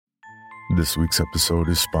This week's episode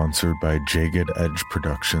is sponsored by Jagged Edge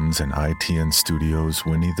Productions and ITN Studios'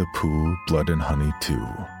 Winnie the Pooh, Blood and Honey 2.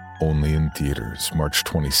 Only in theaters, March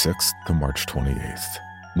 26th to March 28th.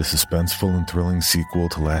 The suspenseful and thrilling sequel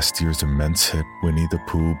to last year's immense hit, Winnie the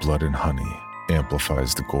Pooh, Blood and Honey,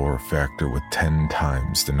 amplifies the gore factor with 10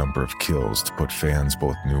 times the number of kills to put fans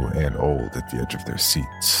both new and old at the edge of their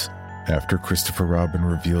seats. After Christopher Robin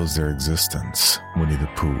reveals their existence, Winnie the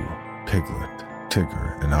Pooh, Piglet,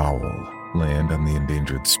 Tigger, and Owl land on the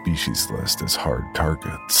endangered species list as hard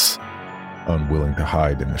targets. Unwilling to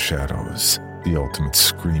hide in the shadows, the Ultimate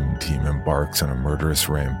Scream Team embarks on a murderous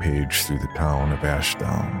rampage through the town of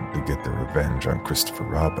Ashdown to get their revenge on Christopher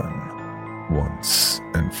Robin, once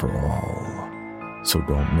and for all. So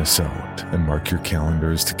don't miss out, and mark your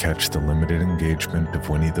calendars to catch the limited engagement of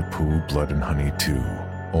Winnie the Pooh, Blood and Honey 2,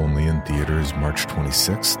 only in theaters March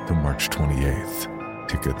 26th to March 28th.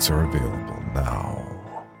 Tickets are available now.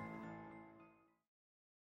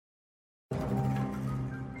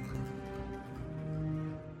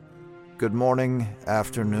 Good morning,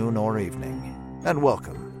 afternoon, or evening, and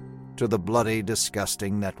welcome to the Bloody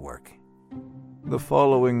Disgusting Network. The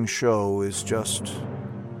following show is just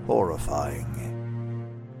horrifying.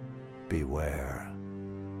 Beware.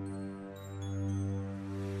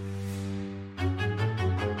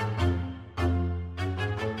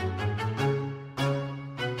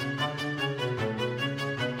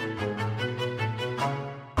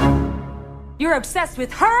 You're obsessed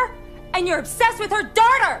with her, and you're obsessed with her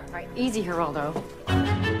daughter! All right, easy, Geraldo.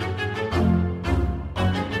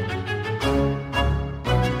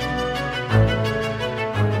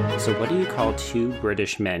 So what do you call two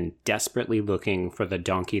British men desperately looking for the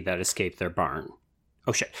donkey that escaped their barn?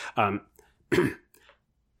 Oh shit.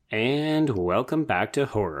 And welcome back to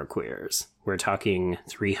Horror Queers. We're talking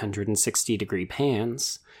 360-degree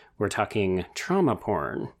pans, we're talking trauma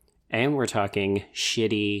porn, and we're talking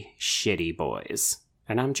shitty, shitty boys.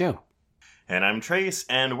 And I'm Joe. And I'm Trace,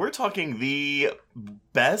 and we're talking the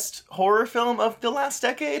best horror film of the last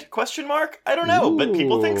decade? Question mark? I don't know, but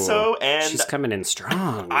people think so, and she's coming in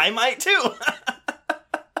strong. I might too.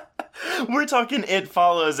 We're talking It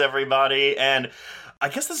Follows, everybody, and I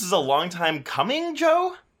guess this is a long time coming,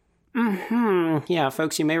 Joe? Yeah,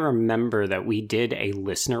 folks, you may remember that we did a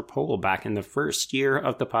listener poll back in the first year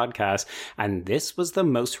of the podcast, and this was the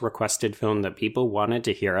most requested film that people wanted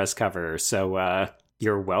to hear us cover, so,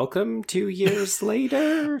 you're welcome 2 years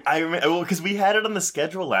later. I remember, well, because we had it on the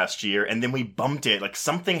schedule last year, and then we bumped it. Like,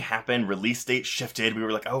 something happened, release date shifted. We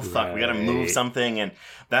were like, oh, fuck, we gotta move something, and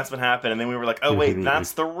that's what happened. And then we were like, oh, wait,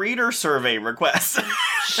 that's the reader survey request.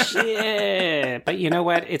 Shit. But you know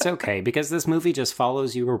what? It's okay, because this movie just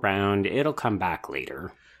follows you around. It'll come back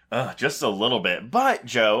later. Just a little bit. But,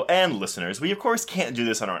 Joe and listeners, we of course can't do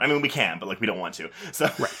this on our own. I mean, we can, but we don't want to.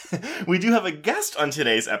 So, we do have a guest on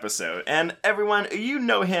today's episode. And everyone, you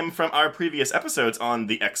know him from our previous episodes on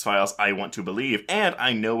The X-Files, I Want to Believe, and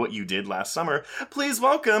I Know What You Did Last Summer. Please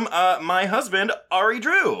welcome my husband, Ari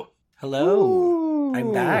Drew. Hello. Ooh.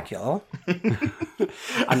 I'm back, y'all.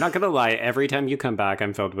 I'm not gonna lie, every time you come back,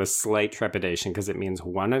 I'm filled with slight trepidation, because it means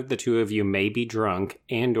one of the two of you may be drunk,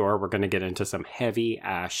 and or we're gonna get into some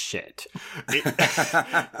heavy-ass shit.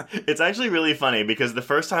 It's actually really funny, because the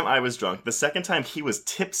first time I was drunk, the second time he was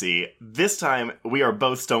tipsy, this time we are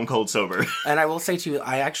both stone cold sober. And I will say, too,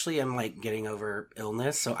 I actually am, getting over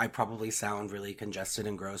illness, so I probably sound really congested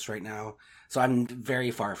and gross right now. So I'm very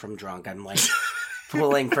far from drunk. I'm,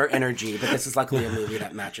 pulling for energy, but this is luckily a movie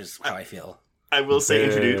that matches how I feel. I will say,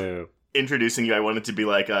 introducing you, I wanted to be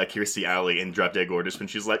like Kirstie Alley in Drop Dead Gorgeous when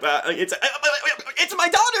she's like, it's my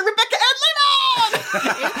daughter, Rebecca Ann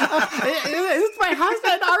Leno! It's my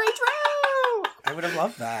husband, Ari Drew! I would have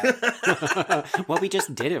loved that. Well, we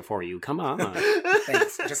just did it for you. Come on.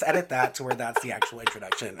 Thanks. Just edit that to where that's the actual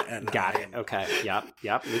introduction. And Got it. Okay.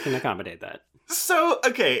 Yep. We can accommodate that. So,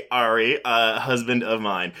 okay, Ari, husband of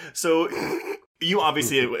mine. So... You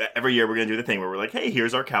obviously, every year we're going to do the thing where we're like, hey,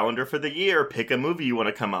 here's our calendar for the year. Pick a movie you want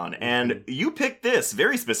to come on. And you picked this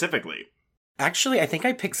very specifically. Actually, I think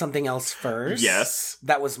I picked something else first. Yes.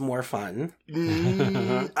 That was more fun.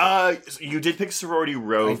 You did pick Sorority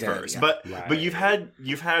Row first. Yeah. But you've had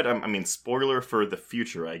spoiler for the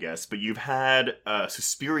future, I guess, but you've had a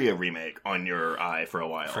Suspiria remake on your eye for a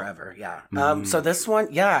while. Forever, yeah. So this one,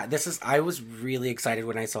 I was really excited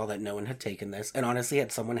when I saw that no one had taken this. And honestly,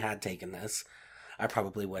 if someone had taken this, I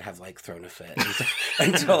probably would have thrown a fit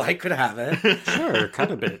until I could have it. Sure,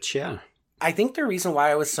 cut a bitch, yeah. I think the reason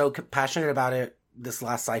why I was so passionate about it this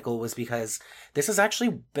last cycle was because this has actually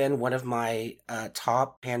been one of my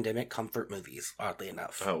top pandemic comfort movies, oddly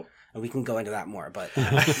enough. Oh. And we can go into that more, but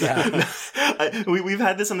yeah. We've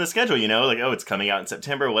had this on the schedule, like, oh, it's coming out in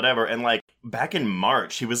September, whatever. And like back in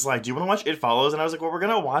March, he was like, do you want to watch It Follows? And I was like, well, we're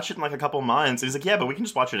going to watch it in like a couple months. And he's like, yeah, but we can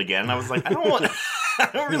just watch it again. And I was like, I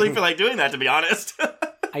don't really feel like doing that, to be honest.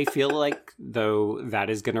 I feel like, though, that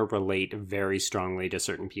is going to relate very strongly to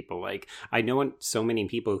certain people. Like, I know so many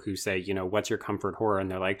people who say, what's your comfort horror? And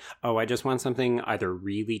they're like, oh, I just want something either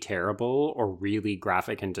really terrible or really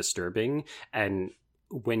graphic and disturbing. And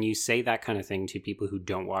when you say that kind of thing to people who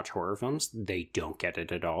don't watch horror films, they don't get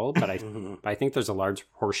it at all. But I think there's a large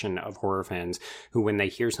portion of horror fans who, when they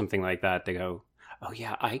hear something like that, they go, oh,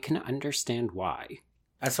 yeah, I can understand why.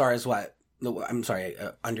 As far as what? I'm sorry,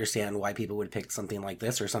 understand why people would pick something like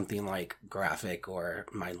this or something like graphic or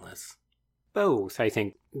mindless? Both. I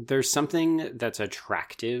think there's something that's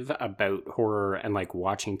attractive about horror and like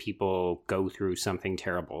watching people go through something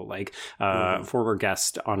terrible. Like former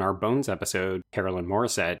guest on our Bones episode, Carolyn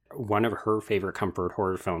Morissette, one of her favorite comfort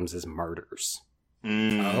horror films is Martyrs.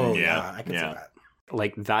 Yeah, I can see that.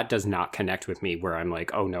 Like, that does not connect with me where I'm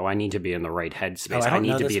like, oh no, I need to be in the right headspace. I don't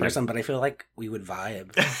know to this be person, but I feel like we would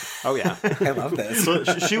vibe. Oh yeah. I love this. So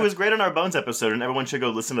she was great on our Bones episode, and everyone should go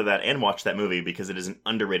listen to that and watch that movie because it is an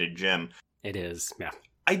underrated gem. It is, yeah.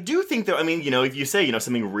 I do think, though, if you say,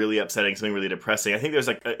 something really upsetting, something really depressing, I think there's,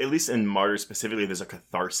 like, at least in Martyrs specifically, there's a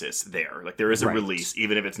catharsis there. Like, there is a release,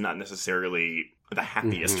 even if it's not necessarily the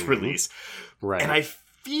happiest release. Right. And I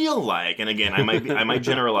feel like, and again, I might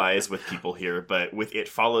generalize with people here, but with It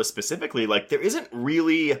Follows specifically, like, there isn't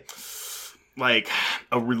really, like,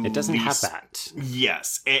 a release. It doesn't have that.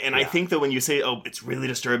 Yes. And I think that when you say, oh, it's really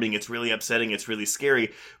disturbing, it's really upsetting, it's really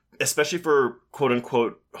scary, especially for quote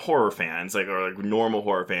unquote horror fans, or normal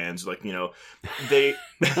horror fans, they,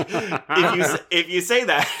 if you say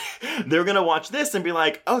that, they're going to watch this and be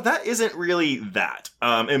like, oh, that isn't really that.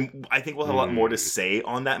 And I think we'll have a lot more to say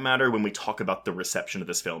on that matter when we talk about the reception of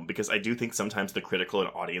this film, because I do think sometimes the critical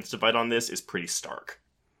and audience divide on this is pretty stark.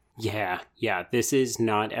 Yeah. This is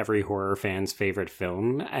not every horror fan's favorite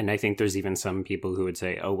film. And I think there's even some people who would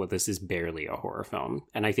say, oh, well, this is barely a horror film.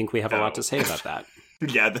 And I think we have a lot to say about that.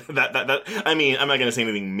 Yeah, that I mean, I'm not going to say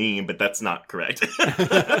anything mean, but that's not correct. We're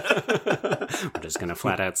just going to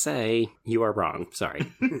flat out say, you are wrong.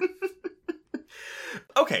 Sorry.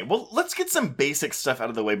 Okay, well, let's get some basic stuff out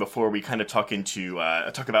of the way before we kind of talk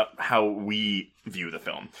about how we view the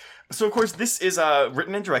film. So, of course, this is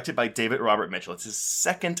written and directed by David Robert Mitchell. It's his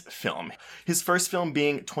second film. His first film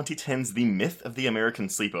being 2010's The Myth of the American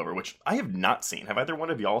Sleepover, which I have not seen. Have either one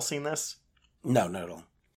of y'all seen this? No, not at all.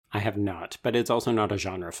 I have not, but it's also not a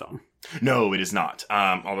genre film. No, it is not.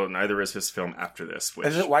 Although neither is his film after this.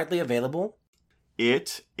 Is it widely available?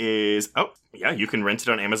 It is. Oh, yeah, you can rent it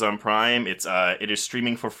on Amazon Prime. It is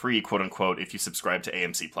streaming for free, quote unquote, if you subscribe to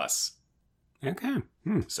AMC Plus. Okay.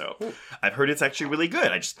 So I've heard it's actually really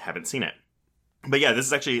good. I just haven't seen it. But yeah, this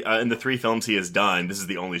is actually in the 3 films he has done. This is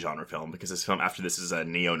the only genre film, because his film after this is a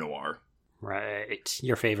neo-noir. Right.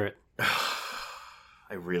 Your favorite.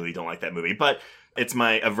 I really don't like that movie, but it's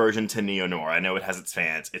my aversion to neo-noir. I know it has its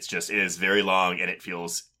fans. It is very long and it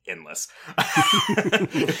feels endless.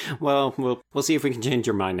 Well, we'll see if we can change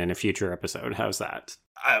your mind in a future episode. How's that?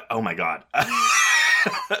 Oh my god.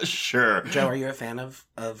 Sure. Joe, are you a fan of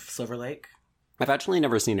Silver Lake? I've actually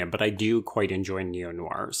never seen it, but I do quite enjoy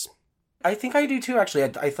neo-noirs. I think I do too, actually.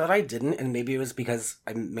 I thought I didn't, and maybe it was because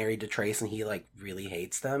I'm married to Trace and he, really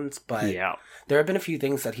hates them. But yeah. There have been a few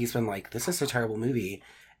things that he's been like, this is a terrible movie.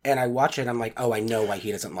 And I watch it, I'm like, oh, I know why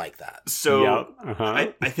he doesn't like that. So,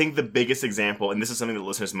 I think the biggest example, and this is something that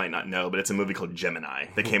listeners might not know, but it's a movie called Gemini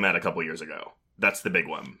that came out a couple years ago. That's the big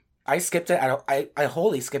one. I skipped it. I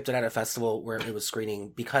wholly skipped it at a festival where it was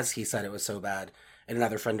screening because he said it was so bad. And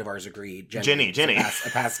another friend of ours agreed. Jenny. A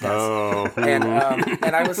past guest. Oh. And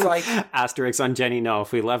I was like... Asterisk on Jenny, no,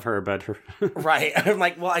 if we love her, but... Right. I'm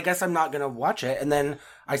like, well, I guess I'm not going to watch it. And then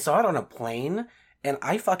I saw it on a plane, and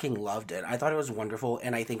I fucking loved it. I thought it was wonderful,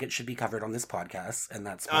 and I think it should be covered on this podcast, and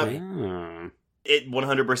that's why. It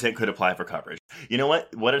 100% could apply for coverage. You know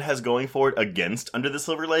what? What it has going for it against Under the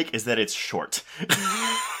Silver Lake is that it's short.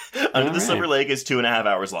 Under the Silver Lake is 2.5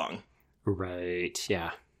 hours long. Right,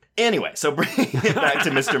 yeah. Anyway, so bringing it back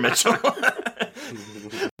to Mr. Mitchell.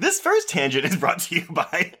 This first tangent is brought to you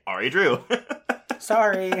by Ari Drew.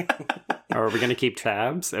 Sorry. Are we going to keep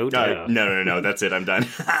tabs? Oh, dear. No. That's it. I'm done.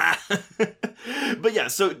 But yeah,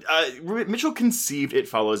 so Mitchell conceived It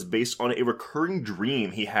Follows based on a recurring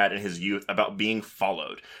dream he had in his youth about being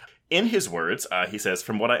followed. In his words, he says,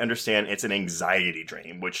 from what I understand, it's an anxiety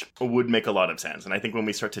dream, which would make a lot of sense. And I think when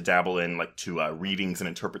we start to dabble in readings and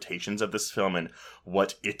interpretations of this film and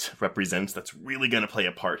what it represents, that's really going to play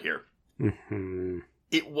a part here. Mm-hmm.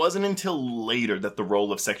 it wasn't until later that the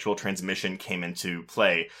role of sexual transmission came into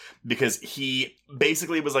play, because he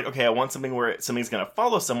basically was like, okay, I want something where something's going to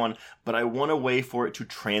follow someone, but I want a way for it to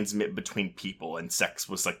transmit between people, and sex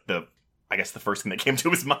was like the first thing that came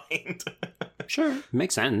to his mind. Sure,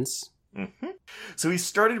 makes sense. Mm-hmm. So he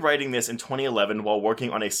started writing this in 2011 while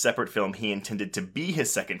working on a separate film he intended to be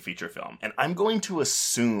his second feature film, and I'm going to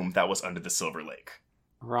assume that was Under the Silver Lake.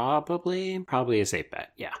 Probably a safe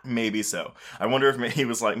bet, yeah. Maybe so. I wonder if he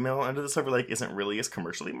was like, no, Under the Silver Lake isn't really as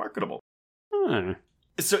commercially marketable.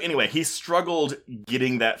 So anyway, he struggled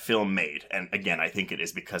getting that film made, and again, I think it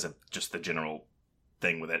is because of just the general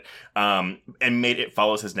thing with it, and made It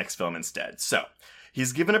Follows his next film instead. So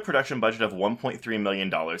he's given a production budget of $1.3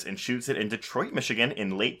 million and shoots it in Detroit, Michigan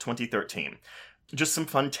in late 2013. Just some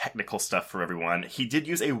fun technical stuff for everyone. He did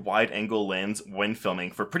use a wide-angle lens when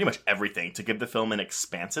filming for pretty much everything to give the film an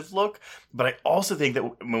expansive look, but I also think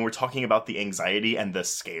that when we're talking about the anxiety and the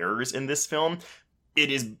scares in this film,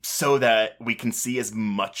 it is so that we can see as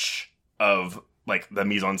much of like the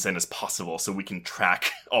mise-en-scène as possible so we can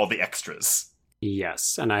track all the extras.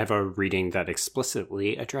 Yes, and I have a reading that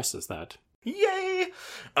explicitly addresses that. Yay!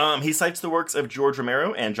 He cites the works of George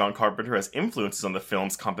Romero and John Carpenter as influences on the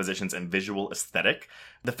film's compositions and visual aesthetic.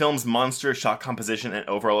 The film's monster shot composition and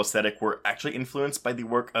overall aesthetic were actually influenced by the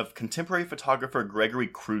work of contemporary photographer Gregory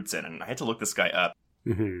Crewdson, and I had to look this guy up.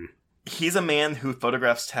 Mm-hmm. He's a man who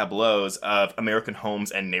photographs tableaus of American homes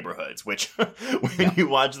and neighborhoods, which, when you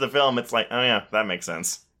watch the film, it's like, oh yeah, that makes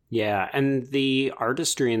sense. Yeah, and the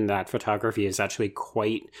artistry in that photography is actually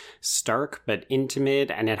quite stark but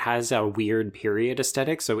intimate, and it has a weird period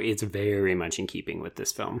aesthetic, so it's very much in keeping with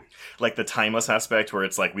this film. Like the timeless aspect where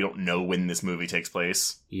it's like we don't know when this movie takes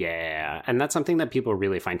place. Yeah, and that's something that people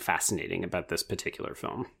really find fascinating about this particular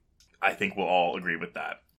film. I think we'll all agree with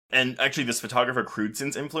that. And actually, this photographer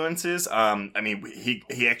Crewdson's influences,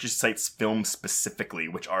 he actually cites films specifically,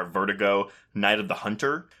 which are Vertigo, Night of the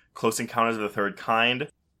Hunter, Close Encounters of the Third Kind,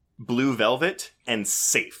 Blue Velvet, and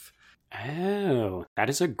Safe. Oh, that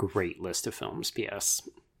is a great list of films, P.S.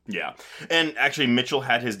 Yeah. And actually, Mitchell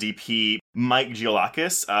had his DP, Mike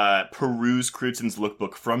Giolakis, peruse Crewdson's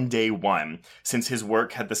lookbook from day one, since his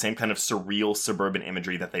work had the same kind of surreal suburban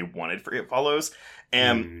imagery that they wanted for It Follows.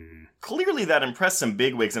 And clearly that impressed some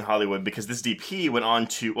bigwigs in Hollywood, because this DP went on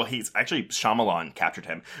to, well, he's actually, Shyamalan captured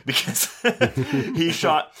him, because he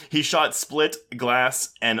shot Split,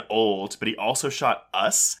 Glass, and Old, but he also shot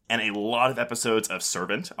Us and a lot of episodes of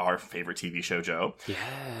Servant, our favorite TV show, Joe.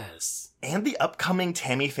 Yes. And the upcoming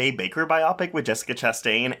Tammy Faye Baker biopic with Jessica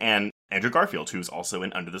Chastain and Andrew Garfield, who's also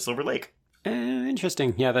in Under the Silver Lake.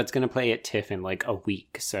 Interesting. Yeah, that's going to play at TIFF in like a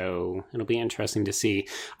week, so it'll be interesting to see.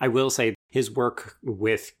 I will say his work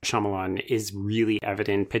with Shyamalan is really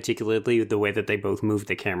evident, particularly the way that they both move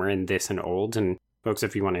the camera in this and Old. And folks,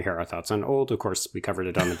 if you want to hear our thoughts on Old, of course, we covered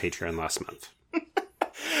it on the Patreon last month.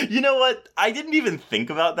 You know what? I didn't even think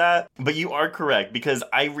about that, but you are correct, because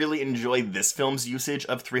I really enjoy this film's usage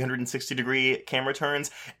of 360-degree camera turns.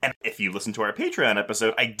 And if you listen to our Patreon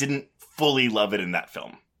episode, I didn't fully love it in that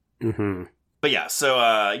film. Mm-hmm. But yeah, so,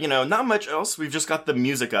 not much else. We've just got the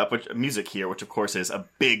music here, which of course is a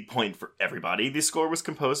big point for everybody. The score was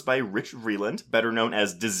composed by Rich Vreeland, better known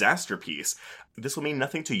as Disaster Piece. This will mean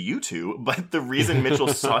nothing to you two, but the reason Mitchell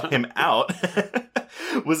sought him out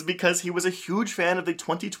was because he was a huge fan of the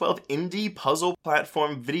 2012 indie puzzle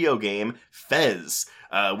platform video game Fez,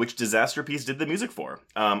 which Disaster Piece did the music for.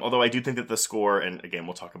 Although I do think that the score, and again,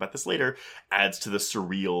 we'll talk about this later, adds to the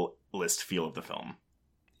surrealist feel of the film.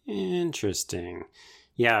 Interesting.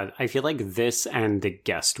 Yeah, I feel like this and The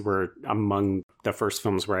Guest were among the first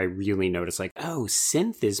films where I really noticed, like, oh,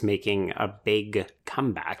 synth is making a big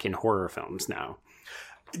comeback in horror films now.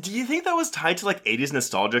 Do you think that was tied to, like, 80s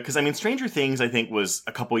nostalgia? Because, I mean, Stranger Things, I think, was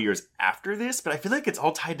a couple years after this, but I feel like it's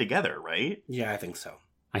all tied together, right? Yeah, I think so.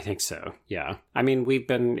 I think so, yeah. I mean, we've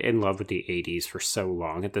been in love with the 80s for so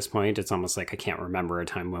long at this point. It's almost like I can't remember a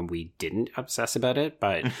time when we didn't obsess about it.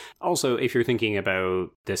 But also, if you're thinking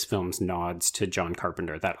about this film's nods to John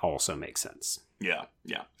Carpenter, that also makes sense. Yeah.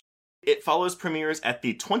 It Follows premieres at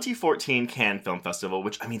the 2014 Cannes Film Festival,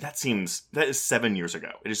 which, I mean, that is 7 years ago.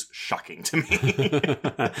 It is shocking to me.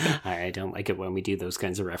 I don't like it when we do those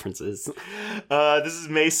kinds of references. This is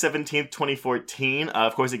May 17th, 2014.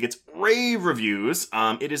 Of course, it gets rave reviews.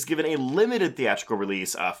 It is given a limited theatrical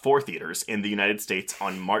release for theaters in the United States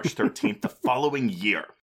on March 13th the following year.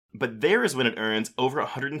 But there is when it earns over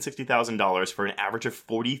 $160,000 for an average of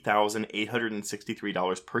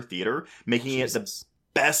 $40,863 per theater, making it the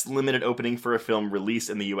best limited opening for a film released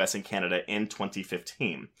in the US and Canada in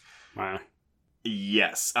 2015. Wow.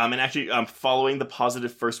 Yes. And actually, following the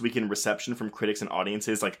positive first weekend reception from critics and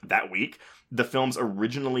audiences like that week, the film's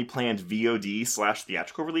originally planned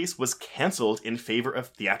VOD/theatrical release was canceled in favor of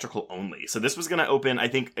theatrical only. So this was going to open, I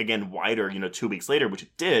think, again, wider, 2 weeks later, which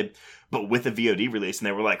it did, but with a VOD release. And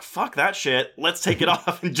they were like, fuck that shit. Let's take it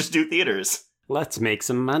off and just do theaters. Let's make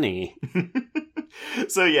some money.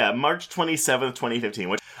 So yeah, March 27th, 2015,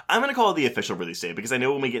 which I'm going to call it the official release date, because I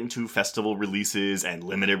know when we get into festival releases and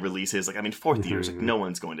limited releases, four theaters, no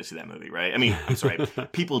one's going to see that movie, right? I'm sorry,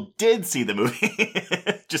 people did see the movie,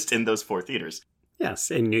 just in those 4 theaters.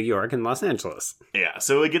 Yes, in New York and Los Angeles. Yeah,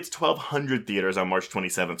 so it gets 1,200 theaters on March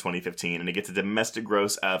 27th, 2015, and it gets a domestic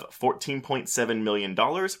gross of $14.7 million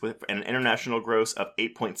with an international gross of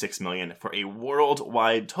 $8.6 million for a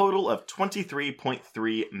worldwide total of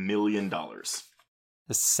 $23.3 million.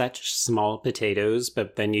 Such small potatoes,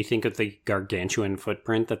 but then you think of the gargantuan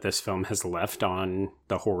footprint that this film has left on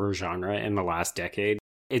the horror genre in the last decade.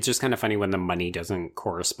 It's just kind of funny when the money doesn't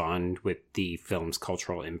correspond with the film's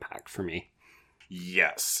cultural impact for me.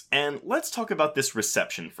 Yes, and let's talk about this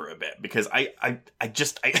reception for a bit, because I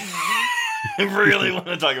really want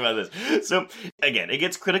to talk about this. So, again, it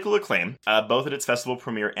gets critical acclaim, both at its festival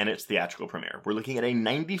premiere and its theatrical premiere. We're looking at a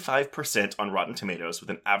 95% on Rotten Tomatoes with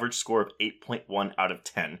an average score of 8.1 out of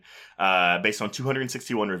 10, based on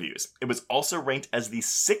 261 reviews. It was also ranked as the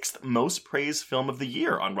 6th most praised film of the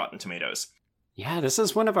year on Rotten Tomatoes. Yeah, this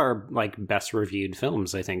is one of our best reviewed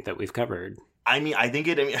films, I think, that we've covered. I think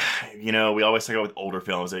we always talk about with older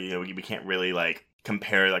films that, we can't really,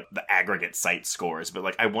 compare, the aggregate site scores.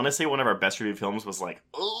 But, I want to say one of our best reviewed films was,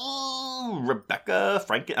 Rebecca,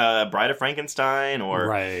 Bride of Frankenstein, or,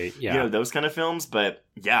 right, yeah. Those kind of films. But,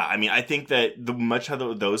 yeah, I think that much how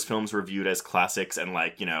those films were viewed as classics and,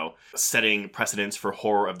 setting precedents for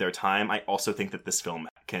horror of their time, I also think that this film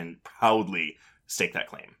can proudly stake that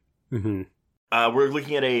claim. Mm-hmm. We're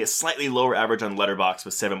looking at a slightly lower average on Letterboxd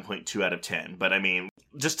with 7.2 out of 10. But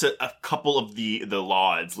just a couple of the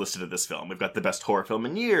lauds listed of this film. We've got the best horror film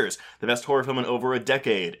in years, the best horror film in over a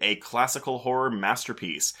decade, a classical horror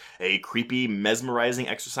masterpiece, a creepy, mesmerizing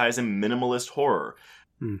exercise in minimalist horror.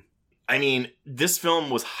 This film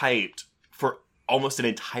was hyped for almost an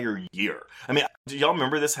entire year. Do y'all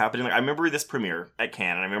remember this happening? I remember this premiere at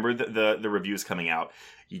Cannes, and I remember the reviews coming out.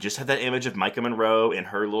 You just had that image of Micah Monroe in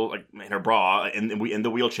her in her bra in the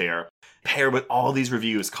wheelchair, paired with all these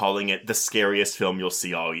reviews calling it the scariest film you'll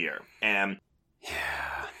see all year. And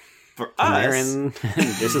yeah, for us,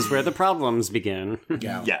 this is where the problems begin.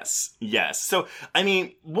 Yeah. Yes. So,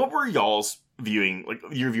 what were y'all's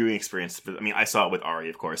your viewing experience? I saw it with Ari,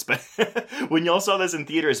 of course, but when y'all saw this in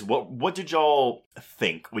theaters, what did y'all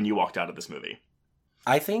think when you walked out of this movie?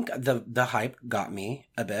 I think the hype got me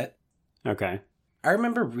a bit. Okay. I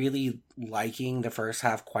remember really liking the first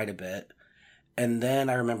half quite a bit. And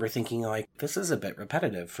then I remember thinking, this is a bit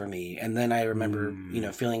repetitive for me. And then I remember,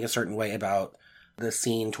 feeling a certain way about the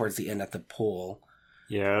scene towards the end at the pool.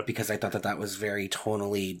 Yeah. Because I thought that was very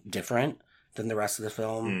tonally different than the rest of the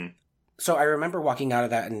film. So I remember walking out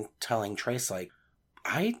of that and telling Trace,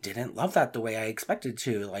 I didn't love that the way I expected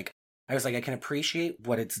to. I was I can appreciate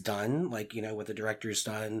what it's done, what the director's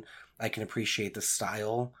done. I can appreciate the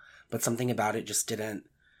style. But something about it just didn't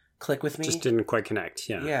click with me. Just didn't quite connect,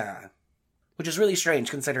 yeah. Yeah. Which is really strange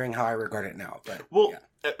considering how I regard it now. But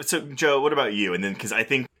yeah. So, Joe, what about you? And then, because I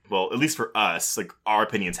think, at least for us, our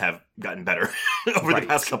opinions have gotten better over the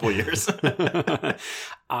past couple of years.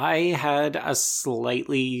 I had a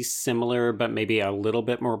slightly similar, but maybe a little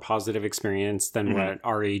bit more positive experience than what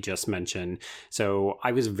Ari just mentioned. So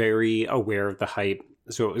I was very aware of the hype.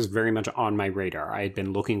 So it was very much on my radar. I had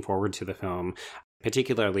been looking forward to the film.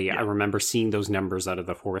 Particularly, I remember seeing those numbers out of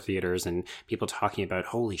the 4 theaters and people talking about,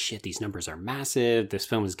 holy shit, these numbers are massive. This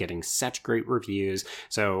film is getting such great reviews.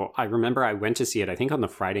 So I remember I went to see it, I think on the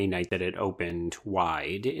Friday night that it opened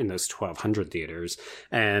wide in those 1,200 theaters.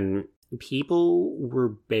 And people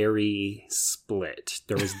were very split.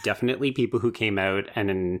 There was definitely people who came out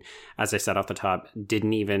and, as I said off the top,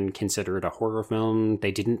 didn't even consider it a horror film.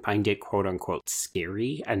 They didn't find it quote unquote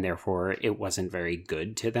scary, and therefore it wasn't very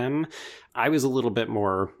good to them. I was a little bit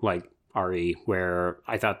more like Ari, where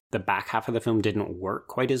I thought the back half of the film didn't work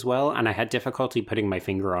quite as well, and I had difficulty putting my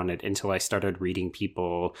finger on it until I started reading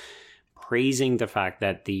people praising the fact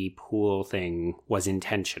that the pool thing was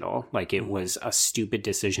intentional. It was a stupid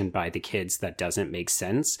decision by the kids that doesn't make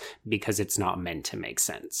sense because it's not meant to make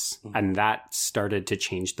sense. And that started to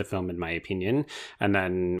change the film, in my opinion. And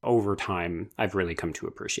then over time, I've really come to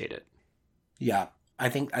appreciate it. Yeah, I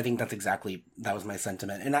think that was my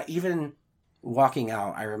sentiment. And even walking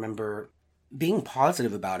out, I remember being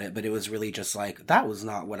positive about it, but it was really just like, that was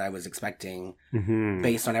not what I was expecting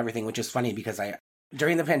based on everything, which is funny because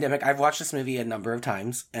during the pandemic, I've watched this movie a number of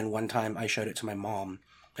times, and one time I showed it to my mom,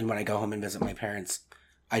 and when I go home and visit my parents,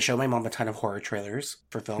 I show my mom a ton of horror trailers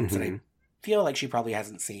for films that I feel like she probably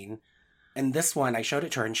hasn't seen. And this one, I showed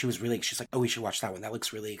it to her, and she's like, oh, we should watch that one. That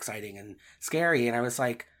looks really exciting and scary. And I was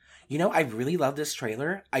like, I really love this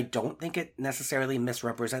trailer. I don't think it necessarily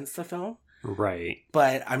misrepresents the film. Right.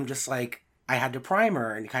 But I'm just like, I had to prime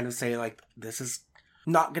her and kind of say, like, this is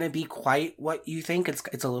not going to be quite what you think.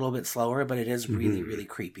 It's a little bit slower, but it is really, really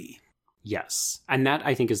creepy. Yes. And that,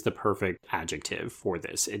 I think, is the perfect adjective for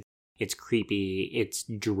this. It's creepy, it's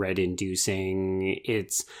dread-inducing,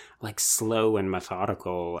 it's like slow and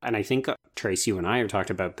methodical. And I think, Trace, you and I have talked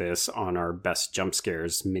about this on our Best Jump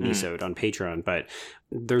Scares minisode on Patreon, but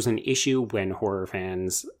there's an issue when horror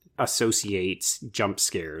fans associate jump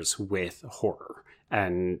scares with horror.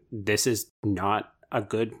 And this is not a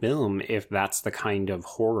good film if that's the kind of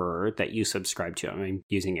horror that you subscribe to. I'm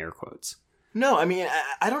using air quotes. No, I mean,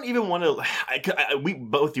 I don't even want to... we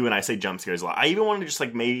both, you and I, say jump scares a lot. I even want to just,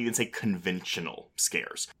 like, maybe even say conventional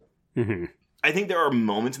scares. I think there are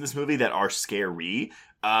moments in this movie that are scary,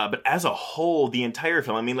 but as a whole, the entire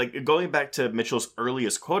film, I mean, like, going back to Mitchell's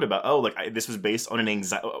earliest quote about, this was based on an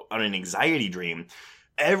anxiety dream.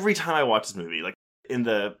 Every time I watch this movie, like, in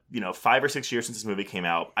the, 5 or 6 years since this movie came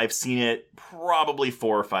out, I've seen it probably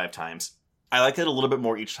 4 or 5 times. I liked it a little bit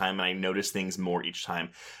more each time, and I noticed things more each time.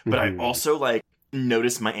 But I also,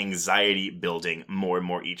 notice my anxiety building more and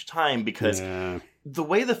more each time, because the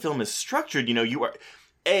way the film is structured, you are...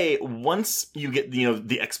 once you get,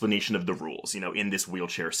 the explanation of the rules, in this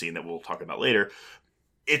wheelchair scene that we'll talk about later,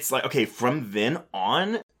 it's like, okay, from then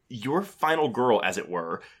on, your final girl, as it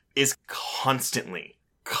were, is constantly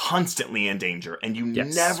in danger, and you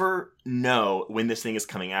never know when this thing is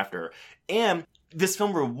coming after. And this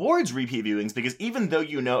film rewards repeat viewings because even though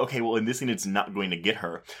okay, well, in this scene it's not going to get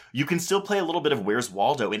her, you can still play a little bit of Where's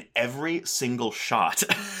Waldo in every single shot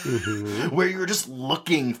where you're just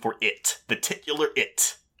looking for it, the titular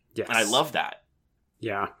it. Yes. And I love that.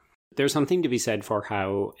 Yeah. There's something to be said for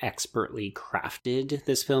how expertly crafted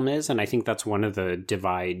this film is, and I think that's one of the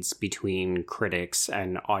divides between critics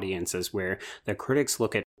and audiences, where the critics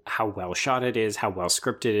look at how well shot it is, how well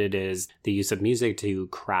scripted it is, the use of music to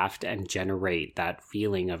craft and generate that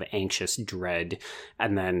feeling of anxious dread.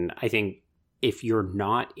 And then I think if you're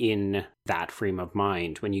not in that frame of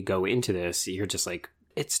mind when you go into this, you're just like,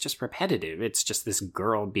 it's just repetitive. It's just this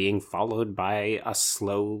girl being followed by a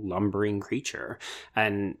slow, lumbering creature.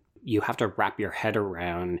 And you have to wrap your head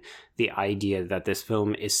around the idea that this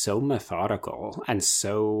film is so methodical and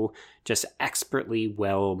so just expertly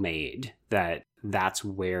well made that that's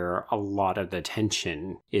where a lot of the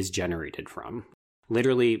tension is generated from.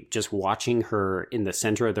 Literally just watching her in the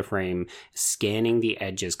center of the frame, scanning the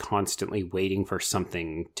edges, constantly waiting for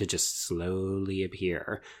something to just slowly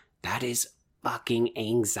appear. That is fucking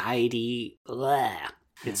anxiety. Blah.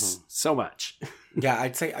 It's so much. Yeah,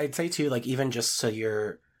 I'd say too, like, even just to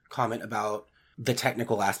your comment about the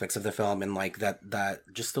technical aspects of the film and like that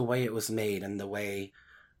just the way it was made and the way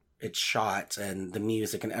it's shot and the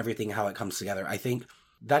music and everything, how it comes together. I think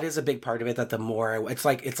that is a big part of it, that the more it's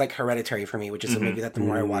like Hereditary for me, which is a movie that the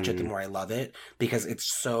more I watch it, the more I love it, because it's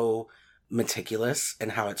so meticulous in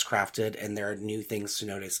how it's crafted, and there are new things to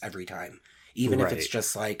notice every time. Even if it's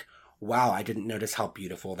just like, wow, I didn't notice how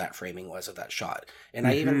beautiful that framing was of that shot. And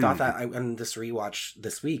I even thought that on this rewatch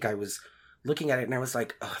this week, I was looking at it and I was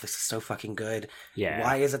like, oh, this is so fucking good. Yeah.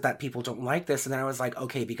 Why is it that people don't like this? And then I was like,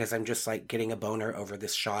 okay, because I'm just like getting a boner over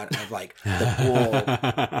this shot of like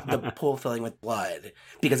the pool filling with blood,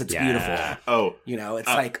 because it's beautiful. Oh, it's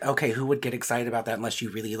like, okay, who would get excited about that unless you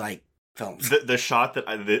really like films? The shot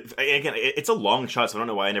that again, it's a long shot, so I don't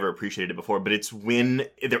know why I never appreciated it before, but it's when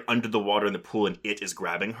they're under the water in the pool and it is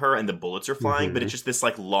grabbing her and the bullets are flying, but it's just this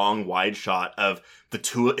like long wide shot of the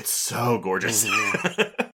two. It's so gorgeous.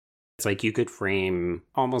 It's like you could frame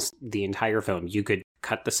almost the entire film. You could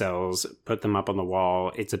cut the cells, put them up on the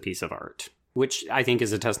wall. It's a piece of art, which I think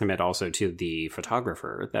is a testament also to the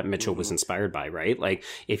photographer that Mitchell was inspired by, right? Like,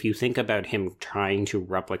 if you think about him trying to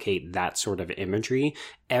replicate that sort of imagery,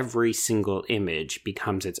 every single image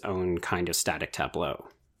becomes its own kind of static tableau.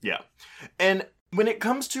 Yeah. And when it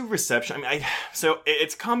comes to reception, so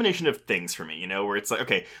it's a combination of things for me, where it's like,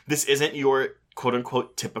 okay, this isn't your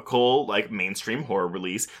quote-unquote typical, like, mainstream horror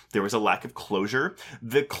release. There was a lack of closure.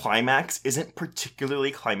 The climax isn't particularly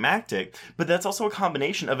climactic, but that's also a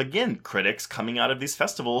combination of, again, critics coming out of these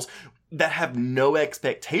festivals that have no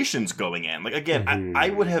expectations going in. Like, again, I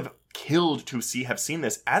would have killed to have seen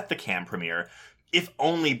this at the Cannes premiere, if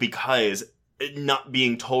only because not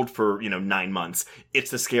being told for, 9 months,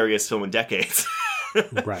 it's the scariest film in decades.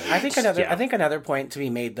 Right. I think another point to be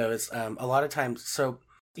made, though, is a lot of times, so,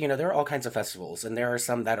 there are all kinds of festivals, and there are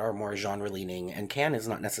some that are more genre-leaning, and Cannes is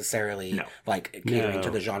not necessarily, catering to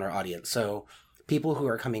the genre audience. So people who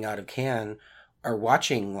are coming out of Cannes are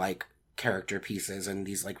watching, character pieces and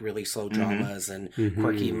these, really slow dramas and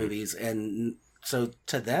quirky movies, and so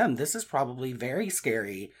to them, this is probably very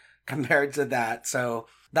scary compared to that. So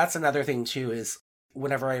that's another thing, too, is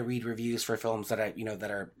whenever I read reviews for films that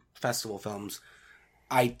that are festival films,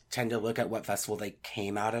 I tend to look at what festival they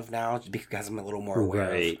came out of now because I'm a little more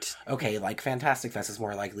aware of, okay, Fantastic Fest is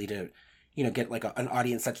more likely to, get an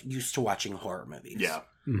audience that's used to watching horror movies. Yeah.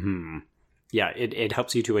 Mm-hmm. Yeah, it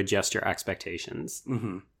helps you to adjust your expectations.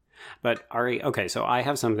 Mm-hmm. But Ari, okay, so I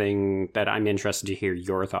have something that I'm interested to hear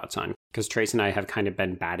your thoughts on, because Trace and I have kind of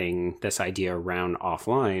been batting this idea around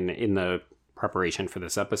offline in the preparation for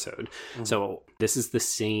this episode. Mm-hmm. So this is the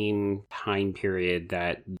same time period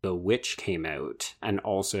that The Witch came out, and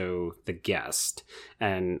also The Guest.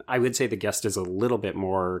 And I would say The Guest is a little bit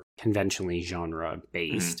more conventionally genre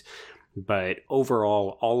based. But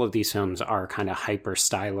overall, all of these films are kind of hyper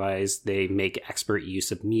stylized. They make expert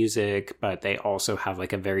use of music, but they also have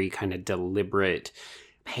a very kind of deliberate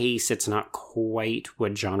pace. It's not quite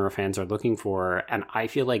what genre fans are looking for. And I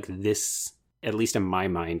feel like this, at least in my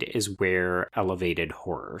mind, is where elevated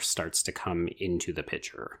horror starts to come into the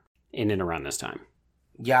picture in and around this time.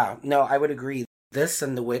 Yeah, no, I would agree. This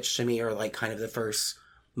and The Witch to me are kind of the first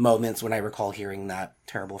moments when I recall hearing that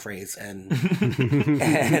terrible phrase. And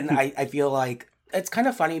and I feel like it's kind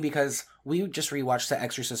of funny because we just rewatched The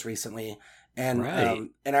Exorcist recently. And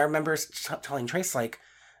and I remember telling Trace,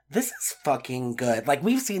 this is fucking good.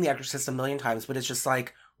 We've seen The Exorcist a million times, but it's just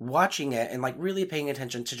watching it and really paying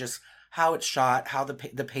attention to just how it's shot, how the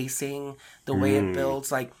pacing, the way it builds.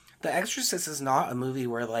 The Exorcist is not a movie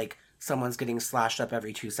where someone's getting slashed up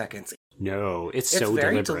every 2 seconds. No, it's so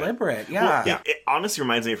very deliberate. Yeah. Well, it honestly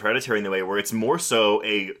reminds me of Hereditary in the way where it's more so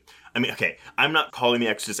I'm not calling The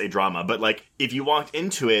Exorcist a drama, but if you walked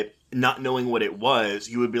into it not knowing what it was,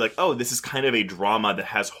 you would be like, oh, this is kind of a drama that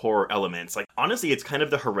has horror elements. Honestly, it's kind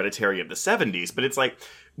of the Hereditary of the 70s, but it's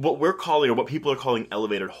what we're calling, or what people are calling,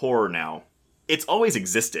 elevated horror now. It's always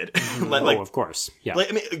existed. Of course. Yeah.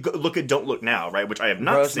 Look at Don't Look Now, right? Which I have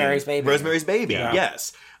not seen. Rosemary's Baby. Yeah.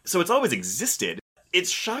 Yes. So it's always existed. It's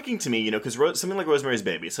shocking to me, because something like Rosemary's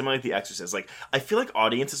Baby, something like The Exorcist, I feel like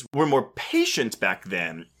audiences were more patient back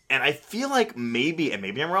then. And I feel like maybe, and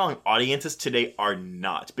maybe I'm wrong, audiences today are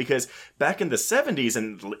not. Because back in the 70s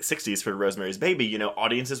and 60s for Rosemary's Baby,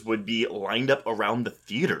 audiences would be lined up around the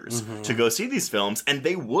theaters to go see these films, and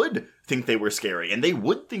they would think they were scary, and they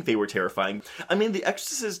would think they were terrifying. I mean, The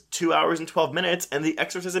Exorcist is 2 hours and 12 minutes, and the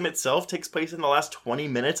exorcism itself takes place in the last 20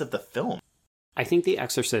 minutes of the film. I think The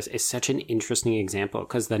Exorcist is such an interesting example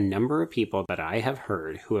because the number of people that I have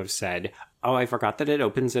heard who have said, oh, I forgot that it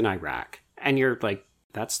opens in Iraq. And you're like,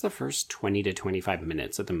 that's the first 20 to 25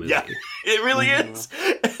 minutes of the movie. Yeah, it really is.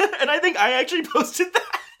 And I think I actually posted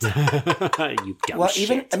that. You dumb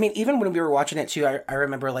shit. Even when we were watching it too, I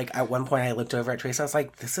remember at one point I looked over at Trace, I was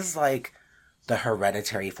like, this is the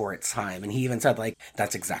Hereditary for its time. And he even said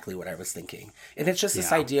that's exactly what I was thinking. And it's just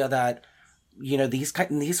this idea that,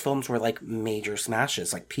 these films were major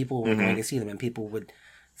smashes. People were going to see them and people would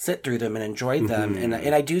sit through them and enjoy them. And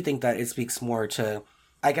I do think that it speaks more to,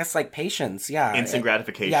 I guess, patience. Yeah. Instant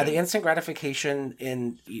gratification. Yeah, the instant gratification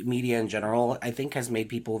in media in general, I think, has made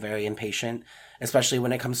people very impatient, especially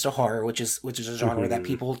when it comes to horror, which is a genre that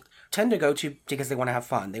people tend to go to because they want to have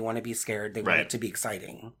fun. They want to be scared. They want it to be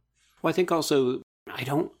exciting. Well, I think also, I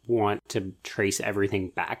don't want to trace everything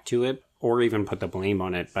back to it or even put the blame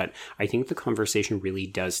on it, but I think the conversation really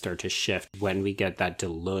does start to shift when we get that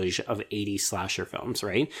deluge of 80s slasher films,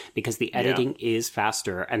 right? Because the editing is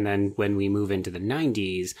faster, and then when we move into the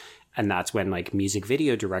 90s, and that's when music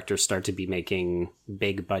video directors start to be making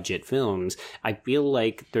big budget films, I feel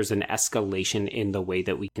like there's an escalation in the way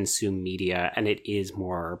that we consume media, and it is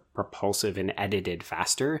more propulsive and edited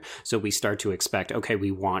faster. So we start to expect, okay,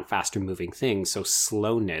 we want faster moving things. So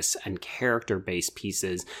slowness and character-based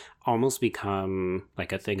pieces almost become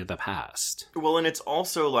a thing of the past. Well, and it's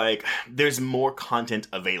also there's more content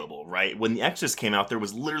available, right? When The Exorcist came out, there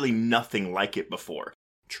was literally nothing like it before.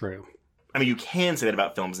 True. I mean, you can say that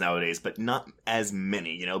about films nowadays, but not as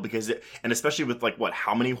many, because, and especially with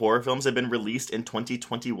how many horror films have been released in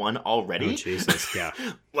 2021 already? Oh, Jesus, yeah.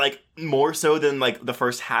 More so than the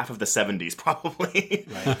first half of the 70s, probably.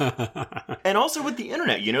 Right. And also with the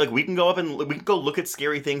internet, we can go up and we can go look at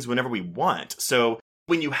scary things whenever we want. So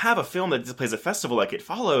when you have a film that displays a festival like It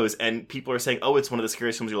Follows, and people are saying, oh, it's one of the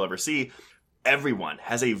scariest films you'll ever see, everyone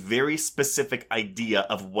has a very specific idea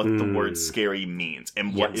of what the word scary means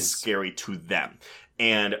and what is scary to them.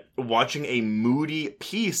 And watching a moody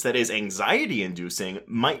piece that is anxiety-inducing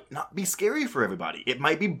might not be scary for everybody. It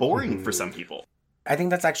might be boring for some people. I think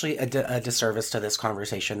that's actually a disservice to this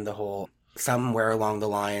conversation, the whole somewhere along the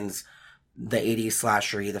lines, the 80s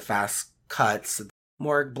slashery, the fast cuts,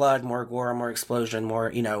 more blood, more gore, more explosion,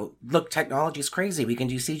 more, look, technology's crazy. We can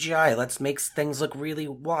do CGI. Let's make things look really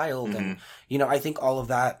wild. And, I think all of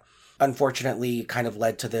that, unfortunately, kind of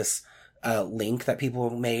led to this link that people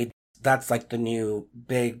made. That's like the new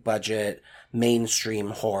big budget mainstream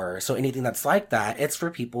horror. So anything that's like that, it's for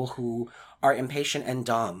people who are impatient and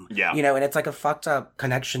dumb. Yeah. And it's like a fucked up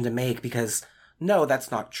connection to make because no, that's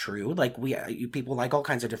not true. Like people like all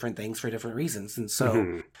kinds of different things for different reasons. And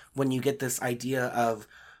so when you get this idea of,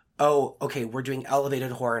 oh, okay, we're doing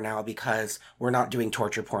elevated horror now because we're not doing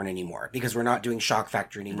torture porn anymore, because we're not doing shock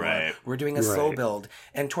factor anymore. Right. We're doing a slow build,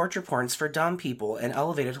 and torture porn's for dumb people, and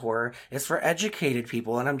elevated horror is for educated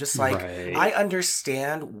people. And I'm just like, I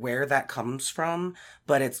understand where that comes from,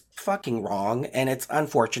 but it's fucking wrong, and it's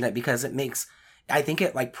unfortunate because I think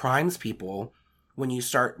it like primes people when you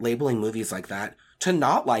start labeling movies like that to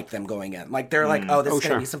not like them going in. Like they're like, oh, this is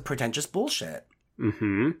going to be some pretentious bullshit.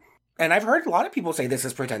 Mm-hmm. And I've heard a lot of people say this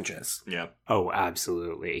is pretentious. Yeah. Oh,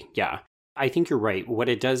 absolutely. Yeah. I think you're right. What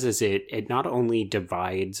it does is it not only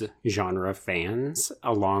divides genre fans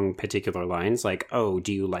along particular lines, like, oh,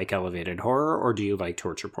 do you like elevated horror or do you like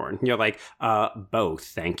torture porn? You're like, both,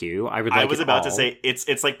 thank you. I was about to say,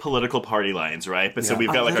 it's like political party lines, right? But so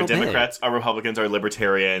we've got like our Democrats, our Republicans, our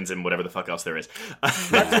Libertarians, and whatever the fuck else there is.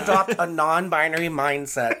 Let's adopt a non-binary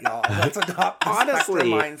mindset, y'all. Let's adopt a spectrum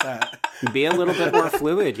mindset. Be a little bit more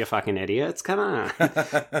fluid, you fucking idiots. Come on.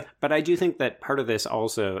 But I do think that part of this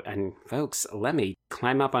also, and folks, let me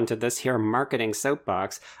climb up onto this here marketing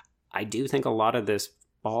soapbox. I do think a lot of this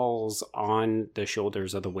falls on the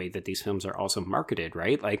shoulders of the way that these films are also marketed,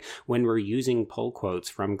 right? Like when we're using pull quotes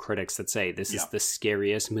from critics that say this is the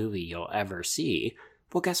scariest movie you'll ever see.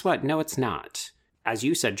 Well, guess what? No, it's not. As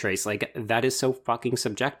you said, Trace, like that is so fucking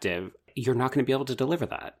subjective. You're not going to be able to deliver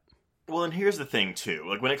that. Well, and here's the thing, too.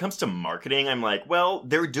 Like, when it comes to marketing, I'm like, well,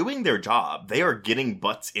 they're doing their job. They are getting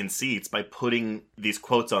butts in seats by putting these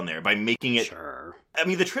quotes on there, by making it... Sure. I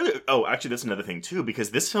mean, the trailer... Oh, actually, that's another thing, too,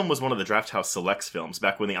 because this film was one of the Drafthouse Selects films,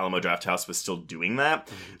 back when the Alamo Drafthouse was still doing that.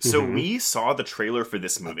 Mm-hmm. So we saw the trailer for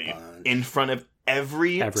this movie in front of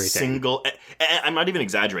everything. Single... I'm not even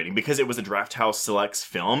exaggerating, because it was a Drafthouse Selects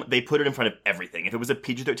film. They put it in front of everything. If it was a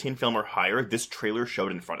PG-13 film or higher, this trailer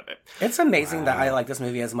showed in front of it. It's amazing that I like this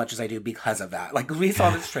movie as much as I do because of that. Like, we saw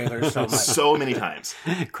this trailer so much. So many times.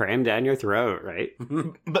 Crammed down your throat, right?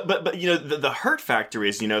 But the hurt factor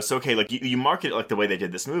is, so, okay, like, you market it like the way they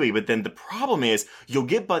did this movie, but then the problem is, you'll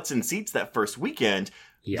get butts in seats that first weekend.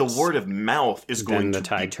 Yes. The word of mouth is going to be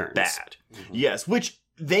bad. Mm-hmm. Yes, which...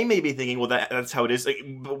 They may be thinking, well, that's how it is. Like,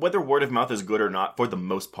 but whether word of mouth is good or not, for the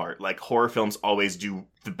most part, like horror films always do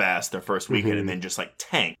the best their first weekend and then just like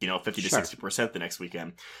tank, 50 to 60% the next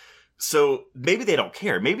weekend. So maybe they don't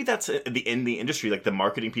care. Maybe that's in the industry, like the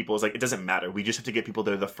marketing people is like, it doesn't matter. We just have to get people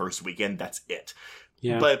there the first weekend. That's it.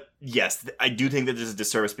 Yeah. But yes, I do think that this is a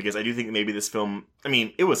disservice because I do think that maybe this film, I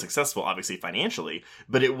mean, it was successful, obviously financially,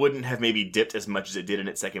 but it wouldn't have maybe dipped as much as it did in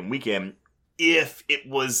its second weekend if it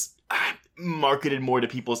was marketed more to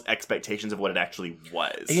people's expectations of what it actually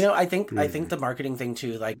was. I think the marketing thing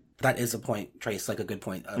too, like that is a point, Trace, like a good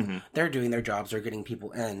point of they're doing their jobs, they're getting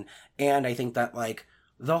people in. And I think that like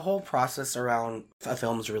the whole process around a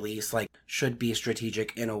film's release like should be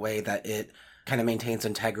strategic in a way that it kind of maintains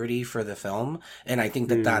integrity for the film. And I think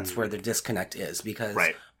that that's where the disconnect is because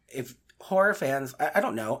if horror fans, I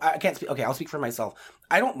don't know, I can't speak, okay, I'll speak for myself.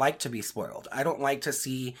 I don't like to be spoiled. I don't like to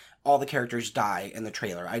see all the characters die in the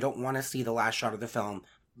trailer. I don't want to see the last shot of the film,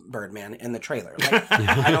 Birdman, in the trailer. Like,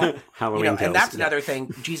 I don't, Halloween kills, and that's another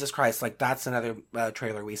thing. Jesus Christ, like that's another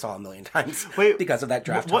trailer we saw a million times because of that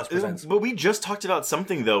draft. But we just talked about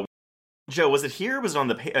something though. Joe, was it here or was it on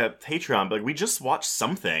the Patreon? But like, we just watched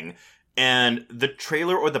something and the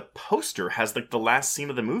trailer or the poster has like the last scene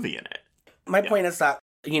of the movie in it. My point is that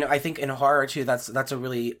I think in horror too, that's a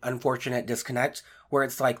really unfortunate disconnect where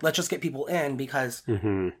it's like, let's just get people in because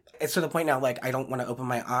it's to the point now, like, I don't want to open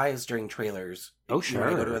my eyes during trailers. Oh, sure.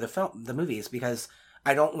 When I go to the movies because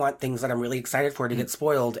I don't want things that I'm really excited for to get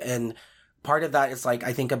spoiled. And part of that is like,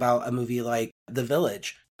 I think about a movie like The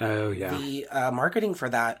Village. Oh, yeah. The marketing for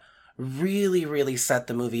that really, really set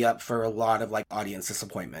the movie up for a lot of like audience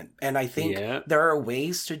disappointment. And I think there are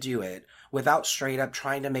ways to do it without straight up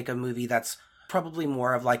trying to make a movie that's probably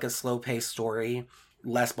more of like a slow-paced story,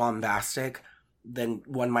 less bombastic than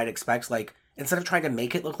one might expect. Like, instead of trying to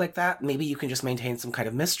make it look like that, maybe you can just maintain some kind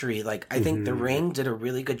of mystery. Like, I think The Ring did a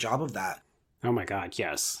really good job of that. Oh my god,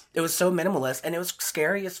 yes. It was so minimalist, and it was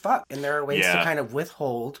scary as fuck. And there are ways to kind of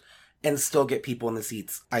withhold and still get people in the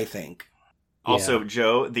seats, I think. Also,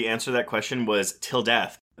 Joe, the answer to that question was Till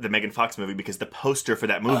Death, the Megan Fox movie, because the poster for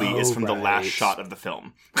that movie is from the last shot of the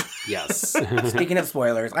film. Yes. Speaking of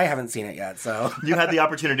spoilers, I haven't seen it yet, so... You had the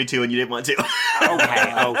opportunity to, and you didn't want to.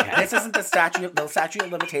 Okay. This isn't the statute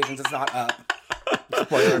of limitations is not up.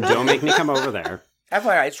 Spoiler. Don't make me come over there.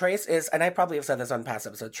 FYI, Trace is, and I probably have said this on past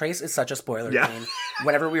episodes, Trace is such a spoiler queen.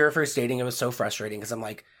 Whenever we were first dating, it was so frustrating because I'm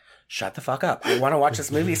like, shut the fuck up. I want to watch this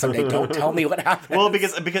movie someday. Don't tell me what happened. Well,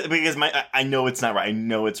 because I know it's not right. I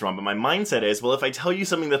know it's wrong. But my mindset is, well, if I tell you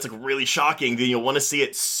something that's like really shocking, then you'll want to see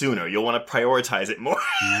it sooner. You'll want to prioritize it more.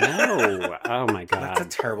 No. Oh my god. That's a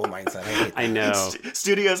terrible mindset. I hate that. I know.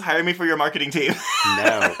 Studios, hire me for your marketing team.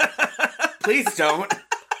 No. Please don't.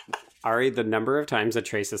 Ari, the number of times that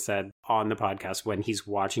Trace has said on the podcast when he's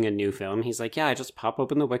watching a new film, he's like, yeah, I just pop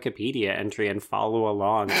open the Wikipedia entry and follow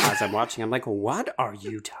along as I'm watching. I'm like, what are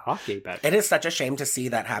you talking about? It is such a shame to see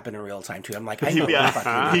that happen in real time, too. I'm like, I know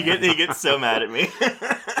he gets so mad at me.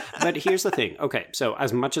 But here's the thing. Okay, so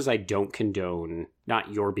as much as I don't condone,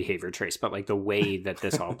 not your behavior, Trace, but like the way that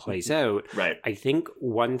this all plays out, right. I think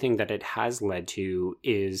one thing that it has led to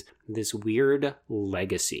is this weird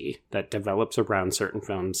legacy that develops around certain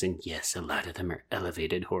films. And yes, a lot of them are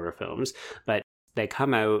elevated horror films, but they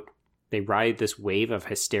come out, they ride this wave of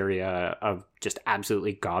hysteria, of just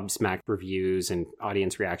absolutely gobsmacked reviews and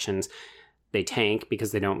audience reactions. They tank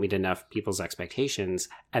because they don't meet enough people's expectations.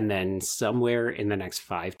 And then somewhere in the next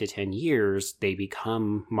 5 to 10 years, they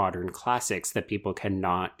become modern classics that people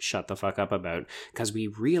cannot shut the fuck up about. Because we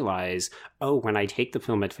realize, oh, when I take the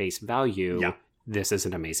film at face value, this is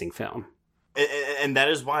an amazing film. And that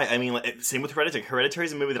is why, I mean, same with Hereditary. Hereditary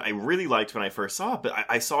is a movie that I really liked when I first saw it, but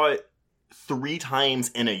I saw it 3 times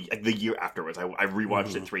in the year afterwards. I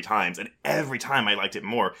rewatched it 3 times, and every time I liked it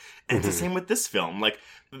more. And it's the same with this film. Like,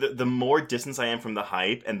 the more distance I am from the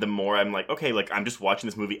hype, and the more I'm like, okay, like, I'm just watching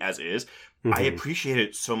this movie as is, I appreciate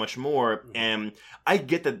it so much more. And I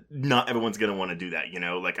get that not everyone's gonna want to do that, you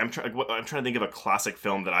know? Like, I'm trying to think of a classic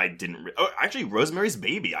film that I didn't... actually, Rosemary's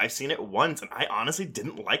Baby. I've seen it once, and I honestly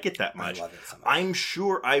didn't like it that much. I love it so much. I'm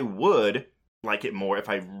sure I would like it more if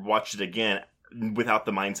I watched it again without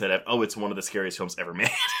the mindset of, oh, it's one of the scariest films ever made.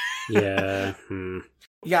 Yeah.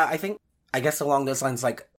 Yeah, I guess along those lines,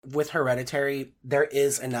 like, with Hereditary, there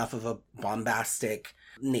is enough of a bombastic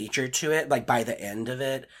nature to it, like, by the end of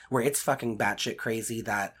it, where it's fucking batshit crazy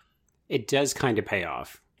that... It does kind of pay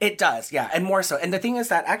off. It does, yeah, and more so. And the thing is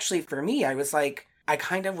that, actually, for me, I was like, I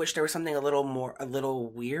kind of wish there was something a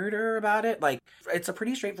little weirder about it. Like, it's a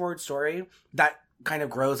pretty straightforward story that kind of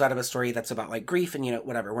grows out of a story that's about, like, grief and, you know,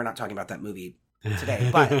 whatever. We're not talking about that movie today,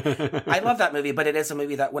 but I love that movie. But it is a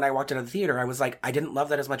movie that when I walked into the theater, I was like, I didn't love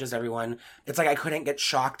that as much as everyone. It's like I couldn't get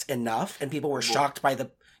shocked enough, and people were shocked by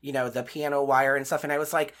the piano wire and stuff, and I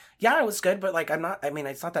was like, yeah, it was good, but like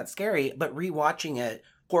it's not that scary. But rewatching it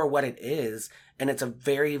for what it is, and it's a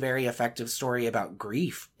very, very effective story about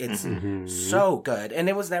grief. It's so good, and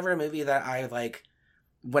it was never a movie that I like.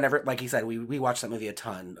 Whenever, like you said, we watched that movie a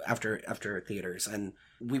ton after theaters, and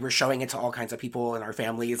we were showing it to all kinds of people in our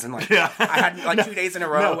families, and like I had like 2 days in a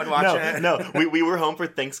row would watch it. No, we were home for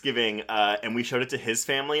Thanksgiving, and we showed it to his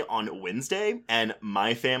family on Wednesday, and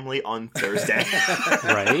my family on Thursday.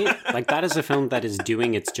 Right? Like, that is a film that is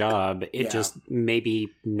doing its job. It just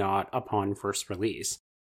maybe not upon first release.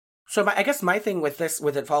 So I guess my thing with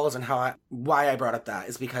It Follows and why I brought up that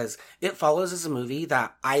is because It Follows is a movie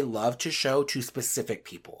that I love to show to specific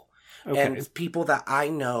people. Okay. And people that I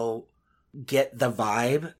know get the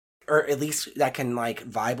vibe, or at least that can like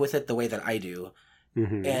vibe with it the way that I do.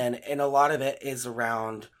 And a lot of it is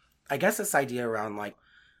around, I guess, this idea around like,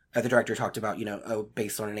 the director talked about, you know,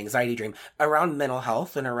 based on an anxiety dream, around mental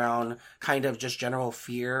health and around kind of just general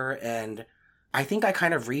fear. And I think I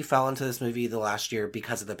kind of re-fell into this movie the last year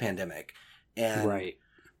because of the pandemic. And right.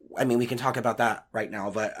 I mean, we can talk about that right now,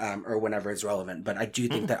 but or whenever it's relevant. But I do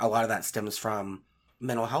think that a lot of that stems from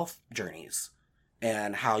mental health journeys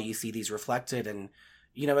and how you see these reflected. And,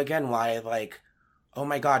 you know, again, why, like, oh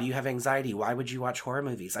my God, you have anxiety. Why would you watch horror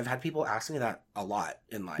movies? I've had people ask me that a lot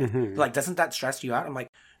in life. Like, doesn't that stress you out? I'm like,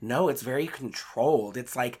 no, it's very controlled.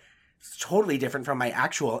 It's like, it's totally different from my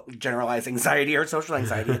actual generalized anxiety or social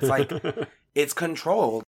anxiety. It's like, it's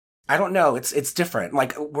controlled. I don't know. It's different.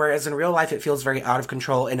 Like, whereas in real life, it feels very out of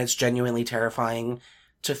control, and it's genuinely terrifying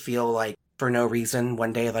to feel like, for no reason,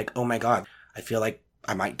 one day, like, oh my God, I feel like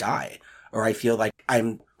I might die, or I feel like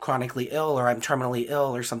I'm chronically ill, or I'm terminally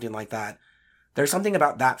ill, or something like that. There's something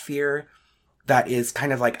about that fear that is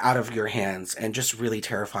kind of like out of your hands and just really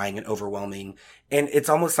terrifying and overwhelming. And it's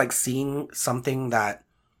almost like seeing something that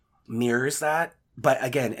mirrors that, but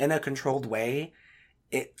again, in a controlled way.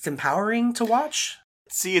 It's empowering to watch.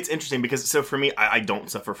 See, it's interesting because, so for me, I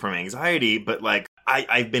don't suffer from anxiety, but like,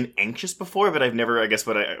 I've been anxious before, but I've never, I guess,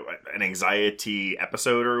 an anxiety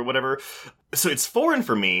episode or whatever. So it's foreign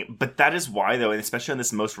for me, but that is why, though, and especially on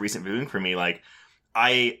this most recent viewing for me, like,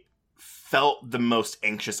 I felt the most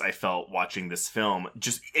anxious I felt watching this film.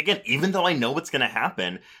 Just, again, even though I know what's going to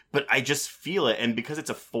happen, but I just feel it. And because it's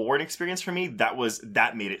a foreign experience for me, that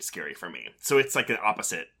made it scary for me. So it's like an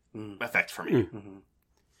opposite effect for me. Mm-hmm.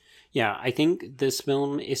 Yeah, I think this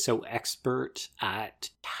film is so expert at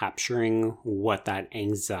capturing what that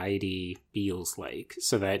anxiety feels like.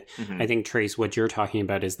 So that I think, Trace, what you're talking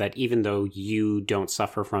about is that even though you don't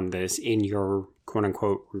suffer from this in your quote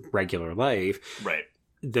unquote regular life, right,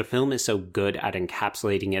 the film is so good at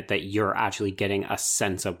encapsulating it that you're actually getting a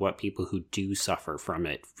sense of what people who do suffer from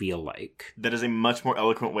it feel like. That is a much more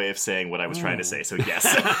eloquent way of saying what I was trying to say, so yes.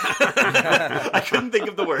 I couldn't think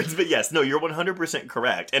of the words, but yes, no, you're 100%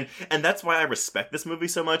 correct. And that's why I respect this movie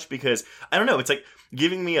so much, because, I don't know, it's like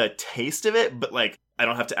giving me a taste of it, but like, I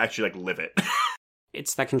don't have to actually like live it.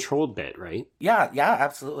 It's that controlled bit, right? Yeah,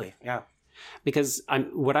 absolutely, yeah. Because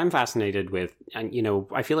what I'm fascinated with, and you know,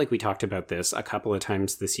 I feel like we talked about this a couple of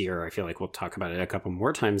times this year. I feel like we'll talk about it a couple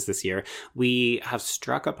more times this year. We have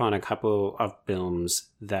struck upon a couple of films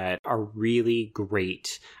that are really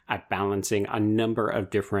great at balancing a number of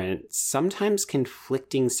different, sometimes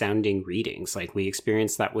conflicting sounding readings. Like we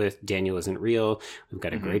experienced that with Daniel Isn't Real. We've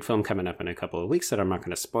got a great film coming up in a couple of weeks that I'm not going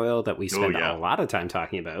to spoil, that we spend a lot of time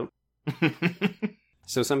talking about.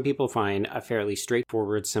 So some people find a fairly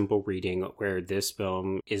straightforward, simple reading where this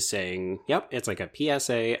film is saying, yep, it's like a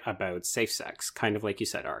PSA about safe sex, kind of like you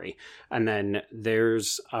said, Ari. And then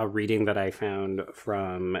there's a reading that I found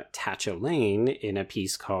from Tatcha Lane in a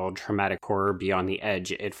piece called Traumatic Horror Beyond the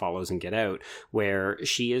Edge, It Follows and Get Out, where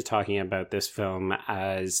she is talking about this film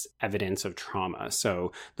as evidence of trauma.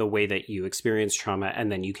 So the way that you experience trauma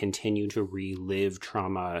and then you continue to relive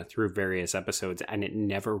trauma through various episodes and it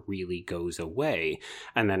never really goes away.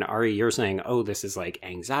 And then Ari, you're saying, oh, this is like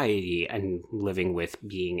anxiety and living with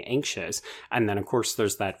being anxious. And then, of course,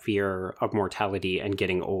 there's that fear of mortality and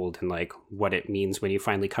getting old and like what it means when you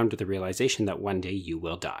finally come to the realization that one day you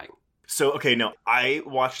will die. So, okay, no, I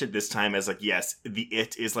watched it this time as like, yes, the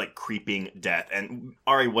it is like creeping death. And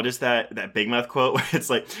Ari, what is that Big Mouth quote where it's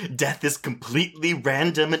like, death is completely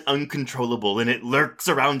random and uncontrollable and it lurks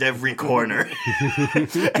around every corner.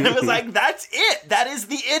 And it was like, that's it. That is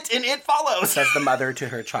the it and It Follows. Says the mother to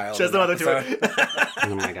her child. Says the mother to her.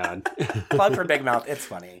 Oh my God. Plug for Big Mouth. It's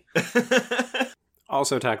funny.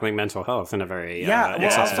 Also tackling mental health in a very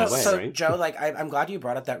accessible way, so right? Joe, like I'm glad you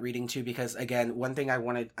brought up that reading too, because again, one thing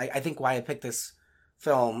I think why I picked this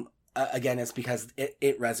film again is because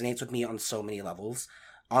it resonates with me on so many levels.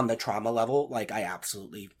 On the trauma level, like I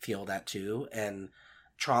absolutely feel that too, and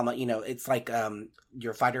trauma, you know, it's like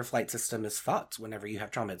your fight or flight system is fucked whenever you have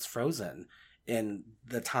trauma. It's frozen in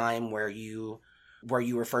the time where you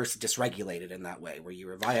were first dysregulated in that way, where you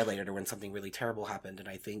were violated or when something really terrible happened, and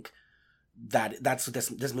I think that's what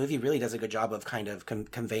this movie really does a good job of kind of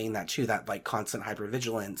conveying that too, that like constant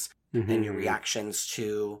hypervigilance and your reactions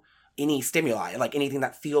to any stimuli, like anything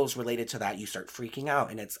that feels related to that, you start freaking out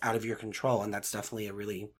and it's out of your control. And that's definitely a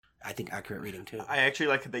really, I think, accurate reading too. I actually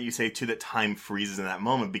like that you say too that time freezes in that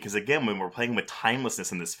moment, because again, when we're playing with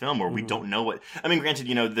timelessness in this film where we don't know what, I mean, granted,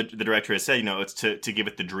 you know, the director has said, you know, it's to give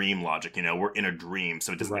it the dream logic, you know, we're in a dream,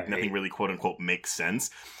 so it doesn't, like, nothing really quote unquote makes sense.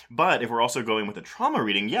 But if we're also going with a trauma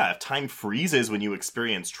reading, yeah, if time freezes when you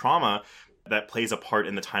experience trauma, that plays a part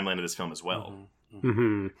in the timeline of this film as well.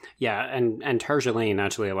 Yeah, and Tarja Lane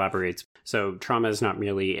actually elaborates. So trauma is not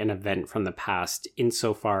merely an event from the past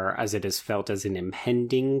insofar as it is felt as an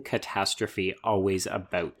impending catastrophe always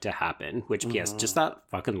about to happen. Which, yes, just that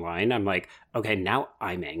fucking line, I'm like, okay, now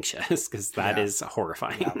I'm anxious, because that is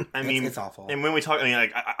horrifying. Yeah. I mean, it's awful. And when we talk, I mean,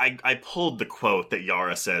 like, I pulled the quote that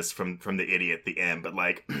Yara says from The Idiot at the end, but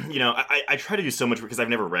like, you know, I try to do so much because I've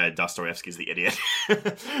never read Dostoevsky's The Idiot.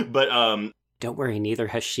 But, don't worry, neither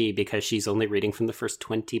has she, because she's only reading from the first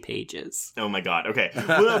 20 pages. Oh my God. Okay.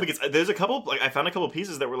 Well, no, because there's a couple, like, I found a couple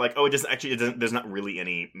pieces that were like, oh, there's not really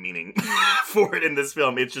any meaning for it in this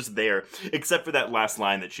film. It's just there, except for that last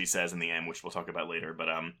line that she says in the end, which we'll talk about later. But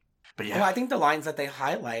yeah. Well, I think the lines that they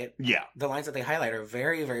highlight, are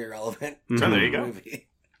very, very relevant. So there you go. Movie.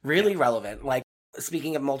 Really relevant. Like,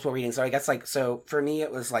 speaking of multiple readings, so I guess, like, so for me,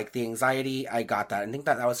 it was like the anxiety, I got that. I think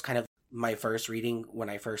that was kind of my first reading when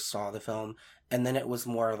I first saw the film. And then it was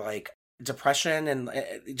more like depression and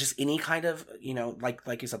just any kind of,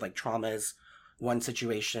 like you said, like trauma is one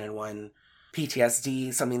situation, one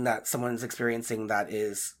PTSD, something that someone's experiencing that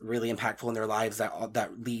is really impactful in their lives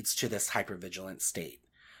that leads to this hypervigilant state.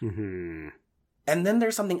 Mm-hmm. And then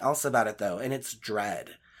there's something else about it though, and it's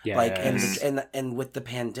dread. Yes. Like, and with the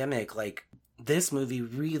pandemic, like this movie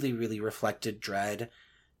really, really reflected dread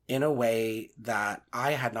in a way that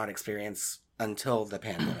I had not experienced until the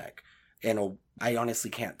pandemic. And I honestly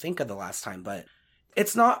can't think of the last time, but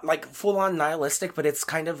it's not like full on nihilistic, but it's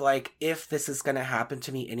kind of like, if this is going to happen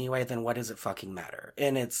to me anyway, then what does it fucking matter?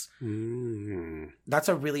 And that's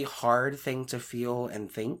a really hard thing to feel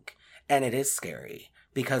and think. And it is scary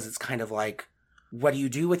because it's kind of like, what do you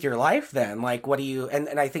do with your life then? Like, what do you,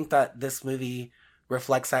 and I think that this movie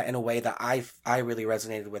reflects that in a way that I really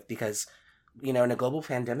resonated with, because, in a global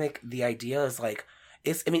pandemic, the idea is like,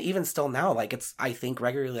 even still now, like I think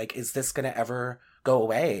regularly, like, is this going to ever go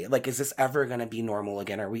away? Like, is this ever going to be normal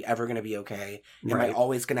again? Are we ever going to be okay? Am I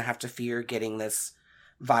always going to have to fear getting this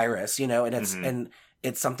virus, and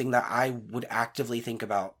it's something that I would actively think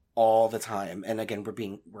about all the time. And again,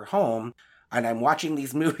 we're home, and I'm watching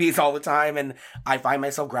these movies all the time, and I find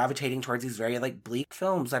myself gravitating towards these very like bleak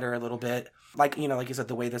films that are a little bit like, like you said,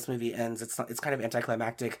 the way this movie ends, it's kind of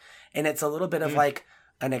anticlimactic, and it's a little bit of like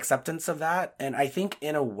an acceptance of that. And I think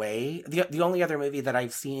in a way, the only other movie that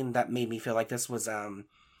I've seen that made me feel like this was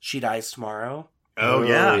She Dies Tomorrow. Oh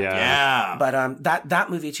yeah. But that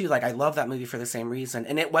movie too, like I love that movie for the same reason,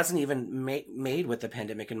 and it wasn't even made with the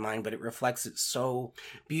pandemic in mind, but it reflects it so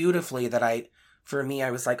beautifully that for me,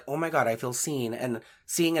 I was like, oh my God, I feel seen. And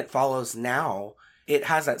seeing It Follows now, it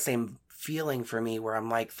has that same feeling for me where I'm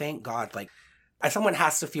like, thank God, like someone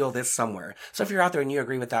has to feel this somewhere. So if you're out there and you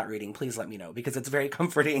agree with that reading, please let me know, because it's very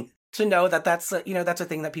comforting to know that that's a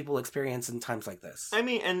thing that people experience in times like this. I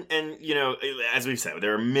mean, and as we've said,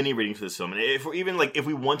 there are many readings for this film, and if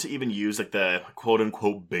we want to even use like the quote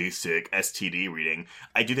unquote basic STD reading,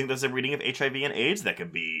 I do think there's a reading of HIV and AIDS that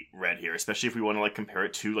could be read here, especially if we want to like compare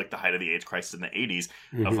it to like the height of the AIDS crisis in the 80s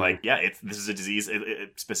of like, this is a disease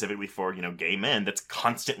specifically for gay men that's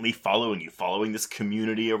constantly following this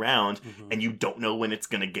community around, and you don't know when it's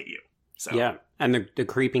gonna get you. So yeah, and the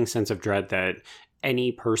creeping sense of dread that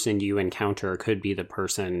any person you encounter could be the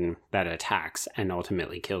person that attacks and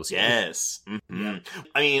ultimately kills you. Yes. Mm-hmm. Yeah.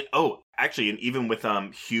 I mean, actually, and even with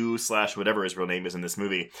Hugh / whatever his real name is in this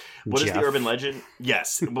movie, what is the urban legend?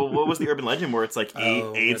 Yes. Well, what was the urban legend where it's like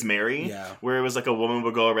AIDS Mary? Yeah. Where it was like a woman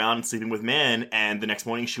would go around sleeping with men, and the next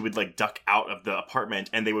morning she would like duck out of the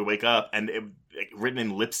apartment, and they would wake up, and written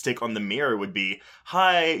in lipstick on the mirror would be,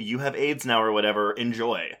 "Hi, you have AIDS now," or whatever.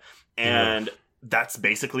 Enjoy. And that's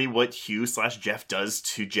basically what Hugh / Jeff does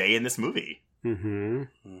to Jay in this movie. Mm-hmm.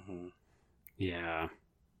 Mm-hmm. Yeah.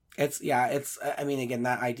 It's, I mean, again,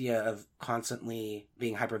 that idea of constantly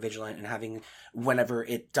being hypervigilant and having, whenever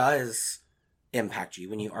it does impact you,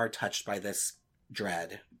 when you are touched by this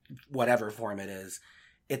dread, whatever form it is,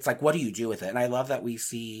 it's like, what do you do with it? And I love that we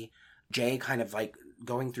see Jay kind of like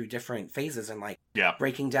going through different phases and like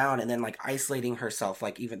breaking down and then like isolating herself.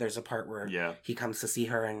 Like even there's a part where he comes to see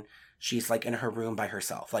her and she's like in her room by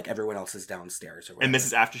herself, like everyone else is downstairs or whatever. And this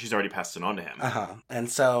is after she's already passed it on to him. And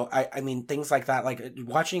so I mean things like that, like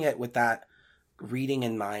watching it with that reading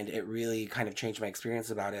in mind, it really kind of changed my experience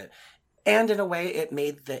about it. And in a way it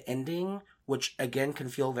made the ending, which again can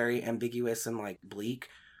feel very ambiguous and like bleak,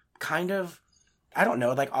 kind of, I don't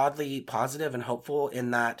know, like oddly positive and hopeful in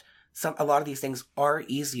that a lot of these things are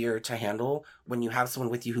easier to handle when you have someone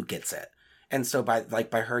with you who gets it. And so by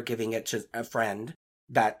her giving it to a friend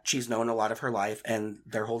that she's known a lot of her life, and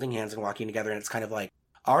they're holding hands and walking together, and it's kind of like,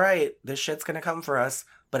 all right, this shit's gonna come for us,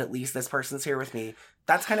 but at least this person's here with me.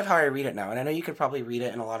 That's kind of how I read it now. And I know you could probably read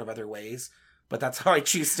it in a lot of other ways, but that's how I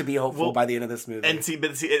choose to be hopeful by the end of this movie. And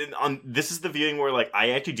this is the viewing where like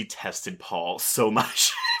I actually detested Paul so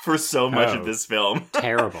much for so much of this film.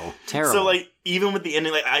 Terrible. So like even with the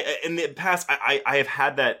ending, like in the past I have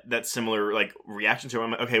had that similar like reaction to her.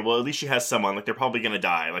 I'm like, okay, well at least she has someone, like they're probably gonna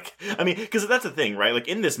die. Like I mean, because that's the thing, right? Like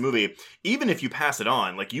in this movie, even if you pass it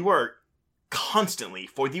on, like you are constantly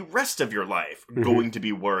for the rest of your life going to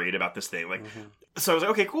be worried about this thing. Like so I was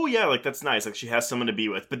like, okay, cool, yeah, like that's nice, like she has someone to be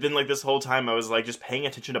with. But then like this whole time I was like just paying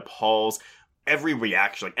attention to Paul's every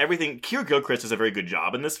reaction, like everything. Keir Gilchrist does a very good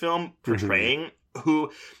job in this film portraying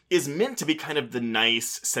who is meant to be kind of the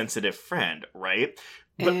nice, sensitive friend, right?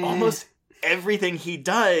 But almost everything he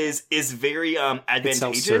does is very advantageous.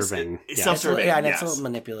 It's self-serving. It's self-serving. And it's a little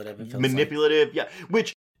manipulative. Manipulative, yeah.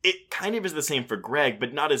 Which it kind of is the same for Greg,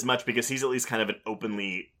 but not as much because he's at least kind of an open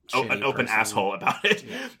person. asshole about it.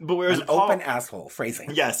 Yeah. But whereas an Paul, open asshole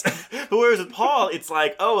phrasing. Yes. But whereas with Paul, it's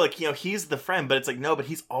like, oh, like, you know, he's the friend, but it's like, no, but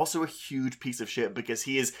he's also a huge piece of shit because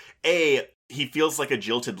he is he feels like a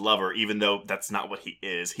jilted lover, even though that's not what he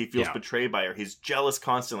is. He feels betrayed by her. He's jealous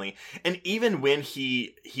constantly. And even when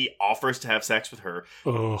he offers to have sex with her,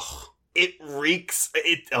 it reeks.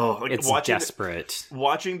 It's desperate.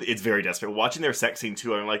 It's very desperate. Watching their sex scene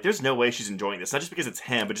too, I'm like, there's no way she's enjoying this. Not just because it's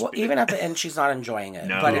him, but just even at the end, she's not enjoying it.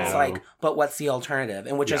 No. But it's like, but what's the alternative?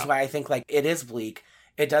 And which is why I think like it is bleak.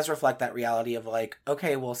 It does reflect that reality of like,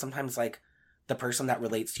 okay, well, sometimes like the person that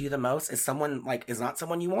relates to you the most is someone like is not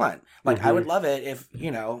someone you want. Like I would love it if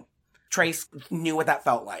Trace knew what that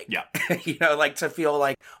felt like. Yeah. Like to feel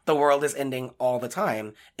like the world is ending all the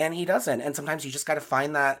time, and he doesn't. And sometimes you just got to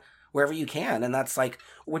find that wherever you can. And that's like,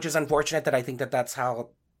 which is unfortunate that I think that that's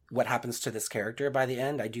what happens to this character by the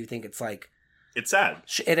end. I do think it's like, it's sad.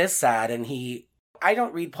 It is sad. And I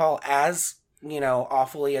don't read Paul as,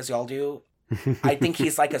 awfully as y'all do. I think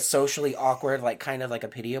he's like a socially awkward, like kind of like a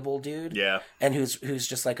pitiable dude. Yeah. And who's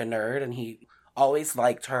just like a nerd, and he always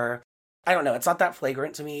liked her. I don't know. It's not that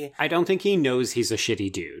flagrant to me. I don't think he knows he's a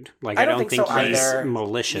shitty dude. Like, I don't think so he's either.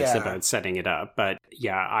 malicious about setting it up. But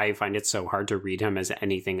yeah, I find it so hard to read him as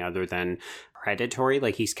anything other than predatory.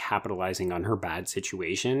 Like, he's capitalizing on her bad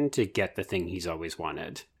situation to get the thing he's always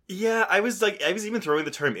wanted. Yeah, I was even throwing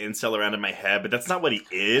the term incel around in my head, but that's not what he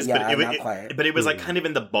is. Yeah, but it was like kind of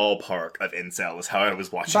in the ballpark of incel is how I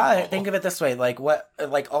was watching. But think of it this way, like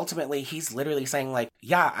ultimately he's literally saying like,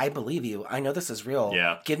 yeah, I believe you. I know this is real.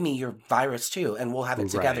 Yeah. Give me your virus too, and we'll have it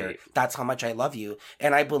together. Right. That's how much I love you.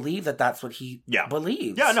 And I believe that that's what he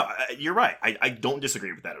believes. Yeah, no, you're right. I don't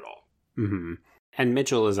disagree with that at all. Mm-hmm. And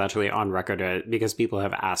Mitchell is actually on record because people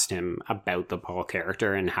have asked him about the Paul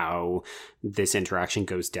character and how this interaction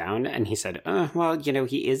goes down. And he said, well,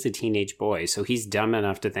 he is a teenage boy, so he's dumb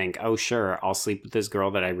enough to think, oh, sure, I'll sleep with this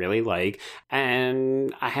girl that I really like.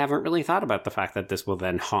 And I haven't really thought about the fact that this will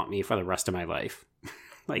then haunt me for the rest of my life.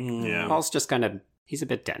 Paul's just he's a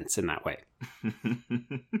bit dense in that way.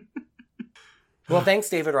 Well, thanks,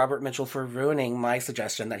 David Robert Mitchell, for ruining my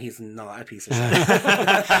suggestion that he's not a piece of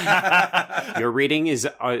shit. Your reading is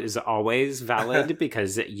always valid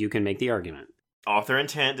because you can make the argument. Author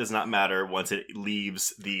intent does not matter once it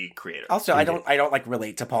leaves the creator. Also, I don't like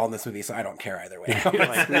relate to Paul in this movie, so I don't care either way.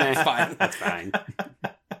 That's fine. That's fine.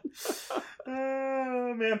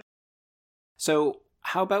 Oh, man. So,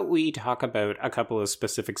 how about we talk about a couple of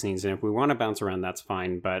specific scenes? And if we want to bounce around, that's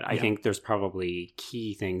fine. But I think there's probably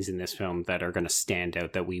key things in this film that are going to stand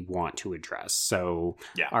out that we want to address. So,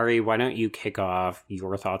 Ari, why don't you kick off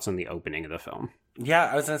your thoughts on the opening of the film? Yeah,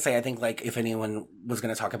 I was going to say, I think like if anyone was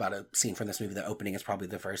going to talk about a scene from this movie, the opening is probably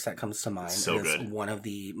the first that comes to mind. So it is good. One of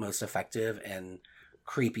the most effective and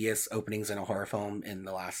creepiest openings in a horror film in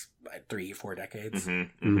the last 3-4 decades.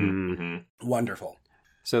 Wonderful.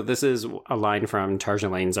 So this is a line from Tarja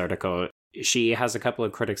Lane's article. She has a couple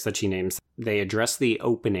of critics that she names. They address the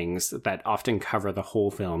openings that often cover the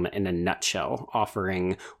whole film in a nutshell,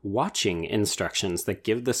 offering watching instructions that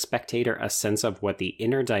give the spectator a sense of what the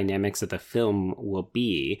inner dynamics of the film will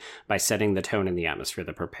be by setting the tone and the atmosphere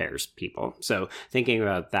that prepares people. So thinking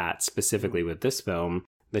about that specifically with this film,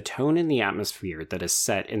 the tone and the atmosphere that is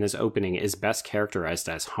set in this opening is best characterized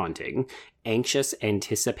as haunting, anxious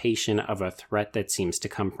anticipation of a threat that seems to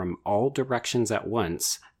come from all directions at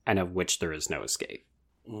once, and of which there is no escape.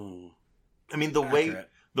 I mean,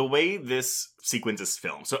 the way this sequence is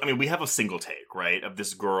filmed. So, I mean, we have a single take, right, of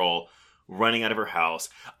this girl running out of her house.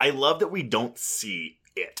 I love that we don't see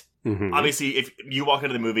it. Mm-hmm. Obviously, if you walk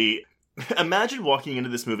into the movie, imagine walking into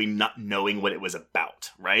this movie not knowing what it was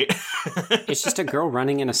about, right? It's just a girl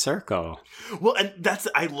running in a circle. Well, and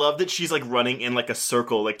I love that she's like running in like a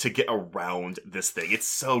circle, like to get around this thing. It's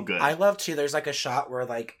so good. I love too, there's like a shot where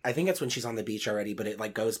like, I think it's when she's on the beach already, but it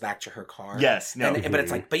like goes back to her car. Yes. No. But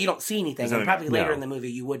it's like, but you don't see anything. And probably later in the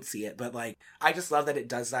movie you would see it. But like, I just love that it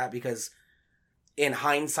does that because in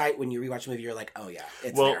hindsight, when you rewatch the movie, you're like, oh yeah,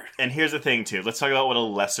 it's there. And here's the thing too. Let's talk about what a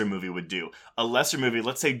lesser movie would do. A lesser movie,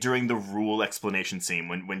 let's say during the rule explanation scene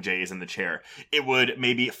when Jay is in the chair, it would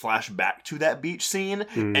maybe flash back to that beach scene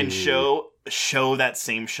and show that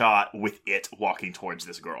same shot with it walking towards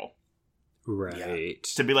this girl. Right. Yeah.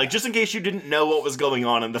 To be like, just in case you didn't know what was going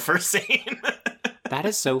on in the first scene. That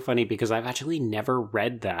is so funny because I've actually never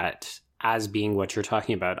read that as being what you're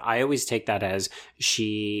talking about. I always take that as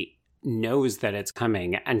she knows that it's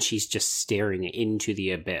coming, and she's just staring into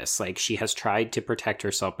the abyss. Like, she has tried to protect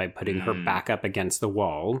herself by putting her back up against the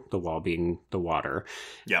wall being the water.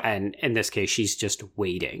 Yeah. And in this case, she's just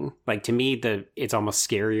waiting. Like, to me, it's almost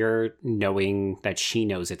scarier knowing that she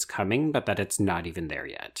knows it's coming, but that it's not even there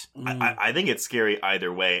yet. I think it's scary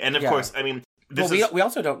either way. And of course, I mean, we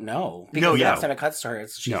also don't know. Because the next time it cuts to her,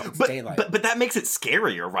 it's daylight. But that makes it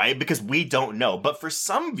scarier, right? Because we don't know. But for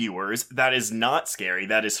some viewers, that is not scary.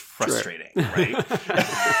 That is frustrating, right?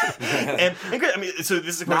 and I mean, so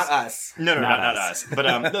this is of course, not us. No, not us. But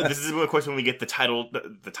no, this is of course when we get the title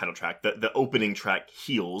track, the opening track,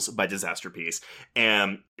 "Heels" by Disaster Piece,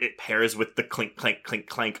 and it pairs with the clink, clank, clink,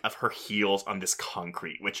 clank of her heels on this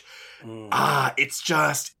concrete, which it's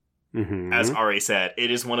just. Mm-hmm. As Ari said,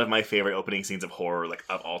 it is one of my favorite opening scenes of horror, like,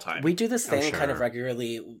 of all time. We do this thing kind of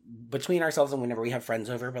regularly between ourselves and whenever we have friends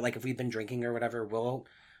over, but like if we've been drinking or whatever, we'll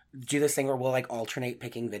do this thing where we'll like alternate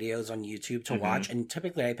picking videos on YouTube to watch, and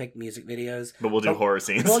typically I pick music videos. But we'll do horror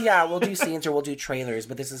scenes. Well, yeah, we'll do scenes or we'll do trailers,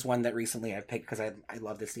 but this is one that recently I've picked because I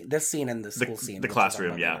love this scene. This scene and the school scene. The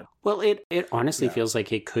classroom, yeah. Well, it honestly feels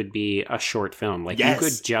like it could be a short film. Like, you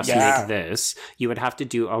could just make this. You would have to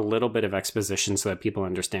do a little bit of exposition so that people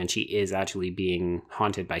understand she is actually being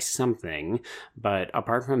haunted by something. But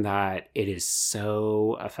apart from that, it is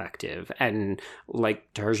so effective. And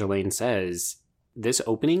like Darjeeling says, this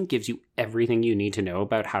opening gives you everything you need to know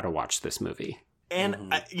about how to watch this movie. And,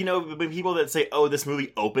 when people that say, oh, this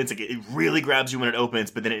movie opens, like, it really grabs you when it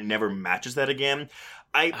opens, but then it never matches that again.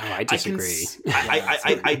 I disagree.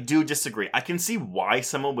 I do disagree. I can see why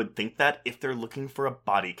someone would think that if they're looking for a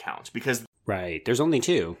body count, because... Right, there's only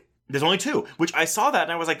two. There's only two, which I saw that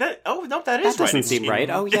and I was like, that is right. That doesn't seem right.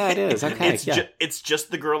 Oh, yeah, it is. Okay, it's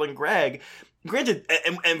just the girl and Greg. Granted,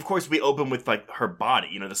 and of course we open with like her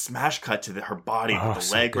body, the smash cut to her body with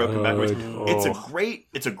the leg broken backwards.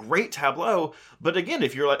 It's a great tableau. But again,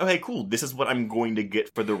 if you're like, okay, cool, this is what I'm going to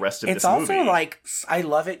get for the rest of this movie. It's also like, I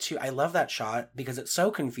love it too. I love that shot because it's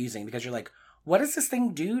so confusing because you're like, what does this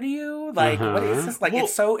thing do to you? Like, what is this? Like,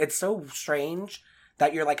 it's so strange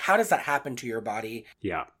that you're like, how does that happen to your body?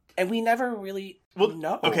 Yeah. And we never really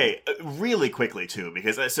know. Okay, really quickly, too,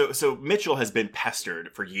 because so Mitchell has been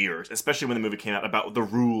pestered for years, especially when the movie came out, about the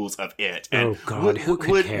rules of it. And God, who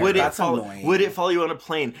could care? Would it follow you on a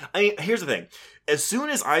plane? I mean, here's the thing. As soon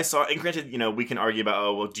as I saw, and granted, we can argue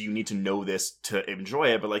about, do you need to know this to enjoy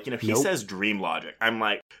it? But like, he says dream logic. I'm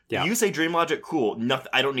like, you say dream logic, cool. Nothing.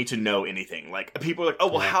 I don't need to know anything. Like, people are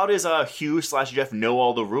like, how does Hugh/Jeff know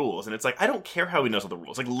all the rules? And it's like, I don't care how he knows all the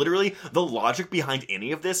rules. Like, literally, the logic behind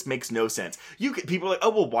any of this makes no sense. People are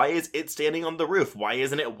like, why is it standing on the roof? Why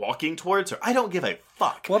isn't it walking towards her? I don't give a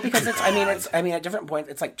fuck. Well, because at different points,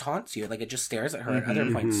 it's like taunts you. Like, it just stares at her at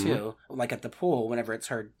other points too. Like at the pool, whenever it's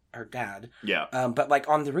her dad. Yeah. But like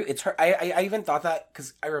on the roof, it's her. I even thought that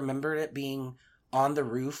because I remembered it being on the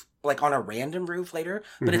roof, like on a random roof later,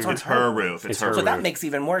 but it's on her roof. It's her roof. So that makes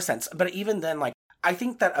even more sense. But even then, like, I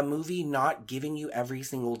think that a movie not giving you every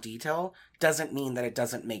single detail doesn't mean that it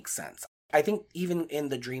doesn't make sense. I think even in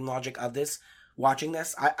the dream logic of this, watching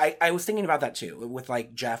this, I was thinking about that too, with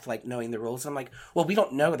like Jeff, like knowing the rules. And I'm like, well, we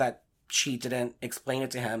don't know that she didn't explain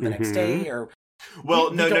it to him the next day, or...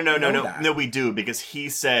 Well, no, we do, because he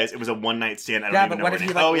says it was a one-night stand. I don't even know. Yeah, but what if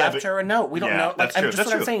he left her a note? We don't know. Like, that's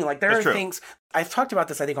what I'm saying. Like, there are true. things... I've talked about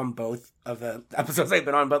this, I think, on both of the episodes I've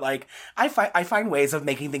been on, but like, I find ways of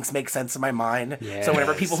making things make sense in my mind. Yes, so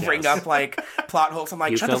whenever people bring up like plot holes, I'm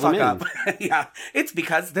like, shut the fuck up. Yeah, it's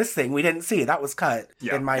because this thing we didn't see, that was cut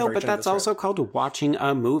in my version. But that's also called watching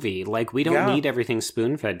a movie. Like, we don't need everything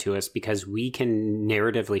spoon-fed to us because we can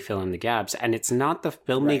narratively fill in the gaps, and it's not the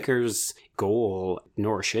filmmaker's goal,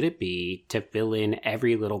 nor should it be, to fill in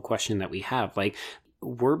every little question that we have. Like,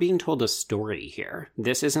 we're being told a story here.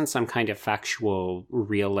 This isn't some kind of factual,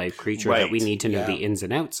 real-life creature that we need to know the ins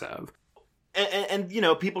and outs of. And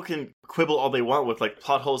people can quibble all they want with like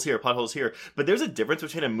plot holes here, but there's a difference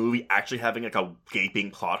between a movie actually having like a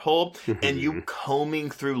gaping plot hole and you combing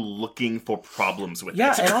through looking for problems with it.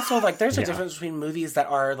 Yeah, and also like there's a difference between movies that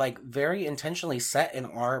are like very intentionally set in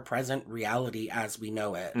our present reality as we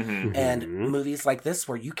know it, and movies like this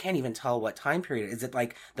where you can't even tell what time period. Is it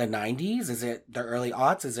like the 90s? Is it the early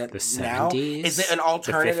aughts? Is it the now? 70s? Is it an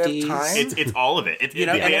alternative time? It's all of it. The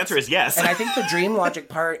answer is yes. And I think the dream logic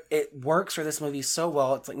part, it works for this movie so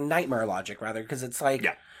well. It's like nightmare logic rather, because it's like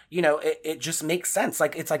it just makes sense.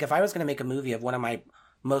 Like, it's like if I was going to make a movie of one of my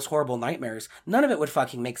most horrible nightmares, none of it would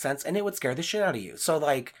fucking make sense and it would scare the shit out of you. So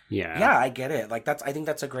like I get it. Like, I think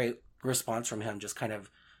that's a great response from him, just kind of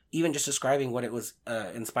even just describing what it was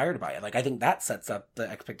inspired by it. Like, I think that sets up the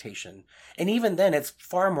expectation, and even then it's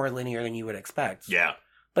far more linear than you would expect.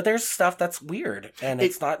 But there's stuff that's weird, and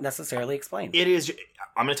it's not necessarily explained. It is.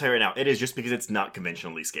 I'm going to tell you right now, it is just because it's not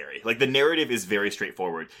conventionally scary. Like, the narrative is very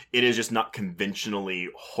straightforward. It is just not conventionally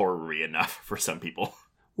horror-y enough for some people.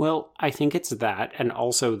 Well, I think it's that, and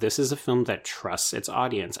also this is a film that trusts its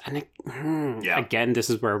audience. And again, this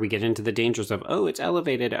is where we get into the dangers of, oh, it's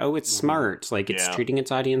elevated, oh, it's smart. Like, it's treating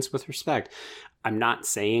its audience with respect. I'm not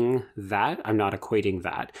saying that. I'm not equating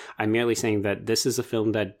that. I'm merely saying that this is a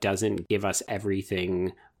film that doesn't give us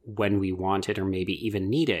everything when we want it or maybe even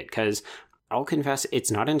need it. Because I'll confess, it's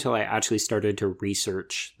not until I actually started to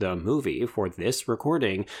research the movie for this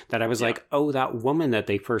recording that I was like, oh, that woman that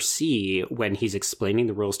they first see when he's explaining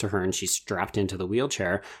the rules to her and she's strapped into the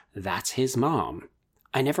wheelchair, that's his mom.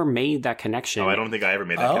 I never made that connection. Oh, I don't think I ever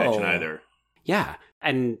made that connection either. Yeah.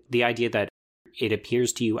 And the idea that it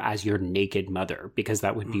appears to you as your naked mother, because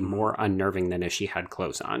that would be more unnerving than if she had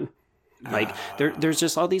clothes on. Like, there's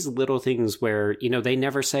just all these little things where, you know, they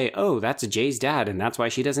never say, oh, that's Jay's dad, and that's why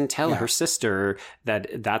she doesn't tell her sister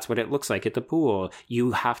that that's what it looks like at the pool.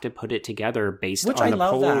 You have to put it together based on the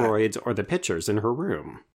Polaroids or the pictures in her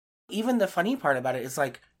room. Even the funny part about it is,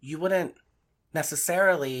 like, you wouldn't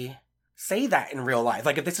necessarily say that in real life.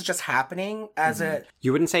 Like, if this is just happening as a...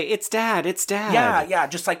 You wouldn't say, it's dad, it's dad. Yeah,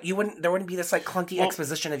 just like, there wouldn't be this, like, clunky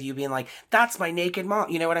exposition of you being like, that's my naked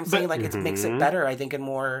mom. You know what I'm saying? Like, it makes it better, I think, and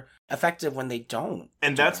more effective when they don't.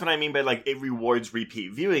 And that's what I mean by, like, it rewards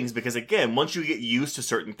repeat viewings, because, again, once you get used to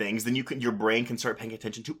certain things, then your brain can start paying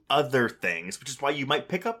attention to other things, which is why you might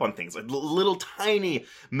pick up on things, like little tiny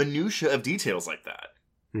minutia of details like that.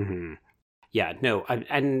 Mm-hmm. Yeah, no,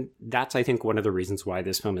 and that's, I think, one of the reasons why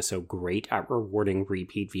this film is so great at rewarding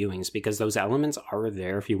repeat viewings, because those elements are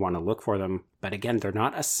there if you want to look for them. But again, they're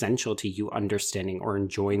not essential to you understanding or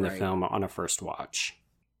enjoying the film on a first watch.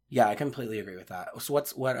 Yeah, I completely agree with that. So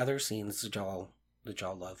what other scenes did y'all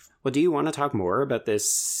love? Well, do you want to talk more about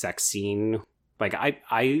this sex scene? Like,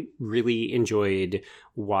 I really enjoyed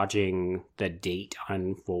watching the date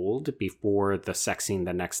unfold before the sex scene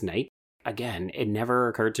the next night. Again, it never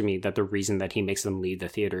occurred to me that the reason that he makes them leave the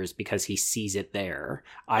theater is because he sees it there.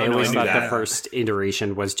 I always thought the first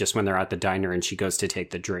iteration was just when they're at the diner and she goes to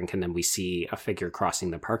take the drink and then we see a figure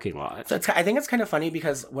crossing the parking lot. So I think it's kind of funny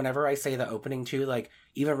because whenever I say the opening too, like,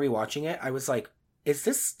 even rewatching it, I was like, is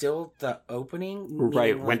this still the opening?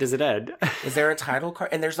 Right. Like, when does it end? Is there a title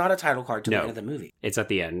card? And there's not a title card to the end of the movie. It's at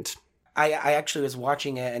the end. I actually was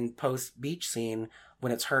watching it and post beach scene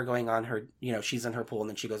when it's her going on her, you know, she's in her pool and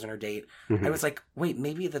then she goes on her date. I was like, wait,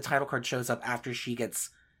 maybe the title card shows up after she gets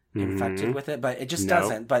infected with it, but it just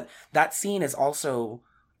doesn't. But that scene is also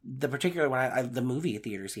the particular one, the movie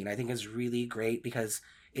theater scene, I think is really great because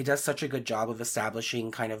it does such a good job of establishing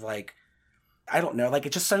kind of like, I don't know, like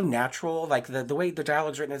it's just so natural. Like the way the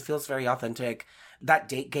dialogue's written, it feels very authentic. That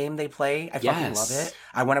date game they play, I fucking love it.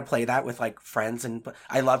 I want to play that with like friends, and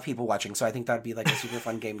I love people watching, so I think that'd be like a super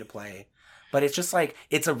fun game to play. But it's just like,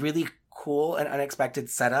 it's a really cool and unexpected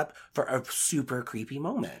setup for a super creepy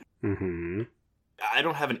moment. Mm-hmm. I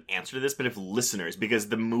don't have an answer to this, but if listeners, because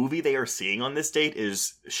the movie they are seeing on this date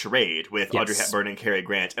is Charade with Audrey Hepburn and Cary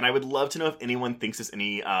Grant, and I would love to know if anyone thinks there's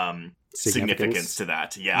any significance to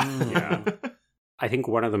that. Yeah. I think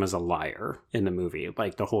one of them is a liar in the movie.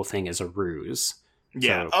 Like, the whole thing is a ruse.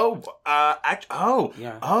 Yeah. So,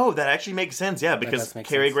 that actually makes sense. Yeah, because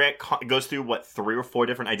Cary Grant goes through 3 or 4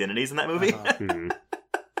 different identities in that movie.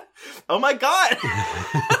 Oh my god!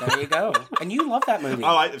 There you go. And you love that movie.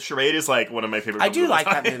 Charade is like one of my favorite. I do like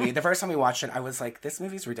that movie. The first time we watched it, I was like, "This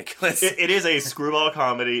movie's ridiculous." It is a screwball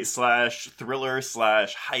comedy / thriller /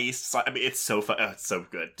 heist. I mean, it's so fun. Oh, it's so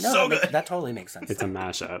good. No, that totally makes sense. It's a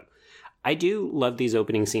mashup. I do love these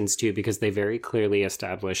opening scenes too, because they very clearly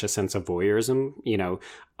establish a sense of voyeurism. You know,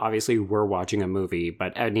 obviously we're watching a movie,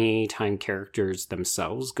 but anytime characters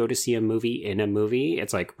themselves go to see a movie in a movie,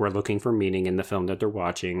 it's like we're looking for meaning in the film that they're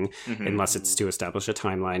watching, unless it's to establish a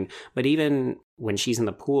timeline. But even when she's in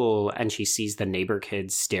the pool and she sees the neighbor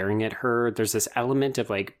kids staring at her, there's this element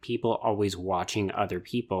of like people always watching other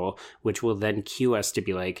people, which will then cue us to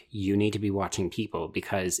be like, you need to be watching people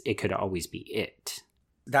because it could always be it.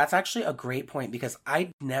 That's actually a great point because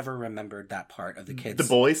I never remembered that part of the kids. The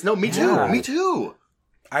boys? No, me too. Me too.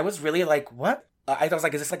 I was really like, what? I was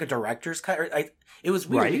like, is this like a director's cut? It was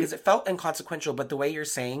weird because it felt inconsequential, but the way you're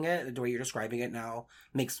saying it, the way you're describing it now,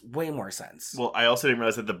 makes way more sense. Well, I also didn't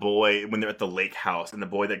realize that the boy, when they're at the lake house, and the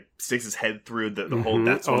boy that sticks his head through the hole,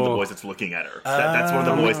 that's one of the boys that's looking at her. That's one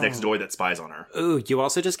of the boys next door that spies on her. Ooh, you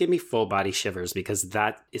also just gave me full body shivers because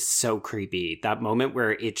that is so creepy. That moment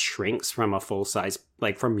where it shrinks from a full size,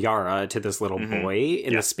 like from Yara to this little boy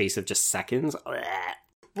in the space of just seconds.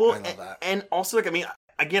 Well, and also, like, I mean,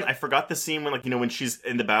 again, I forgot the scene when, like, when she's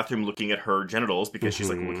in the bathroom looking at her genitals because she's,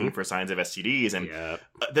 like, looking for signs of STDs. And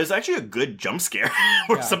there's actually a good jump scare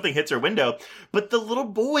where something hits her window. But the little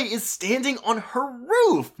boy is standing on her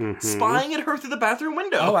roof, spying at her through the bathroom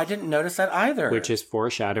window. Oh, I didn't notice that either. Which is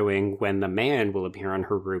foreshadowing when the man will appear on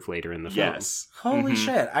her roof later in the film. Yes. Holy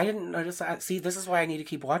shit. I didn't notice that. See, this is why I need to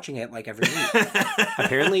keep watching it, like, every week.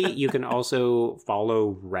 Apparently, you can also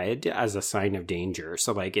follow red as a sign of danger.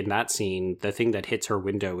 So, like, in that scene, the thing that hits her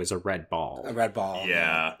window is a red ball. A red ball.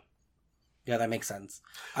 Yeah. Yeah, that makes sense.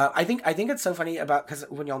 I think it's so funny because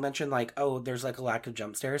when y'all mentioned, like, oh, there's, like, a lack of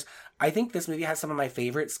jump scares, I think this movie has some of my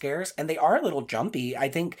favorite scares, and they are a little jumpy. I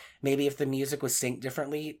think maybe if the music was synced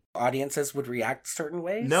differently, audiences would react certain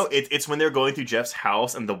ways. No, it's when they're going through Jeff's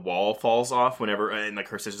house and the wall falls off whenever, and, like,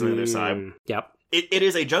 her sister's on the other side. Yep. It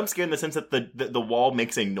is a jump scare in the sense that the wall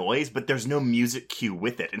makes a noise, but there's no music cue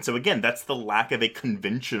with it. And so, again, that's the lack of a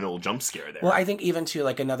conventional jump scare there. Well, I think even to,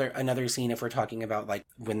 like, another scene, if we're talking about, like,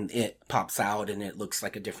 when it pops out and it looks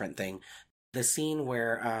like a different thing, the scene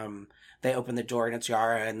where they open the door and it's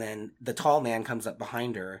Yara and then the tall man comes up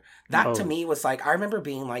behind her, that to me was, like, I remember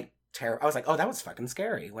being, like, I was like, oh, that was fucking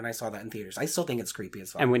scary when I saw that in theaters. I still think it's creepy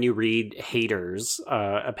as fuck. And when you read haters'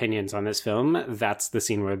 opinions on this film, that's the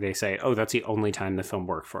scene where they say, oh, that's the only time the film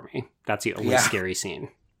worked for me. That's the only scary scene.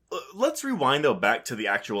 Let's rewind, though, back to the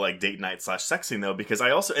actual, like, date night / sex scene, though, because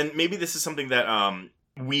I also, and maybe this is something that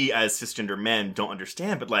we as cisgender men don't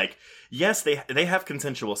understand, but, like, yes, they have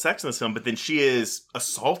consensual sex in this film, but then she is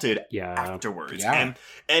assaulted afterwards. Yeah.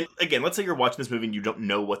 And again, let's say you're watching this movie and you don't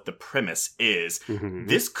know what the premise is.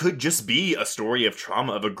 This could just be a story of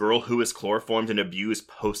trauma of a girl who is chloroformed and abused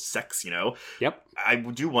post-sex, Yep. I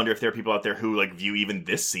do wonder if there are people out there who, like, view even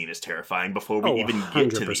this scene as terrifying before we even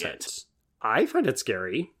get to the end. I find it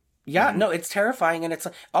scary. Yeah, no, it's terrifying, and it's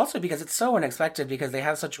also because it's so unexpected because they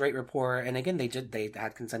have such great rapport, and again, they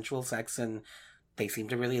had consensual sex, and they seem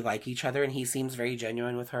to really like each other, and he seems very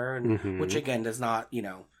genuine with her, and which again does not,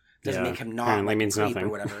 doesn't make him not like means creep nothing. or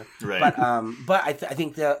whatever. Right. But I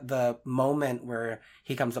think the moment where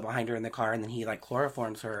he comes up behind her in the car and then he, like,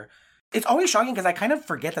 chloroforms her, it's always shocking because I kind of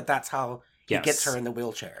forget that that's how he gets her in the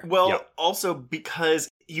wheelchair. Well, also because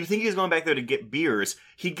you think he's going back there to get beers,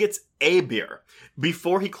 he gets a beer.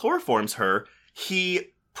 Before he chloroforms her,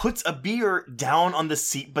 he puts a beer down on the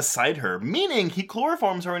seat beside her, meaning he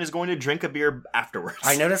chloroforms her and is going to drink a beer afterwards.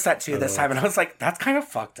 I noticed that too this time, and I was like, that's kind of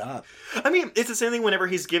fucked up. I mean, it's the same thing whenever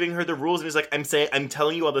he's giving her the rules and he's like, I'm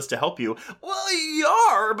telling you all this to help you. Well, you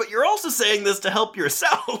are, but you're also saying this to help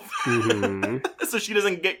yourself. So she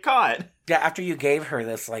doesn't get caught. Yeah, after you gave her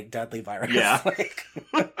this, like, deadly virus. Yeah. Like,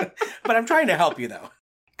 but I'm trying to help you, though.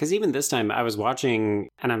 Because even this time I was watching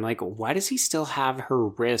and I'm like, why does he still have her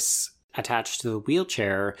wrists attached to the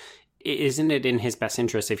wheelchair? Isn't it in his best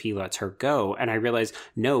interest if he lets her go? And I realized,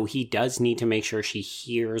 no, he does need to make sure she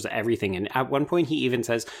hears everything. And at one point he even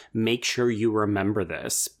says, make sure you remember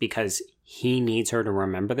this, because he needs her to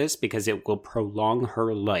remember this because it will prolong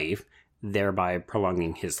her life, thereby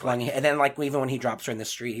prolonging his life. And then, like, even when he drops her in the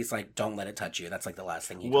street, he's like, don't let it touch you. That's, like, the last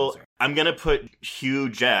thing he tells her. I'm going to put Hugh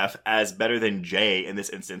Jeff as better than Jay in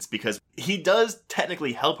this instance because he does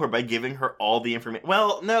technically help her by giving her all the information.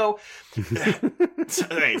 Well, no. Because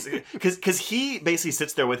he basically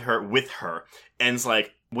sits there with her and is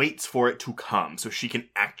like, waits for it to come so she can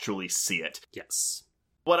actually see it. Yes.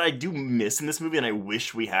 What I do miss in this movie, and I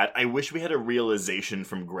wish we had a realization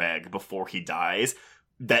from Greg before he dies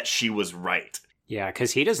that she was right. Yeah,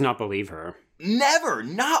 because he does not believe her. Never,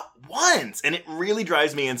 not once, and it really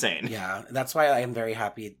drives me insane. Yeah, that's why I am very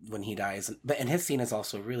happy when he dies. And his scene is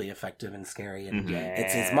also really effective and scary. And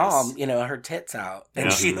it's his mom, her tits out,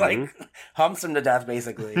 and she, like, humps him to death,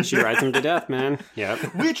 basically. She rides him to death, man. Yeah.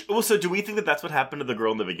 Which, also, do we think that that's what happened to the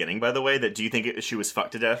girl in the beginning? By the way, do you think she was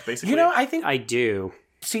fucked to death, basically? I think I do.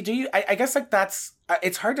 See, do you? I guess, like, that's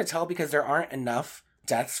it's hard to tell because there aren't enough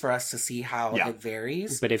deaths for us to see how it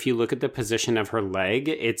varies. But if you look at the position of her leg,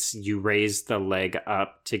 it's you raise the leg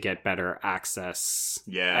up to get better access.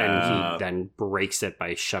 Yeah. And he then breaks it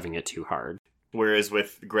by shoving it too hard. Whereas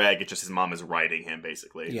with Greg, it's just his mom is riding him,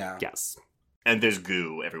 basically. Yeah. Yes. And there's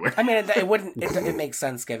goo everywhere. I mean, it makes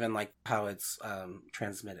sense given, like, how it's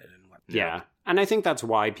transmitted and whatnot. Yeah. And I think that's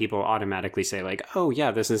why people automatically say, like, oh,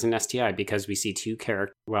 yeah, this is an STI, because we see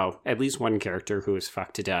at least one character who is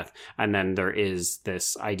fucked to death. And then there is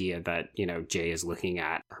this idea that, Jay is looking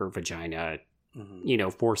at her vagina,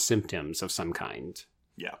 for symptoms of some kind.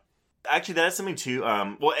 Yeah. Actually, that is something too.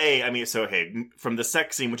 From the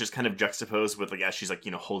sex scene, which is kind of juxtaposed with, like, as she's, like,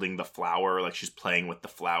 holding the flower, like she's playing with the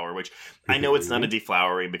flower, which I know it's not a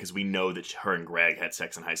deflowering because we know that her and Greg had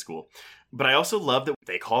sex in high school. But I also love that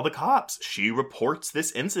they call the cops. She reports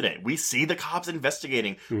this incident. We see the cops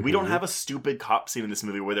investigating. We don't have a stupid cop scene in this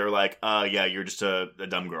movie where they're like, yeah, you're just a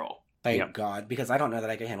dumb girl. Thank God, because I don't know that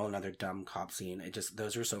I can handle another dumb cop scene.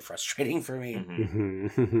 Those are so frustrating for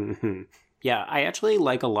me. Yeah, I actually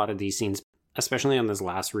like a lot of these scenes, especially on this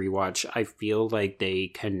last rewatch. I feel like they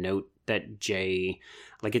connote that Jay,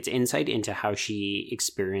 like, it's insight into how she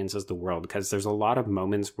experiences the world, because there's a lot of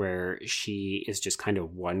moments where she is just kind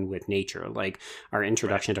of one with nature. Like, our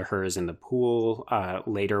introduction to her is in the pool,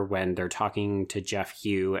 later when they're talking to Jeff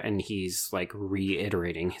Hugh and he's, like,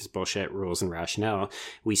 reiterating his bullshit rules and rationale.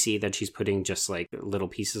 We see that she's putting just, like, little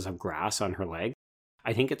pieces of grass on her leg.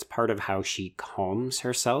 I think it's part of how she calms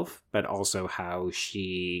herself, but also how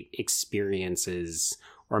she experiences,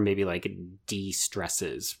 or maybe, like,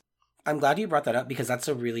 de-stresses. I'm glad you brought that up, because that's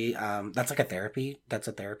a really, that's like a therapy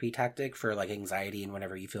tactic for, like, anxiety and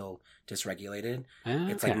whenever you feel dysregulated.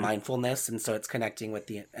 It's like mindfulness, and so it's connecting with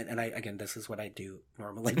and I, again, this is what I do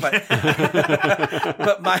normally, but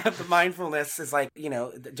but mindfulness is, like,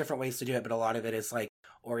 different ways to do it, but a lot of it is, like,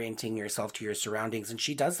 orienting yourself to your surroundings, and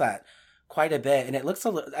she does that quite a bit, and it looks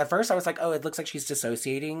at first I was like, oh, it looks like she's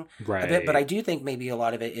dissociating a bit, but I do think maybe a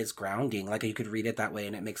lot of it is grounding. Like, you could read it that way,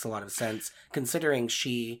 and it makes a lot of sense, considering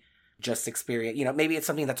she just experienced, maybe it's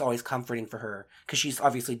something that's always comforting for her, because she's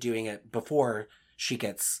obviously doing it before she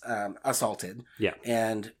gets assaulted. Yeah.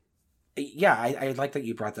 And yeah, I like that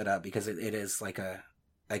you brought that up, because it is like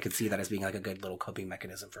I could see that as being, like, a good little coping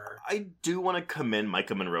mechanism for her. I do want to commend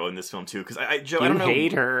Micah Monroe in this film too, because Joe, I don't know. You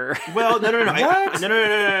hate her. Well, no.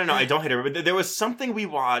 No, I don't hate her. But there was something we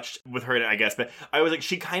watched with her, I guess. But I was like,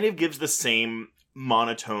 she kind of gives the same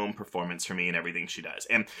monotone performance for me in everything she does.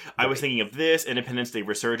 And I was thinking of this, Independence Day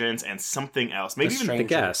Resurgence, and something else. Maybe even The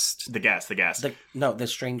Guest. The Guest. The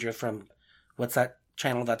Stranger from, what's that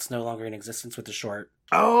channel that's no longer in existence with the short?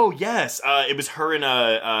 Oh, yes. It was her and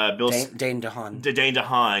Dane DeHaan. Dane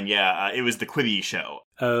DeHaan, yeah. It was the Quibi show.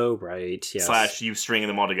 Oh, right, yes. / you string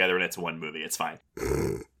them all together and it's one movie. It's fine.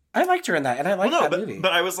 I liked her in that, and I liked that movie.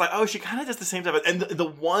 But I was like, oh, she kind of does the same stuff. And the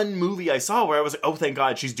one movie I saw where I was like, oh, thank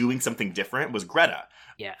God, she's doing something different was Greta.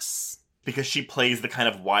 Yes. Because she plays the kind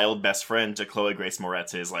of wild best friend to Chloe Grace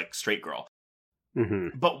Moretz's, like, straight girl.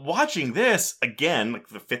 But watching this, again, like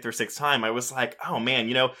the 5th or 6th time, I was like, oh,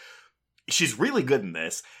 man, she's really good in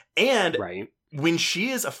this. And when she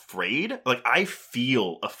is afraid, like, I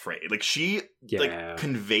feel afraid. Like, she like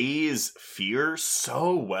conveys fear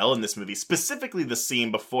so well in this movie. Specifically the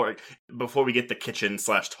scene before we get the kitchen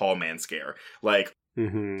 / tall man scare. Like,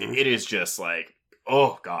 it is just like,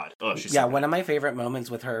 oh, God. Oh, she's so one of my favorite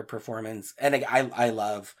moments with her performance, and I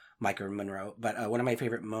love Micah Monroe, but one of my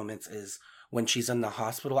favorite moments is when she's in the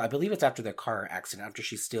hospital. I believe it's after the car accident, after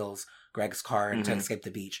she steals Greg's car and to escape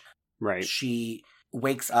the beach. Right. She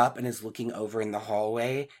wakes up and is looking over in the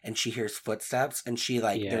hallway, and she hears footsteps, and she,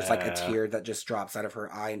 like, there's, like, a tear that just drops out of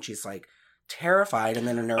her eye, and she's, like, terrified, and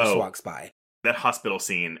then a nurse walks by. That hospital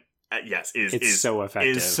scene, is so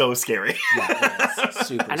effective. Is so scary. Yeah, it is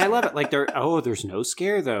super and scary. I love it. Like, there's no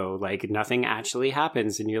scare, though. Like, nothing actually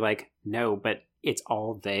happens, and you're like, no, but it's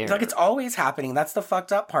all there. It's like, it's always happening. That's the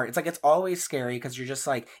fucked up part. It's like, it's always scary, because you're just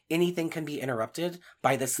like, anything can be interrupted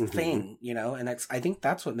by this thing, and I think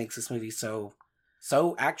that's what makes this movie so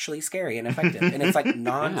actually scary and effective. And it's like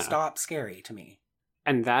nonstop scary to me.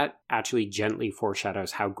 And that actually gently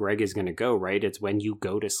foreshadows how Greg is going to go, right? It's when you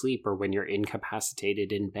go to sleep or when you're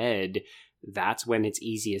incapacitated in bed, that's when it's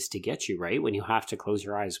easiest to get you, right? When you have to close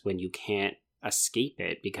your eyes, when you can't escape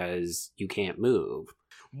it because you can't move.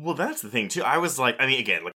 Well, that's the thing, too. I was like, I mean,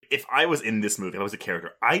 again, like, if I was in this movie, if I was a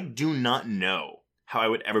character, I do not know how I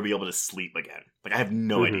would ever be able to sleep again. Like, I have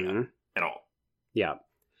no idea at all. Yeah.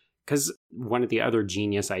 Because one of the other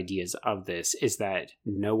genius ideas of this is that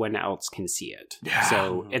no one else can see it. Yeah.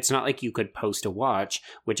 So it's not like you could post a watch,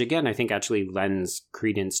 which again, I think actually lends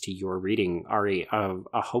credence to your reading, Ari, of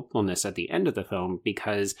a hopefulness at the end of the film,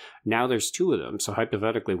 because now there's 2 of them. So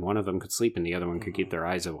hypothetically, one of them could sleep and the other one could keep their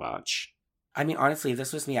eyes a watch. I mean, honestly, if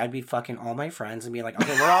this was me, I'd be fucking all my friends and be like,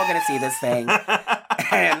 okay, we're all going to see this thing.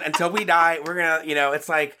 And until we die, we're going to, it's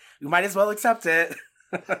like, we might as well accept it.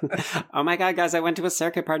 Oh my god, guys, I went to a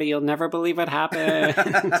circuit party. You'll never believe what happened.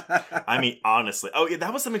 I mean, honestly. Oh, yeah,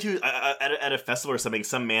 that was something too. At a festival or something,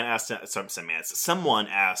 someone asked, I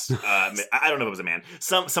don't know if it was a man.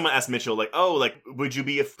 Someone asked Mitchell, like, oh, like, would you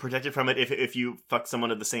be protected from it if you fuck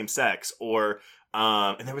someone of the same sex? Or,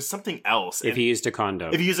 and there was something else. If you used a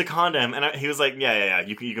condom. If you use a condom. And he was like, yeah,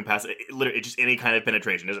 you can pass it. Literally, just any kind of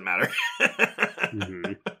penetration, doesn't matter.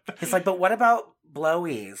 Mm-hmm. He's like, but what about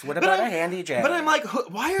blowies? What about a handy jam? But I'm like,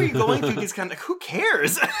 why are you going through these kind of, who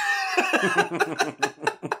cares?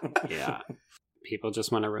 Yeah. People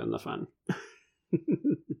just want to ruin the fun.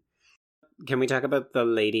 Can we talk about the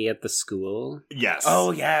lady at the school? Yes.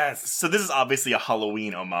 Oh, yes. So this is obviously a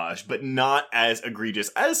Halloween homage, but not as egregious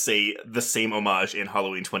as, say, the same homage in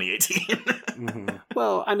Halloween 2018. Mm-hmm.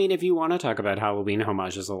 Well, I mean, if you want to talk about Halloween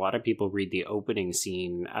homages, a lot of people read the opening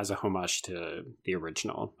scene as a homage to the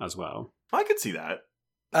original as well. I could see that.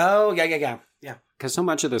 Oh, yeah. Because so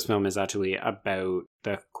much of this film is actually about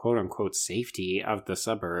the quote-unquote safety of the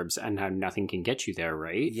suburbs and how nothing can get you there,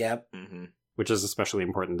 right? Yep. Mm-hmm. Which is especially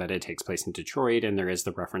important that it takes place in Detroit, and there is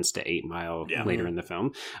the reference to 8 Mile later in the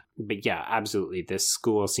film. But yeah, absolutely, this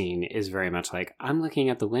school scene is very much like, I'm looking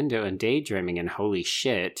at the window and daydreaming, and holy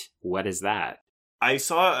shit, what is that? I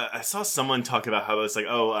saw someone talk about how it's like,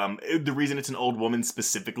 the reason it's an old woman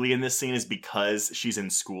specifically in this scene is because she's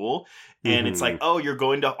in school. And it's like, oh, you're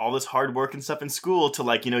going to all this hard work and stuff in school to,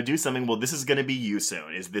 like, do something. Well, this is going to be you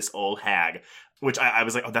soon, is this old hag. Which I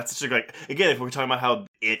was like, oh, that's such a, like, again, if we're talking about how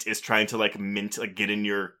it is trying to, like, get in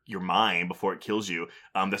your mind before it kills you,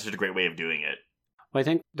 that's such a great way of doing it. Well, I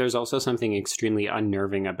think there's also something extremely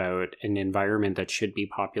unnerving about an environment that should be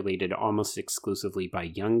populated almost exclusively by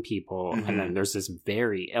young people. Mm-hmm. And then there's this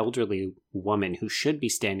very elderly woman who should be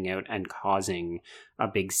standing out and causing a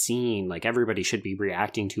big scene. Like, everybody should be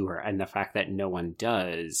reacting to her. And the fact that no one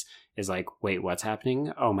does is like, wait, what's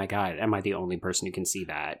happening? Oh my God, am I the only person who can see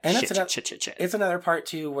that? And shit. It's another part,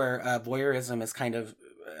 too, where voyeurism is kind of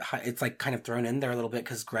thrown in there a little bit,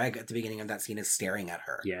 because Greg at the beginning of that scene is staring at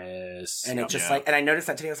her. Yes. And it's just like, and I noticed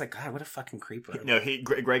that today, I was like, God, what a fucking creeper. No,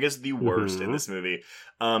 Greg is the worst in this movie.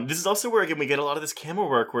 This is also where, again, we get a lot of this camera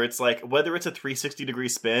work where it's like, whether it's a 360-degree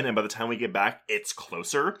spin and by the time we get back, it's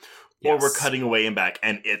closer, or we're cutting away and back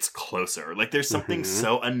and it's closer. Like, there's something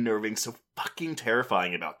so unnerving, so fucking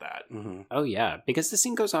terrifying about that. Mm-hmm. Oh, yeah. Because the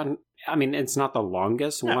scene goes on. I mean, it's not the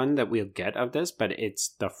longest one that we'll get of this, but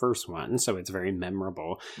it's the first one, so it's very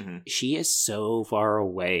memorable. Mm-hmm. She is so far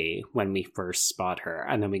away when we first spot her,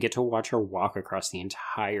 and then we get to watch her walk across the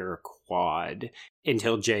entire quad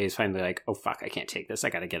until Jay is finally like, oh, fuck, I can't take this. I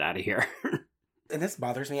gotta get out of here. And this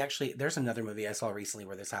bothers me, actually. There's another movie I saw recently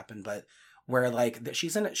where this happened, but where, like,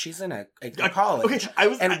 she's in a college. Okay,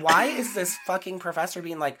 why is this fucking professor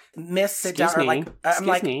being like, Miss, sit down? Excuse Or like, me. I'm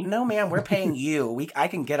like, me. no, ma'am, we're paying you. I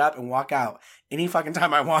can get up and walk out any fucking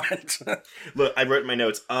time I want. Look, I wrote in my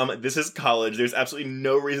notes, this is college. There's absolutely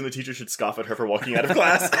no reason the teacher should scoff at her for walking out of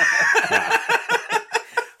class.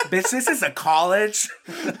 Bitch, this is a college.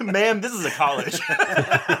 Ma'am, this is a college.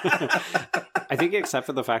 I think except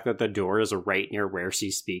for the fact that the door is right near where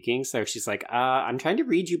she's speaking, so she's like, I'm trying to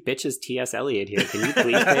read you bitches T.S. Eliot here. Can you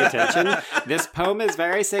please pay attention? This poem is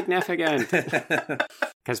very significant.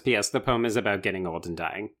 Because P.S., the poem is about getting old and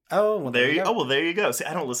dying. Oh, well, there you go. Oh, well, there you go. See,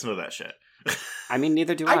 I don't listen to that shit. I mean,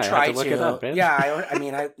 neither do I. I try have to look it up. Yeah, I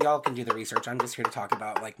mean, y'all can do the research. I'm just here to talk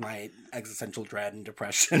about, like, my existential dread and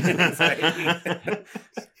depression and anxiety.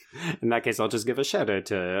 In that case, I'll just give a shout out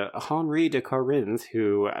to Henri de Corinth,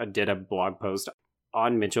 who did a blog post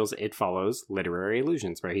on Mitchell's It Follows Literary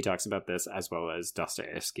Illusions, where he talks about this as well as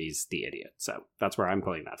Dostoevsky's The Idiot. So that's where I'm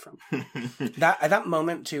pulling that from. That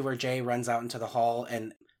moment, too, where Jay runs out into the hall,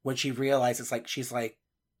 and when she realizes, like, she's like,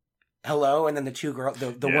 hello, and then the two girls,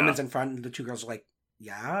 the woman's in front, and the two girls are like,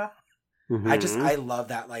 yeah? Mm-hmm. I love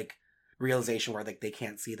that, like, realization where, like, they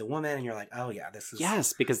can't see the woman, and you're like, oh yeah, this is...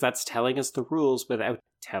 Yes, because that's telling us the rules without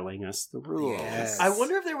telling us the rules. Yes. I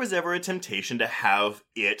wonder if there was ever a temptation to have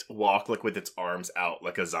it walk, like, with its arms out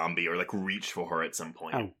like a zombie, or, like, reach for her at some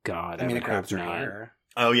point. Oh god, I mean, would it grabs her hope not. hair.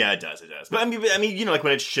 Oh yeah, it does. But I mean, you know, like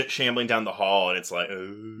when it's shambling down the hall, and it's like,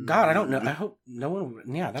 oh. God, I don't know. I hope no one...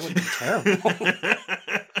 Yeah, that would be terrible.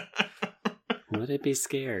 Would it be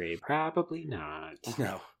scary? Probably not.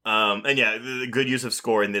 No. And yeah, the good use of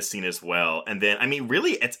score in this scene as well. And then, I mean,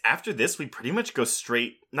 really, it's after this, we pretty much go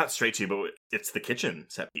not straight to, but it's the kitchen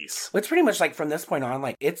set piece. Well, it's pretty much like from this point on,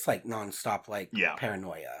 like, it's like nonstop, like, Yeah.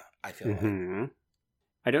 paranoia, I feel Mm-hmm. like.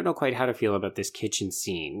 I don't know quite how to feel about this kitchen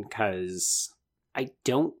scene, because I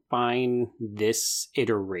don't find this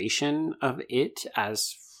iteration of it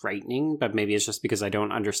as frightening, but maybe it's just because I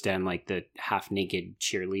don't understand like the half-naked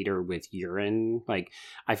cheerleader with urine. Like,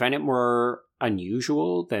 I find it more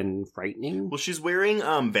unusual than frightening. Well, she's wearing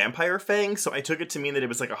vampire fangs, so I took it to mean that it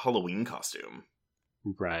was like a Halloween costume.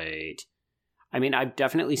 Right. I mean, I've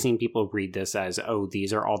definitely seen people read this as, oh,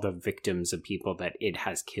 these are all the victims of people that it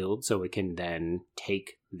has killed, so it can then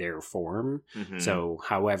take their form. Mm-hmm. So,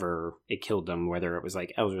 however it killed them, whether it was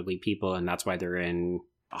like elderly people, and that's why they're in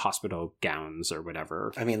hospital gowns or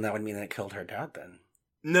whatever. I mean, that would mean that it killed her dad then.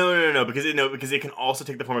 No, because it can also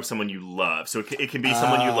take the form of someone you love. So it can be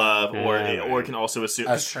someone you love, or it can also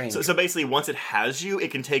assume. So basically, once it has you,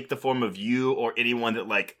 it can take the form of you or anyone that,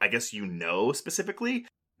 like, I guess you know specifically.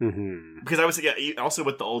 Mm-hmm. Because I was also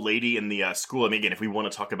with the old lady in the school. I mean, again, if we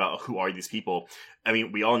want to talk about who are these people, I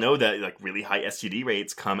mean, we all know that like really high STD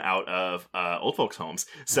rates come out of old folks' homes.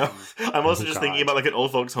 So I'm also just thinking about like an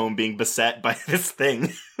old folks' home being beset by this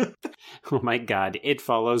thing. Oh my god, it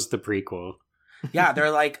follows the prequel. Yeah, they're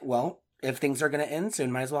like, well, if things are going to end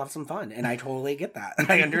soon, might as well have some fun. And I totally get that.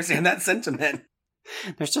 I understand that sentiment.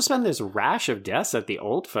 There's just been this rash of deaths at the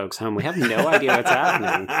old folks' home. We have no idea what's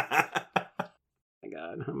happening.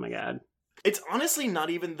 Oh my god. It's honestly not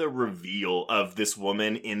even the reveal of this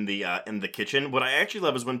woman in the kitchen. What I actually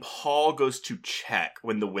love is when Paul goes to check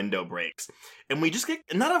when the window breaks. And we just get,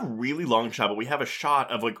 not a really long shot, but we have a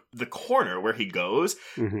shot of like the corner where he goes.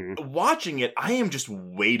 Mm-hmm. Watching it, I am just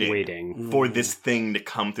waiting for this thing to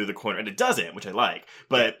come through the corner. And it doesn't, which I like.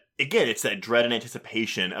 But again, it's that dread and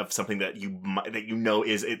anticipation of something that you know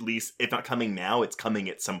is at least, if not coming now, it's coming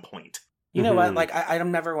at some point. You know what? Like,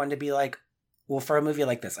 I'm never one to be like, well, for a movie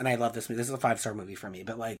like this, and I love this movie, this is a 5-star movie for me,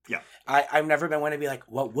 but like, I've never been one to be like,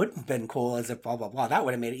 what would have been cool is if blah, blah, blah. That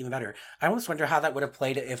would have made it even better. I almost wonder how that would have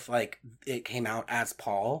played if like it came out as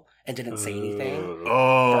Paul and didn't say anything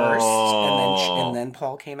first, and then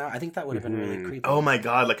Paul came out. I think that would have been really creepy. Oh my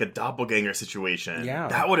god, like a doppelganger situation. Yeah.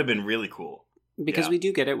 That would have been really cool. Because we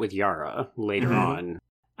do get it with Yara later on.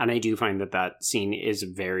 And I do find that scene is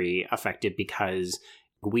very effective because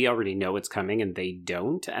we already know it's coming and they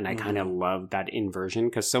don't. And I kind of love that inversion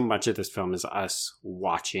because so much of this film is us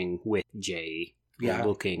watching with Jay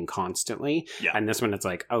looking constantly. Yeah. And this one, it's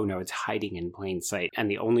like, oh no, it's hiding in plain sight. And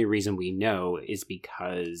the only reason we know is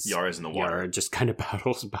because Yara's in the water. Yara just kind of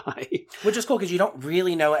paddles by. Which is cool because you don't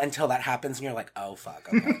really know it until that happens and you're like, oh fuck,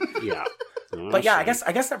 okay. Yeah. But yeah, I guess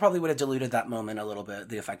that probably would have diluted that moment a little bit,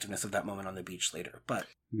 the effectiveness of that moment on the beach later. But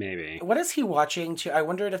maybe. What is he watching? I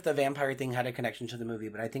wondered if the vampire thing had a connection to the movie,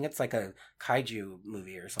 but I think it's like a kaiju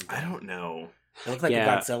movie or something. I don't know. It looked like a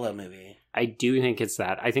Godzilla movie. I do think it's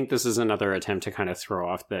that. I think this is another attempt to kind of throw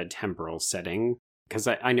off the temporal setting. Because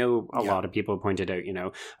I know a lot of people pointed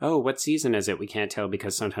out, oh, what season is it? We can't tell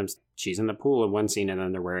because sometimes she's in the pool in one scene and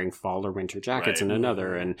then they're wearing fall or winter jackets in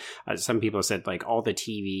another. And some people said, like, all the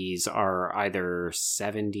TVs are either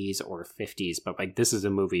 70s or 50s. But, like, this is a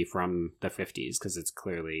movie from the 50s because it's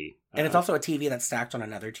clearly... and it's also a TV that's stacked on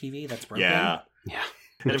another TV that's broken. Yeah.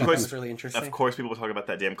 And of course, really interesting. Of course, people talk about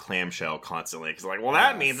that damn clamshell constantly because they're like, well,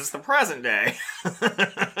 that means it's the present day.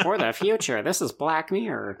 Or the future. This is Black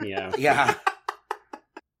Mirror. Yeah. Yeah.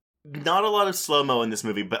 Not a lot of slow-mo in this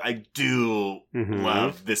movie, but I do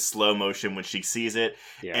love this slow motion when she sees it.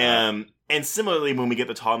 Yeah. And similarly, when we get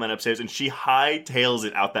the tall man upstairs and she hightails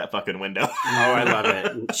it out that fucking window. Oh, I love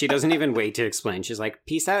it. She doesn't even wait to explain. She's like,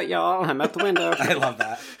 peace out, y'all. I'm out the window. I love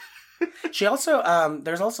that. She also,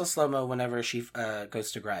 there's also slow-mo whenever she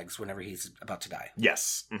goes to Greg's, whenever he's about to die.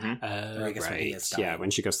 Yes. Or I guess when he is dying. Yeah,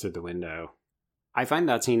 when she goes through the window. I find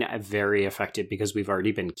that scene very effective because we've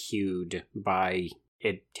already been cued by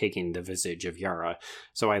it taking the visage of Yara.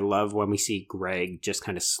 So I love when we see Greg just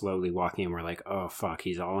kind of slowly walking and we're like, oh fuck,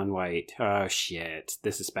 he's all in white. Oh shit,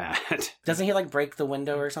 this is bad. Doesn't he like break the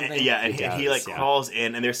window or something? Yeah, and he like crawls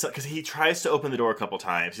in and there's, because he tries to open the door a couple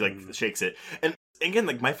times. He like shakes it. And again,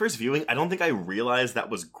 like my first viewing, I don't think I realized that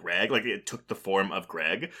was Greg. Like it took the form of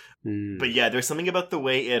Greg. But yeah, there's something about the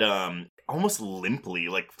way it almost limply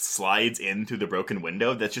like slides in through the broken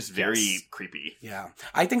window that's just very creepy. Yeah.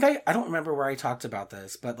 I think I don't remember where I talked about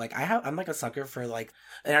this, but like I'm like a sucker for like,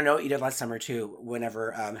 and I know what you did last summer too,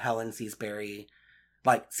 whenever Helen sees Barry,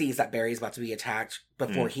 like sees that Barry's about to be attacked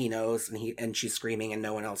before he knows and she's screaming and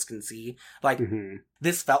no one else can see. Like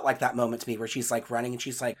this felt like that moment to me where she's like running and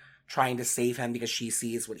she's like trying to save him because she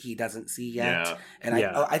sees what he doesn't see yet. Yeah. And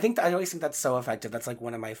I always think that's so effective. That's like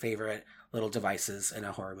one of my favorite little devices in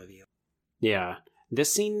a horror movie. Yeah.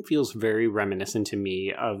 This scene feels very reminiscent to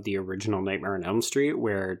me of the original Nightmare on Elm Street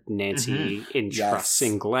where Nancy entrusts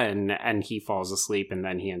in Glenn and he falls asleep and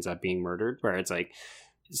then he ends up being murdered, where it's like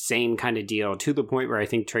same kind of deal, to the point where I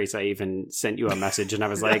think, Trace, I even sent you a message and I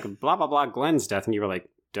was like, blah, blah, blah, Glenn's death. And you were like,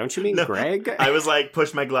 don't you mean No, Greg? I was like,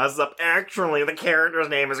 push my glasses up. Actually, the character's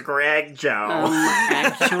name is Greg, Joe.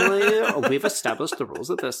 Actually, we've established the rules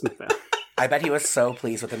of this movie. I bet he was so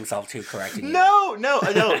pleased with himself too, correcting you. No.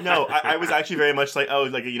 I was actually very much like, oh,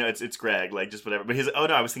 like, it's Greg, like, just whatever. But he's like, oh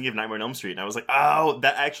no, I was thinking of Nightmare on Elm Street, and I was like, oh,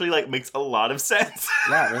 that actually like makes a lot of sense.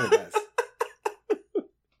 Yeah, it really does.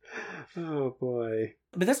 Oh boy.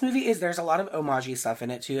 But this movie there's a lot of homage stuff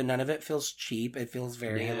in it too, and none of it feels cheap. It feels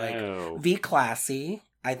very like classy.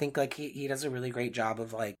 I think like he does a really great job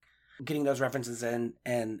of like getting those references in,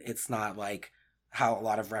 and it's not like how a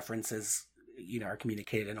lot of references are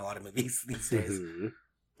communicated in a lot of movies these days.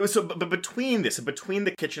 Mm-hmm. So, but between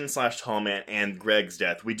the kitchen / tallman and Greg's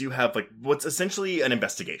death, we do have like what's essentially an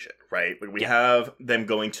investigation, right? Like we have them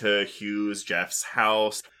going to Jeff's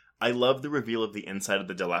house. I love the reveal of the inside of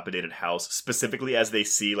the dilapidated house, specifically as they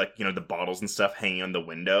see like, the bottles and stuff hanging on the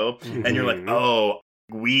window. Mm-hmm. And you're like, oh,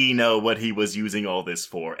 we know what he was using all this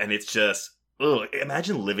for. And it's just, ugh,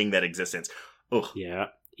 imagine living that existence. Ugh. Yeah.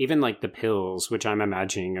 Even like the pills, which I'm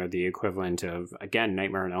imagining are the equivalent of, again,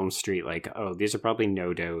 Nightmare on Elm Street. Like, oh, these are probably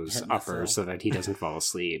no-dose uppers so that he doesn't fall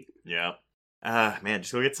asleep. Yeah. Man,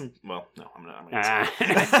 just go get some. Well, no, I'm not.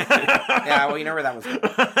 Yeah, well, you know where that was going.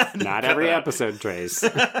 Not every episode, Trace.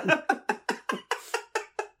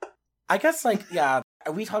 I guess, like, yeah,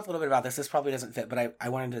 we talked a little bit about this. This probably doesn't fit, but I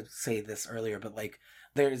wanted to say this earlier. But, like,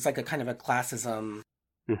 there's, like, a kind of a classism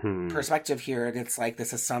perspective here. And it's, like,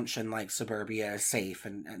 this assumption, like, suburbia is safe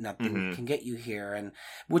and nothing can get you here. And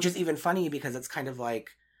which is even funny because it's kind of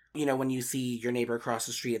like, when you see your neighbor across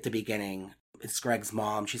the street at the beginning, it's Greg's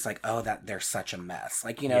mom. She's like, oh, that they're such a mess.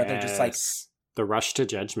 Like, they're just like the rush to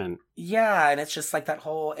judgment. Yeah. And it's just like that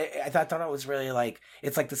whole, I thought it was really like,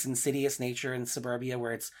 it's like this insidious nature in suburbia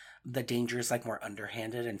where it's the danger is like more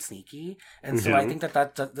underhanded and sneaky. And so I think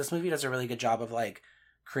that this movie does a really good job of like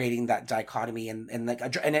creating that dichotomy and like,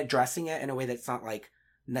 and addressing it in a way that's not like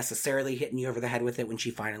necessarily hitting you over the head with it when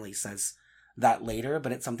she finally says that later.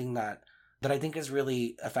 But it's something that I think is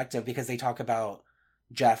really effective because they talk about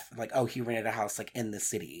Jeff, like, oh, he rented a house, like, in the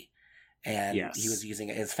city. And he was using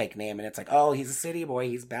his fake name. And it's like, oh, he's a city boy.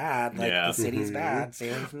 He's bad. Like, the city's bad. Stay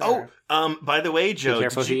away from there. Oh, by the way, Joe. Be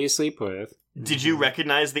careful who you sleep with. Did you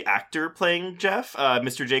recognize the actor playing Jeff,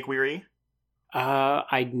 Mr. Jake Weary?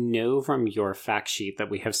 I know from your fact sheet that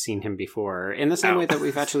we have seen him before, in the same way that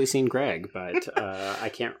we've actually seen Greg, but I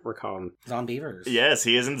can't recall him. Zombievers. Yes,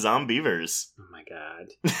 he is in Zombievers. Oh my god.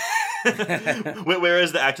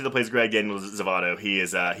 Whereas the actor that plays Greg, Daniel Zavato, he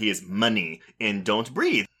is Money in Don't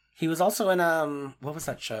Breathe. He was also in what was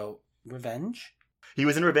that show? Revenge? He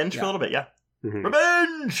was in Revenge for a little bit, yeah. Mm-hmm.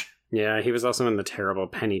 Revenge! Yeah, he was also in the terrible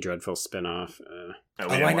Penny Dreadful spin-off.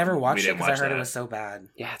 I never watched it because I heard it was so bad.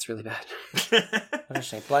 Yeah, it's really bad. What a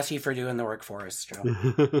shame. Bless you for doing the work for us,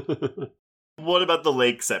 Joe. What about the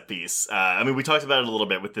lake set piece? We talked about it a little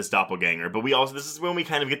bit with this doppelganger, but this is when we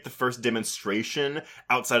kind of get the first demonstration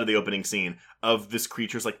outside of the opening scene of this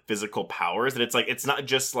creature's like physical powers. That it's not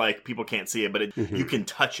just like people can't see it, but you can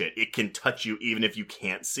touch it. It can touch you even if you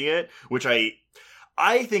can't see it, which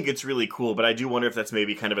I think it's really cool, but I do wonder if that's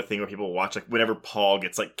maybe kind of a thing where people watch, like, whenever Paul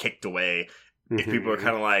gets, like, kicked away, if people are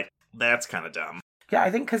kind of like, that's kind of dumb. Yeah, I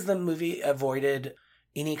think because the movie avoided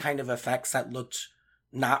any kind of effects that looked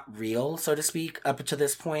not real, so to speak, up to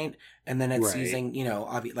this point, and then it's using,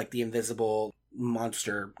 like the invisible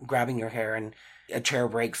monster grabbing your hair and a chair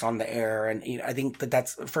breaks on the air, and I think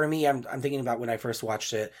that's, for me, I'm thinking about when I first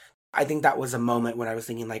watched it, I think that was a moment when I was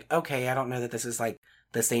thinking, like, okay, I don't know that this is, like,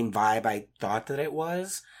 the same vibe I thought that it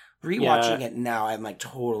was. Rewatching it now, I'm like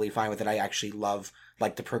totally fine with it. I actually love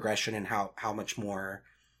like the progression and how much more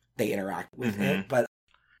they interact with it. But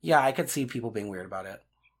yeah, I could see people being weird about it.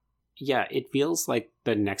 Yeah, it feels like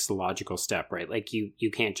the next logical step, right? Like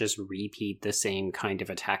you can't just repeat the same kind of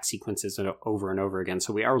attack sequences over and over again.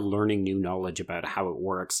 So we are learning new knowledge about how it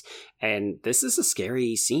works. And this is a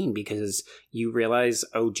scary scene because you realize,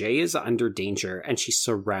 oh, Jay is under danger and she's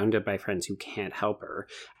surrounded by friends who can't help her.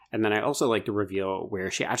 And then I also like the reveal where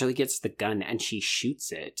she actually gets the gun and she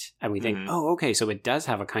shoots it. And we think, oh, okay, so it does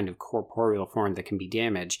have a kind of corporeal form that can be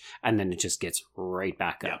damaged. And then it just gets right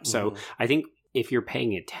back up. So I think if you're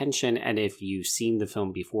paying attention and if you've seen the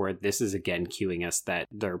film before, this is again cueing us that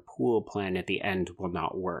their pool plan at the end will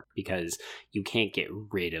not work because you can't get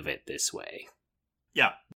rid of it this way.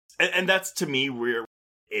 Yeah. And that's, to me, where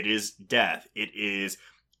it is death. It is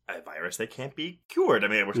a virus that can't be cured. I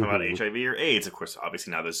mean, we're talking about HIV or AIDS. Of course,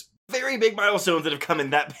 obviously now there's very big milestones that have come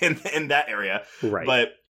in that area. Right.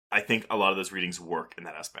 But I think a lot of those readings work in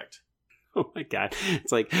that aspect. Oh my god.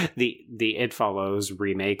 It's like the It Follows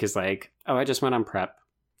remake is like, oh, I just went on PrEP.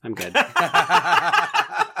 I'm good.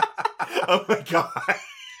 Oh my god.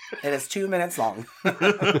 It is 2 minutes long.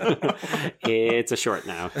 It's a short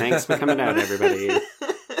now. Thanks for coming out, everybody.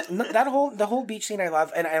 The whole beach scene I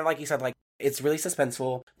love, and like you said, like it's really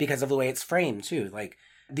suspenseful because of the way it's framed too. Like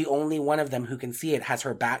the only one of them who can see it has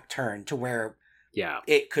her back turned to where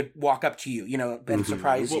it could walk up to you, you know, and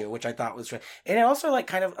surprise you, which I thought was and it also like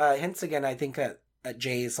kind of hints again, I think, at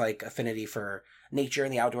Jay's like affinity for nature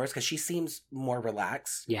and the outdoors, because she seems more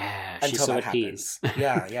relaxed. Yeah, until she's so that at peace.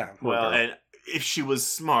 happens. Yeah. Well, and if she was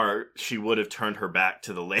smart, she would have turned her back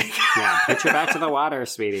to the lake. Yeah, put your back to the water,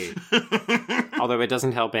 sweetie. Although it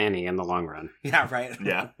doesn't help Annie in the long run. Yeah, right.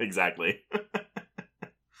 Yeah, exactly.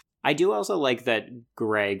 I do also like that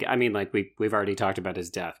Greg, I mean, like we've already talked about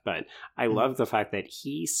his death, but I love the fact that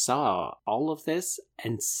he saw all of this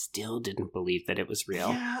and still didn't believe that it was real.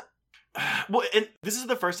 Yeah. Well, and this is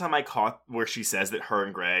the first time I caught where she says that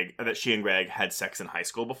she and Greg had sex in high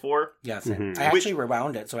school before. Yes, I actually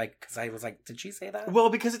rewound it, because I was like, did she say that? Well,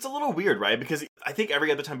 because it's a little weird, right? Because I think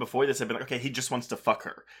every other time before this, I've been like, okay, he just wants to fuck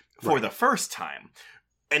her for the first time.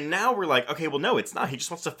 And now we're like, okay, well, no, it's not. He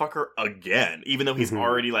just wants to fuck her again, even though he's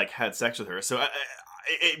already like had sex with her. So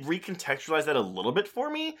it recontextualized that a little bit for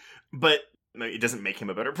me, but it doesn't make him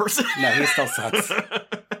a better person. No, he still sucks.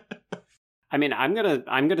 I mean, I'm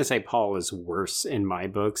gonna say Paul is worse in my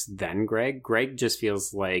books than Greg. Greg just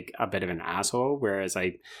feels like a bit of an asshole, whereas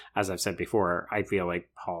as I've said before, I feel like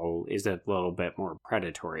Paul is a little bit more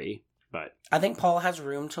predatory. But I think Paul has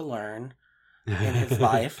room to learn in his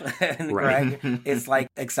life, and Greg is like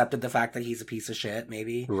accepted the fact that he's a piece of shit.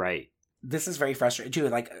 Maybe This is very frustrating too.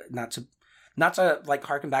 Like not to like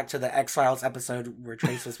harken back to the X-Files episode where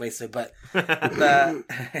Trace was wasted, but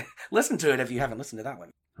listen to it if you haven't listened to that one.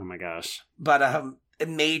 Oh my gosh. But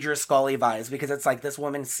major Scully vibes, because it's like this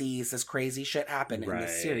woman sees this crazy shit happen in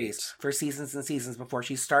this series for seasons and seasons before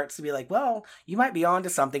she starts to be like, well, you might be onto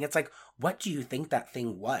something. It's like, what do you think that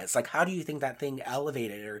thing was? Like, how do you think that thing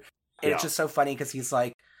elevated? Or it's just so funny because he's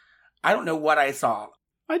like, I don't know what I saw.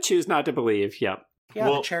 I choose not to believe. Yep. Yeah,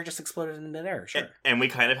 the chair just exploded in midair, sure. And we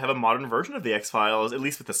kind of have a modern version of the X-Files, at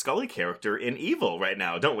least with the Scully character, in Evil right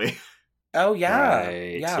now, don't we? Oh, yeah.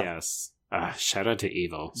 Right, yes. Shout out to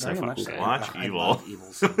Evil. Very so much good. Watch Evil. I love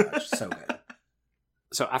Evil so much. So good.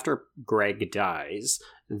 So after Greg dies,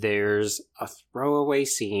 there's a throwaway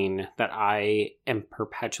scene that I am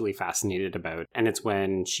perpetually fascinated about. And it's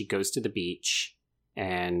when she goes to the beach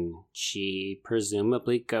and she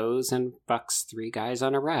presumably goes and fucks 3 guys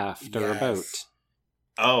on a raft or a boat.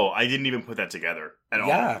 Oh, I didn't even put that together at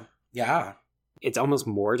all. Yeah. It's almost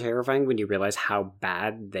more terrifying when you realize how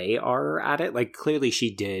bad they are at it. Like, clearly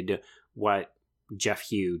she did what Jeff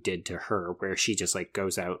Hugh did to her, where she just, like,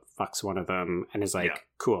 goes out, fucks one of them, and is like,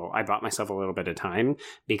 cool, I bought myself a little bit of time,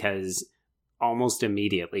 because almost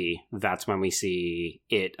immediately, that's when we see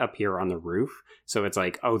it appear on the roof. So it's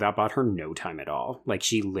like, oh, that bought her no time at all. Like,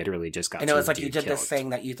 she literally just got I know, it's like you did killed. this thing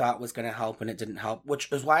that you thought was going to help, and it didn't help,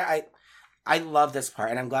 which is why I love this part,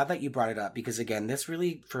 and I'm glad that you brought it up, because again, this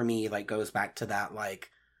really, for me, like, goes back to that, like,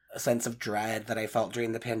 a sense of dread that I felt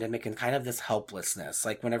during the pandemic, and kind of this helplessness.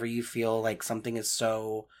 Like, whenever you feel like something is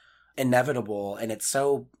so inevitable, and it's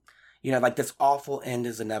so, you know, like, this awful end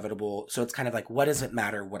is inevitable, so it's kind of like, what does it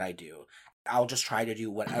matter what I do? I'll just try to do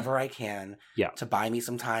whatever I can to buy me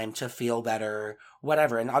some time, to feel better,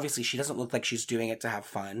 whatever. And obviously, she doesn't look like she's doing it to have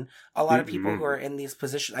fun. A lot of people who are in these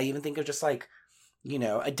positions, I even think of just, like, you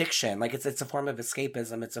know, addiction. Like, it's a form of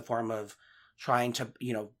escapism. It's a form of trying to,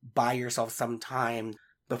 you know, buy yourself some time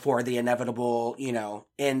before the inevitable, you know,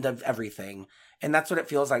 end of everything. And that's what it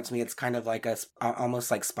feels like to me. It's kind of like almost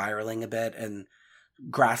like spiraling a bit and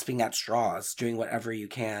grasping at straws, doing whatever you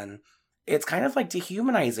can. It's kind of like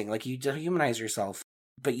dehumanizing. Like, you dehumanize yourself,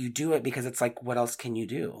 but you do it because it's like, what else can you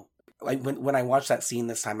do? Like, when I watched that scene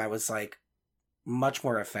this time, I was like much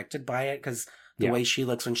more affected by it, because the way she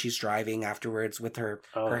looks when she's driving afterwards with her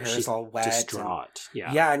hair is all wet. Distraught.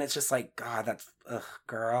 Yeah, and it's just like, God, that's,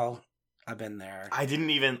 girl, I've been there.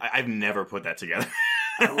 I've never put that together.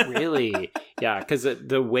 Oh, really? Yeah, because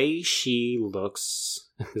the way she looks,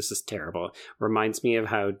 this is terrible, reminds me of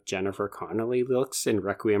how Jennifer Connelly looks in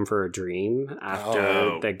Requiem for a Dream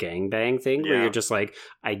after the gangbang thing, where you're just like,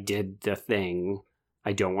 I did the thing.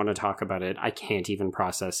 I don't want to talk about it. I can't even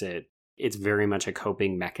process it. It's very much a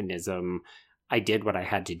coping mechanism. I did what I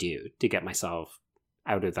had to do to get myself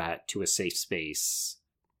out of that to a safe space.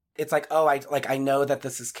 It's like, I know that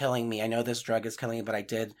this is killing me. I know this drug is killing me, but I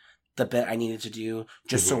did the bit I needed to do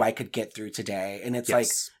just so I could get through today. And it's like,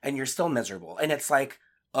 and you're still miserable. And it's like,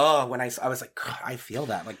 when I was like, I feel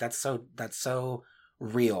that. Like, that's so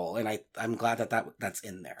real, and I'm glad that's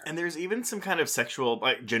in there. And there's even some kind of sexual,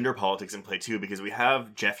 like, gender politics in play too, because we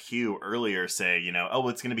have Jeff Hugh earlier say, you know, oh,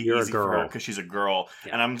 it's going to be easy for her because she's a girl.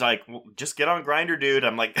 Yeah. And I'm like, well, just get on Grindr, dude.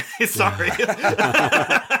 I'm like, sorry. You're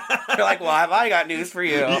like, well, have I got news for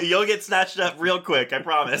you? You'll get snatched up real quick, I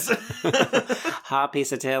promise. Hot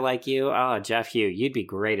piece of tail like you? Oh, Jeff Hugh, you'd be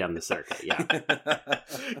great on the circuit. Yeah.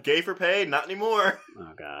 Gay for pay? Not anymore.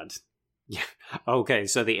 Oh, God. Yeah. Okay,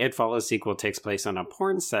 so the It Follows sequel takes place on a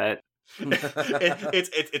porn set.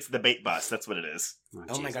 It's the bait bus. That's what it is.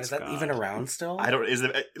 Oh my God, is that even around still? I don't.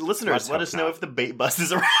 Listeners, let us know if the bait bus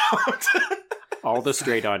is around. All the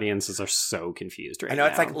straight audiences are so confused right now. I know,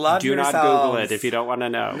 it's like, love yourselves. Do not Google it if you don't want to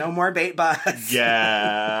know. No more bait bus.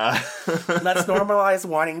 Yeah. Let's normalize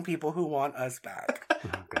wanting people who want us back.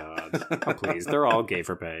 Oh, God. Oh, please. They're all gay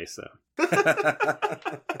for pay, so.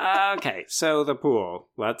 Okay, so the pool.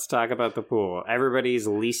 Let's talk about the pool. Everybody's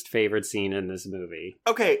least favorite scene in this movie.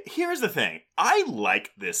 Okay, here's the thing. I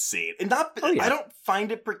like this scene. And I don't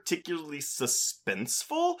find it particularly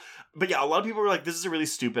suspenseful, but yeah, a lot of people were like, this is a really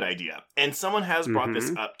stupid idea. And someone has brought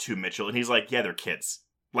this up to Mitchell, and he's like, yeah, they're kids.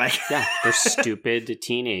 Like, yeah, they're stupid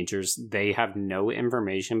teenagers. They have no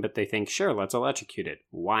information, but they think, sure, let's electrocute it.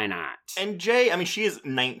 Why not? And Jay, I mean, she is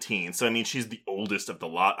 19, so I mean, she's the oldest of the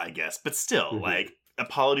lot, I guess. But still, like,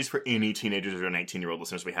 apologies for any teenagers or 19-year-old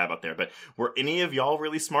listeners we have out there, but were any of y'all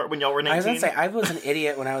really smart when y'all were 19? I was going to say, I was an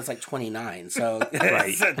idiot when I was like 29, so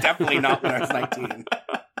right. Definitely not when I was 19.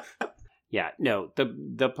 Yeah, no,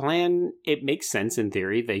 the plan, it makes sense in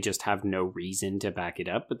theory. They just have no reason to back it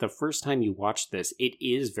up. But the first time you watch this, it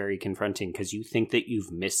is very confronting because you think that you've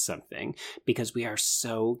missed something. Because we are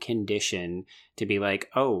so conditioned to be like,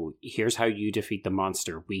 oh, here's how you defeat the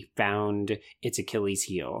monster. We found its Achilles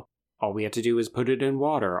heel. All we have to do is put it in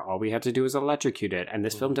water. All we have to do is electrocute it. And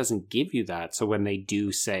this film doesn't give you that. So when they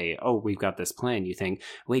do say, oh, we've got this plan, you think,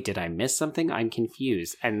 wait, did I miss something? I'm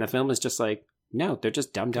confused. And the film is just like, no, they're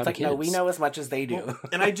just dumbed down kids. No, we know as much as they do. Well,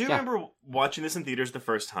 and I do remember watching this in theaters the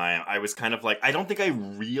first time. I was kind of like, I don't think I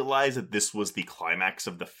realized that this was the climax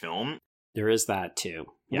of the film. There is that too.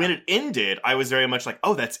 Yeah. When it ended, I was very much like,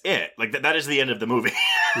 oh, that's it. Like that is the end of the movie.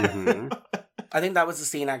 Mm-hmm. I think that was the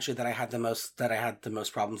scene actually that I had the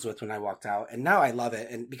most problems with when I walked out, and now I love it,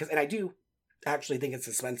 and I do actually think it's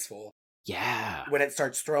suspenseful. Yeah, when it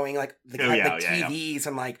starts throwing like the TVs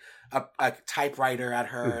and like a typewriter at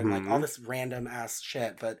her and like all this random ass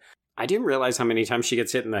shit, but I didn't realize how many times she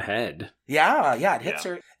gets hit in the head. Yeah, it hits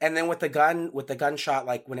her, and then with the gunshot,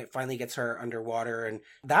 like when it finally gets her underwater, and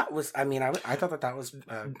that was, I mean, I thought that was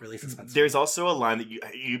really suspenseful. There's also a line that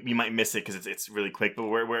you might miss it because it's really quick, but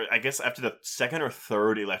where I guess after the second or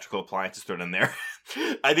third electrical appliance is thrown in there,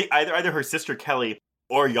 I think either her sister Kelly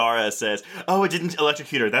or Yara says, "Oh, it didn't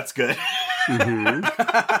electrocute her. That's good." Mm-hmm.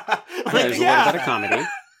 There's a little bit of comedy.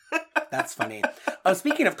 That's funny. Oh,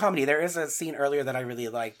 speaking of comedy, there is a scene earlier that I really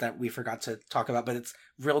liked that we forgot to talk about, but it's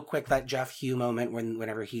real quick, that Jeff Hugh moment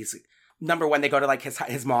whenever he's, number one, they go to like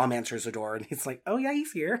his mom answers the door and he's like, oh yeah,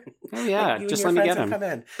 he's here. Oh yeah, like, just let me get him. Come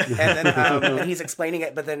in. And then and he's explaining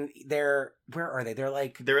it, but then where are they? They're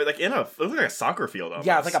like in a soccer field almost.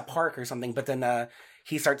 Yeah, it's like a park or something, but then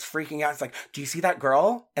he starts freaking out. It's like, do you see that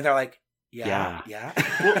girl? And they're like, Yeah.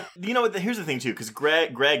 Well, you know, here's the thing, too, because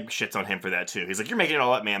Greg shits on him for that, too. He's like, you're making it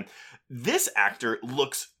all up, man. This actor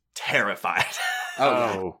looks terrified.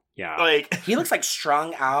 Oh, yeah. Like, he looks like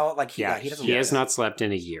strung out. Like, he doesn't. He has not slept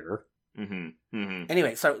in a year. Mm-hmm. Mm-hmm.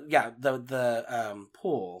 Anyway, so, yeah, the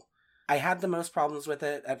pool. I had the most problems with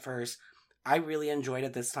it at first. I really enjoyed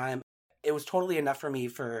it this time. It was totally enough for me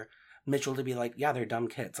for Mitchell to be like, yeah, they're dumb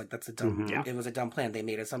kids. Like, that's a dumb, it was a dumb plan. They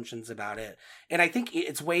made assumptions about it. And I think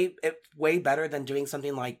it's way better than doing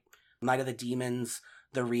something like Night of the Demons,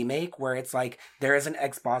 the remake, where it's like, there is an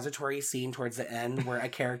expository scene towards the end where a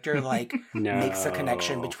character, like, makes a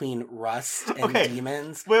connection between Rust and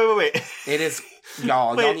demons. Wait. It is,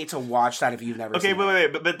 y'all need to watch that if you've never seen it. Okay,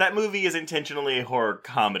 wait. But that movie is intentionally a horror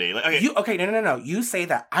comedy. Like, okay. No. You say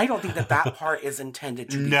that. I don't think that part is intended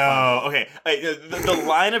to be No, funny. okay. The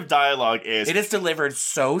line of dialogue is... It is delivered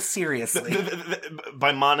so seriously.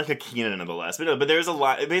 By Monica Keenan, nonetheless. But there's a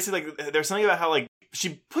line... Basically, like, there's something about how, like,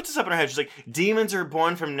 she puts this up in her head. She's like, demons are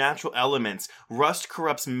born from natural elements. Rust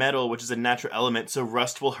corrupts metal, which is a natural element, so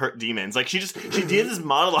rust will hurt demons. Like, she did this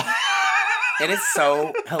monologue. It is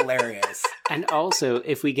so hilarious. And also,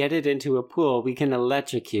 if we get it into a pool, we can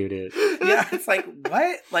electrocute it. Yeah, it's like,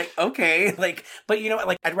 what? Like, okay. Like, but you know what?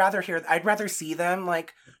 Like, I'd rather see them,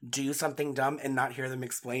 like, do something dumb and not hear them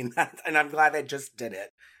explain that. And I'm glad they just did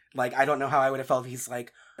it. Like, I don't know how I would have felt if he's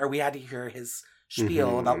like, or we had to hear his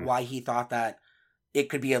spiel about why he thought that it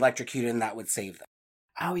could be electrocuted and that would save them.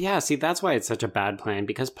 Oh, yeah. See, that's why it's such a bad plan,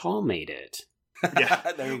 because Paul made it.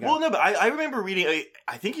 Yeah. There you go. Well, no, but I remember reading,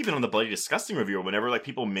 I think even on the Bloody Disgusting review, or whenever like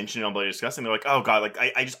people mention it on Bloody Disgusting, they're like, oh god, like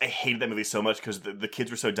I hated that movie so much because the kids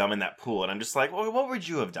were so dumb in that pool. And I'm just like, well, what would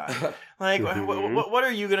you have done? Like, what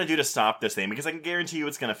are you going to do to stop this thing? Because I can guarantee you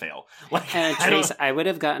it's going to fail. Like, Trace, I would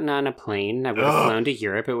have gotten on a plane. I would have flown to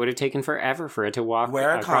Europe. It would have taken forever for it to walk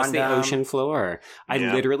across the ocean floor. I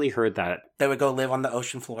literally heard that. They would go live on the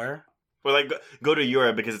ocean floor? Or like, go to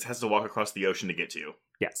Europe because it has to walk across the ocean to get to you.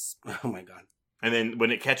 Yes. Oh my god. And then when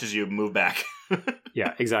it catches you, move back.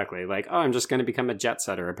 Yeah, exactly. Like, oh, I'm just going to become a jet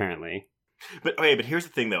setter, apparently. But here's the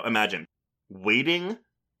thing, though. Imagine waiting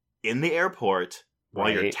in the airport while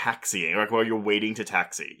you're taxiing, or while you're waiting to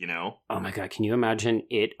taxi, you know? Oh my god, can you imagine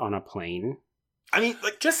it on a plane? I mean,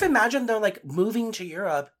 like... Just imagine, though, like, moving to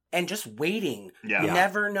Europe and just waiting,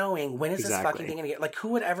 never knowing when is this fucking thing going to get... Like, who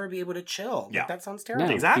would ever be able to chill? Yeah. Like, that sounds terrible.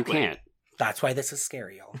 No, exactly. You can't. That's why this is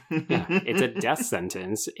scary, y'all. Yeah, it's a death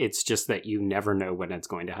sentence. It's just that you never know when it's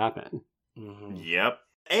going to happen. Mm-hmm. Yep.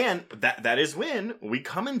 And that is when we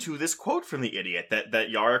come into this quote from the idiot that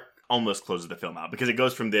Yara almost closes the film out, because it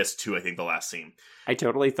goes from this to, I think, the last scene. I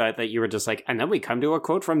totally thought that you were just like, and then we come to a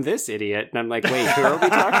quote from this idiot, and I'm like, wait, who are we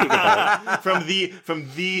talking about? from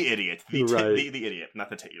the idiot. The idiot. Not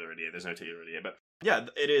the titular idiot. There's no titular idiot, but yeah,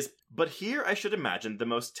 it is. But here I should imagine the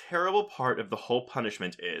most terrible part of the whole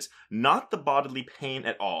punishment is not the bodily pain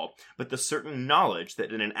at all, but the certain knowledge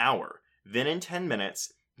that in an hour, then in 10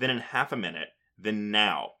 minutes, then in half a minute, then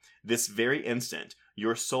now, this very instant,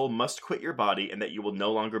 your soul must quit your body, and that you will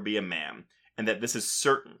no longer be a man, and that this is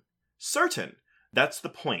certain. Certain! That's the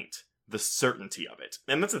point. The certainty of it.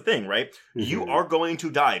 And that's the thing, right? Mm-hmm. You are going to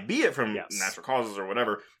die, be it from natural causes or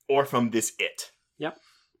whatever, or from this it. Yep.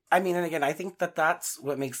 I mean, and again, I think that's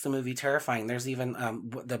what makes the movie terrifying. There's even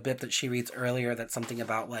the bit that she reads earlier that's something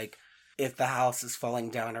about, like, if the house is falling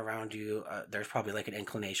down around you, there's probably, like, an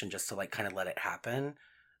inclination just to, like, kind of let it happen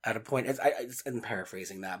at a point. I'm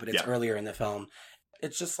paraphrasing that, but it's earlier in the film.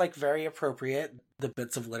 It's just, like, very appropriate, the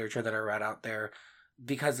bits of literature that are read out there,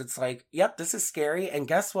 because it's like, yep, this is scary, and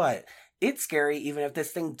guess what? It's scary even if this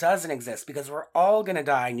thing doesn't exist, because we're all gonna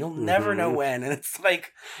die, and you'll never know when. And it's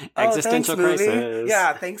like, oh, existential thanks, movie. crisis.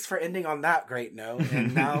 Yeah, thanks for ending on that great note,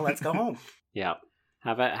 and now let's go home. Yeah.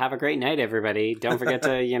 Have a great night, everybody. Don't forget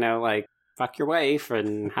to, fuck your wife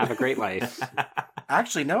and have a great life.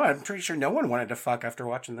 Actually, no, I'm pretty sure no one wanted to fuck after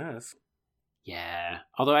watching this. Yeah.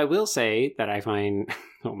 Although I will say that I find,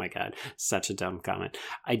 oh my god, such a dumb comment.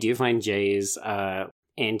 I do find Jay's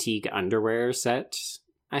antique underwear set,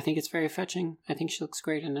 I think it's very fetching. I think she looks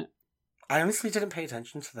great in it. I honestly didn't pay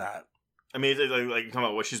attention to that. I mean, like you're talking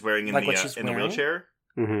about what she's wearing in the wheelchair?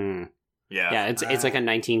 Mm-hmm. Yeah. Yeah, it's like a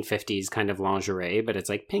 1950s kind of lingerie, but it's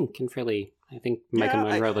like pink and frilly. I think Micah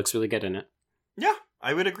Monroe looks really good in it. Yeah,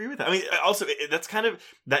 I would agree with that. I mean, also, that's kind of,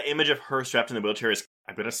 that image of her strapped in the wheelchair is,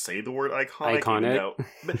 I'm going to say the word iconic.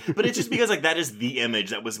 But it's just because, like, that is the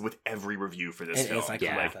image that was with every review for this film. Like,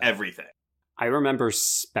 everything. I remember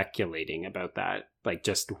speculating about that. Like,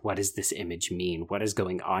 just, what does this image mean? What is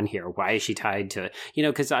going on here? Why is she tied to,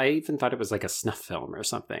 because I even thought it was like a snuff film or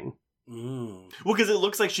something. Well, because it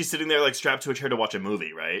looks like she's sitting there, like, strapped to a chair to watch a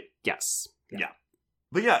movie, right? Yes. Yeah.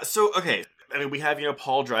 But yeah, so, okay. I mean, we have,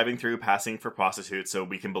 Paul driving through, passing for prostitutes, so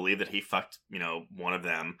we can believe that he fucked, one of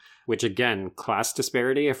them. Which, again, class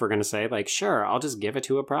disparity, if we're going to say, like, sure, I'll just give it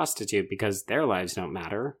to a prostitute because their lives don't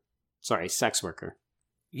matter. Sorry, sex worker.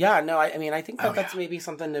 Yeah, no, I mean, I think that's maybe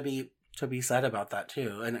something to be said about that,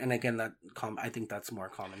 too. And again, I think that's more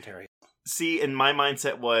commentary. See, and my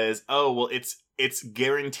mindset was, oh, well, it's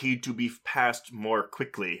guaranteed to be passed more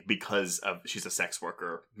quickly because of she's a sex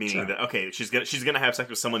worker, meaning that, okay, she's gonna have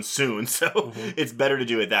sex with someone soon, so it's better to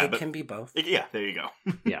do it that. It can be both. Yeah, there you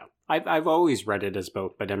go. Yeah, I've always read it as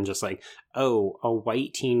both, but I'm just like, oh, a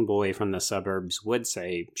white teen boy from the suburbs would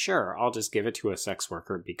say, sure, I'll just give it to a sex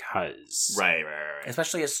worker because... Right.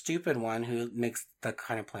 Especially a stupid one who makes the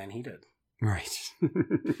kind of plan he did. Right.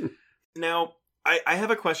 Now... I have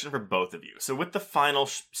a question for both of you. So with the final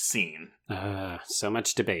scene... so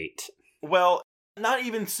much debate. Well, not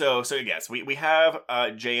even so. So yes, we have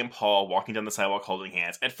Jay and Paul walking down the sidewalk holding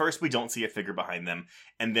hands. At first, we don't see a figure behind them.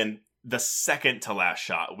 And then the second to last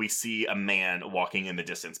shot, we see a man walking in the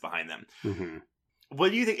distance behind them. Mm-hmm. What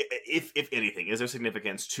do you think, if anything, is there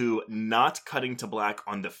significance to not cutting to black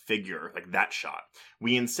on the figure, like that shot?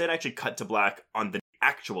 We instead actually cut to black on the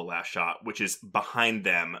actual last shot, which is behind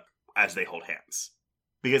them as they hold hands.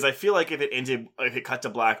 Because I feel like if it cut to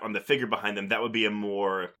black on the figure behind them, that would be a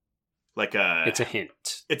more like a... It's a hint.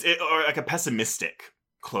 Or like a pessimistic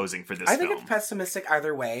closing for this film. I think it's pessimistic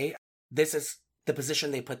either way. This is the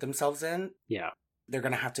position they put themselves in. Yeah. they're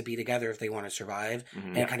going to have to be together if they want to survive.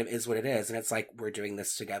 And it kind of is what it is. And it's like, we're doing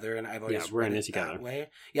this together. And I've always we're in read it together. that way.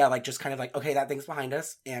 Yeah, like just kind of like, okay, that thing's behind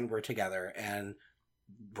us and we're together and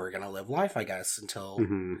we're going to live life, I guess, until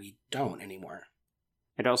we don't anymore.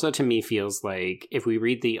 It also, to me, feels like if we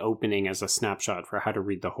read the opening as a snapshot for how to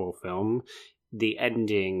read the whole film, the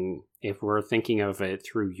ending, if we're thinking of it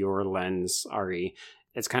through your lens, Ari,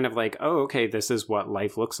 it's kind of like, oh, okay, this is what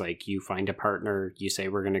life looks like. You find a partner, you say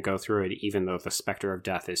we're going to go through it, even though the specter of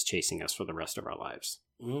death is chasing us for the rest of our lives.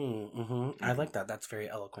 I like that. That's very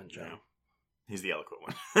eloquent, Joe. He's the eloquent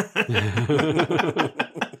one.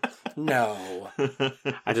 No.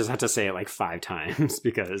 I just have to say it like 5 times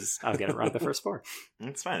because I'll get it wrong the first 4.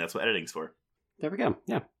 It's fine. That's what editing's for. There we go.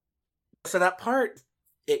 Yeah. So that part,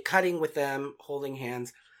 it cutting with them, holding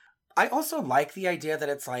hands. I also like the idea that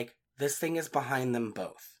it's like, this thing is behind them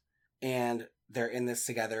both. And they're in this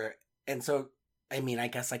together. And so, I mean, I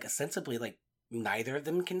guess like ostensibly, like neither of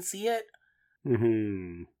them can see it.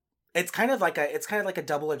 It's kind of like a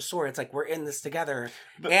double-edged sword. It's like, we're in this together.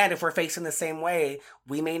 And if we're facing the same way,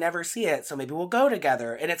 we may never see it. So maybe we'll go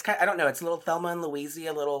together. And it's kind of, I don't know, it's a little Thelma and Louise,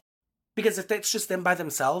 a little. Because if it's just them by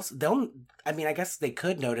themselves, I guess they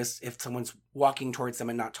could notice if someone's walking towards them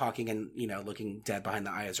and not talking and, looking dead behind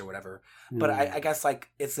the eyes or whatever. But I guess, like,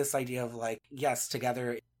 it's this idea of, like, yes,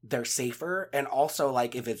 together they're safer. And also,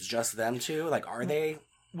 like, if it's just them two, like, are they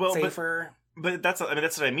safer? But that's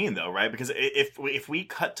what I mean, though, right? Because if we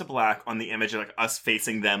cut to black on the image of, like, us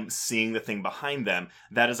facing them, seeing the thing behind them,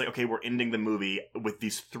 that is like, okay, we're ending the movie with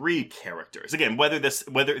these 3 characters. Again, whether this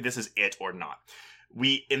is it or not.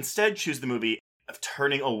 We instead choose the movie of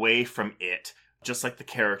turning away from it, just like the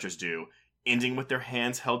characters do, ending with their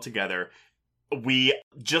hands held together. We,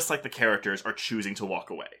 just like the characters, are choosing to walk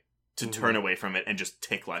away, to turn away from it and just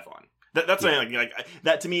take life on. That's what I mean. Like,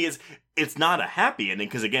 that to me is, it's not a happy ending,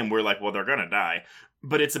 because again, we're like, well, they're gonna die.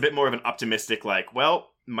 But it's a bit more of an optimistic, like,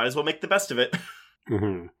 well, might as well make the best of it.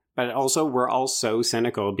 But also, we're all so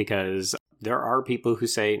cynical because there are people who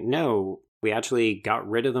say, no, we actually got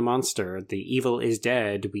rid of the monster. The evil is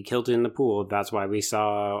dead. We killed it in the pool. That's why we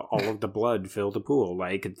saw all of the blood fill the pool.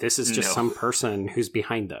 Like, this is just some person who's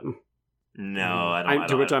behind them. No, I don't.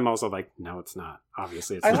 To which I'm also like, no, it's not.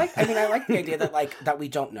 Obviously, it's not. I like the idea that, like, that we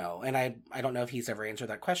don't know. And I don't know if he's ever answered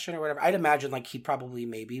that question or whatever. I'd imagine, like, he probably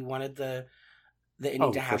maybe wanted the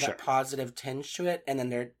ending to have that positive tinge to it and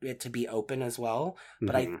then it to be open as well.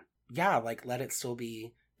 But let it still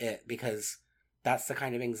be it, because that's the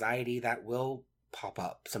kind of anxiety that will pop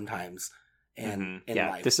up sometimes. And in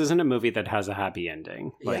life. This isn't a movie that has a happy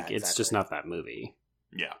ending. Like, it's just not that movie.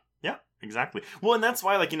 Yeah, exactly. Well, and that's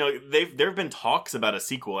why, like, there have been talks about a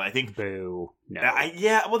sequel. I think. Boo. No.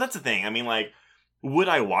 Well, that's the thing. I mean, like, would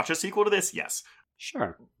I watch a sequel to this? Yes.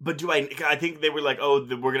 Sure. But do I think they were like, oh,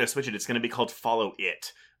 we're going to switch it. It's going to be called Follow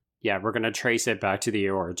It. Yeah, we're going to trace it back to the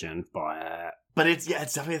origin, But it's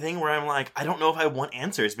definitely a thing where I'm like, I don't know if I want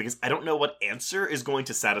answers, because I don't know what answer is going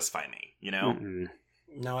to satisfy me,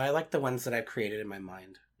 No, I like the ones that I've created in my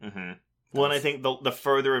mind. Well, and I think the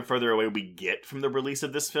further and further away we get from the release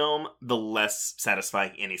of this film, the less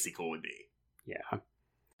satisfying any sequel would be. Yeah.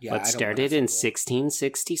 Let's start it in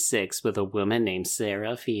 1666 with a woman named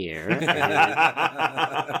Sarah Fear.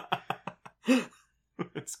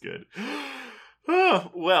 That's good. Oh,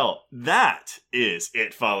 well, that is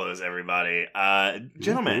It Follows, everybody.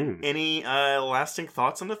 Gentlemen, any lasting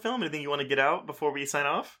thoughts on the film? Anything you want to get out before we sign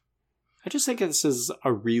off? I just think this is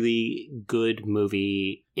a really good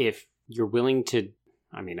movie if you're willing to,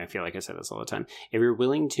 I mean, I feel like I say this all the time, if you're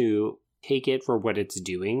willing to take it for what it's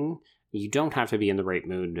doing. You don't have to be in the right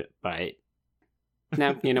mood, but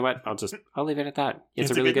no, you know what? I'll leave it at that.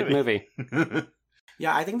 It's a really good movie.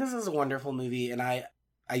 Yeah, I think this is a wonderful movie, and I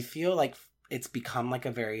feel like it's become like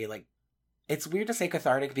a very, like, it's weird to say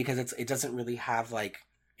cathartic because it doesn't really have like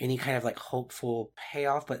any kind of like hopeful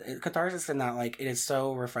payoff, but catharsis in that, like, it is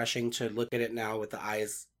so refreshing to look at it now with the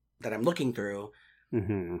eyes that I'm looking through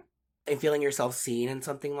and feeling yourself seen in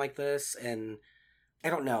something like this. And I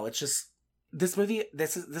don't know, it's just, this movie,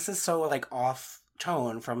 this is so like off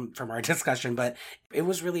tone from our discussion, but it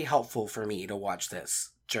was really helpful for me to watch this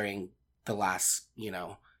during the last,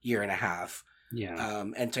 year and a half. Yeah.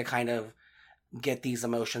 And to kind of get these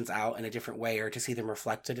emotions out in a different way, or to see them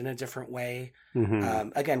reflected in a different way.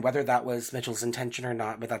 Again, whether that was Mitchell's intention or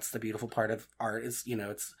not, but that's the beautiful part of art is,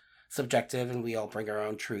 it's subjective and we all bring our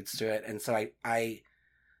own truths to it. And so I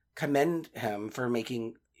commend him for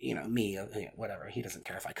making, me, whatever, he doesn't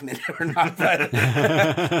care if I commend him or not, but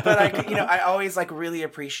I always like really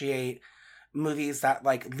appreciate movies that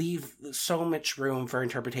like leave so much room for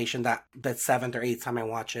interpretation that the 7th or 8th time I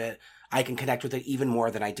watch it, I can connect with it even more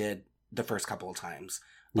than I did the first couple of times,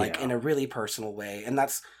 like in a really personal way. And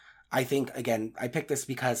that's, I think, again, I picked this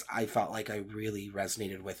because I felt like I really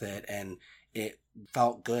resonated with it, and it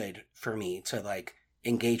felt good for me to like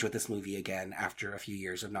engage with this movie again after a few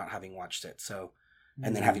years of not having watched it. So,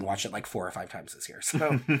 and then having watched it like 4 or 5 times this year.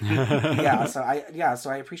 So so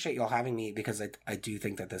I appreciate y'all having me, because I do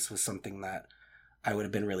think that this was something that I would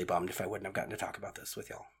have been really bummed if I wouldn't have gotten to talk about this with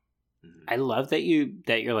y'all. I love that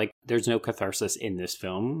you're like, there's no catharsis in this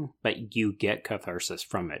film, but you get catharsis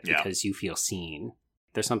from it because you feel seen.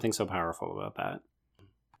 There's something so powerful about that.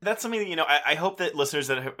 That's something that, you know, I hope that listeners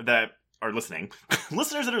that are listening,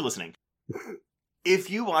 listeners that are listening,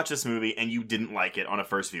 if you watch this movie and you didn't like it on a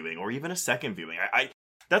first viewing or even a second viewing,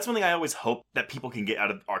 that's one thing I always hope that people can get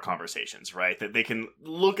out of our conversations, right? That they can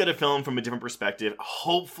look at a film from a different perspective,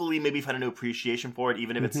 hopefully maybe find a new appreciation for it,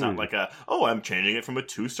 even if it's not like I'm changing it from a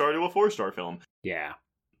 2-star to a 4-star film. Yeah.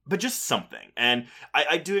 But just something. And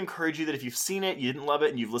I do encourage you that if you've seen it, you didn't love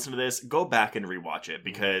it, and you've listened to this, go back and rewatch it.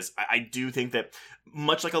 Because I do think that,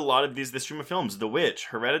 much like a lot of this stream of films, The Witch,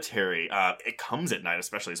 Hereditary, It Comes at Night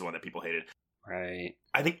especially is the one that people hated. Right.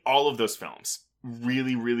 I think all of those films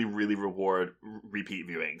really, really, really reward repeat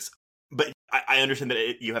viewings. But I understand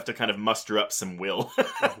that you have to kind of muster up some will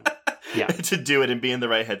to do it and be in the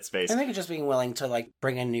right headspace. I think it's just being willing to like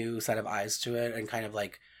bring a new set of eyes to it and kind of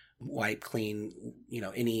like wipe clean, you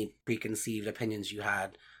know, any preconceived opinions you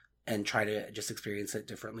had and try to just experience it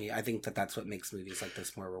differently. I think that that's what makes movies like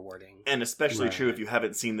this more rewarding. And especially true if you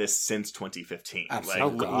haven't seen this since 2015.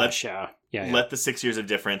 Absolutely. Let the 6 years of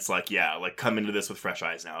difference, come into this with fresh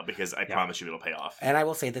eyes now, because I promise you it'll pay off. And I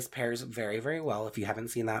will say this pairs very, very well, if you haven't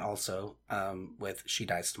seen that also, with She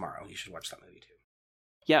Dies Tomorrow. You should watch that movie too.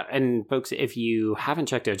 Yeah, and folks, if you haven't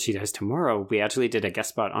checked out She Dies Tomorrow, we actually did a guest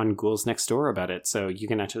spot on Ghouls Next Door about it, so you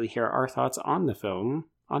can actually hear our thoughts on the film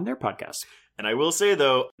on their podcast. And I will say,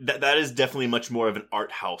 though, that is definitely much more of an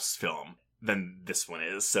art house film than this one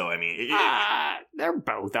is. So, I mean... they're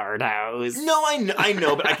both art house. No, I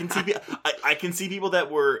know, but I can see people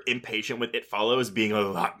that were impatient with It Follows being a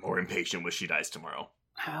lot more impatient with She Dies Tomorrow.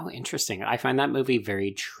 Oh, interesting. I find that movie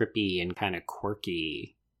very trippy and kind of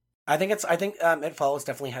quirky. I think It Follows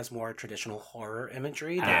definitely has more traditional horror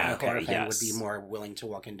imagery. A horror fan would be more willing to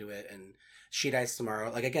walk into it. And She Dies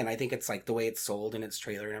Tomorrow, like, again, I think it's like the way it's sold in its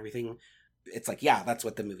trailer and everything. It's like, that's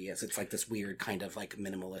what the movie is. It's like this weird kind of like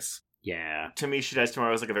minimalist. Yeah. To me, She Dies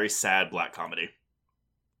Tomorrow is like a very sad black comedy.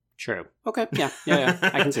 True. Okay. Yeah.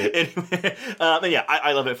 I can see it. Anyway,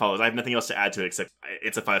 I love It Follows. I have nothing else to add to it except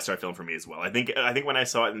it's a 5-star film for me as well. I think when I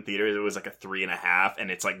saw it in theaters, it was like a 3.5, and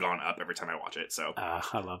it's like gone up every time I watch it. So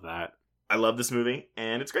I love that. I love this movie,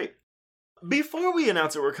 and it's great. Before we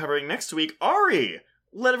announce what we're covering next week, Ari,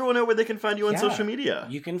 let everyone know where they can find you on social media.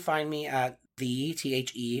 You can find me at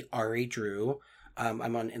Ari Drew.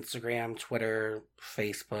 I'm on Instagram, Twitter,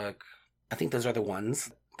 Facebook. I think those are the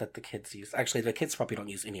ones that the kids use. Actually, the kids probably don't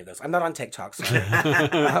use any of those. I'm not on TikTok,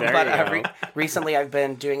 sorry. Recently I've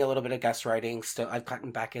been doing a little bit of guest writing. Still, I've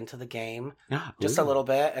gotten back into the game just a little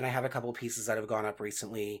bit, and I have a couple pieces that have gone up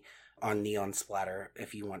recently on Neon Splatter.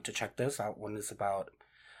 If you want to check those out, one is about...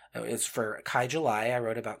 It's for Kai July. I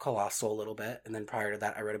wrote about Colossal a little bit, and then prior to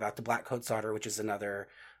that, I wrote about The Black Coat's Daughter, which is another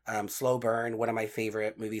slow burn, one of my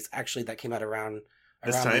favorite movies, actually, that came out around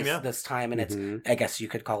this time, and it's, I guess you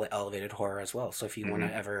could call it elevated horror as well. So if you want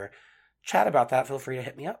to ever chat about that, feel free to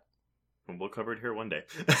hit me up. We'll cover it here one day.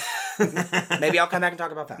 Maybe I'll come back and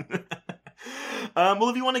talk about that. Well,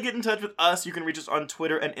 if you want to get in touch with us, you can reach us on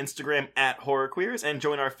Twitter and Instagram at Horror Queers, and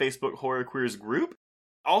join our Facebook Horror Queers group.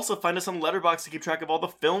 Also, find us on Letterboxd to keep track of all the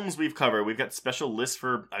films we've covered. We've got special lists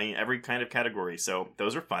for, every kind of category, so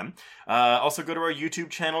those are fun. Also, go to our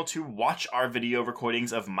YouTube channel to watch our video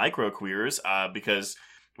recordings of Micro Queers, because,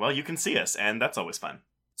 well, you can see us, and that's always fun.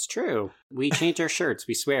 It's true. We changed our shirts.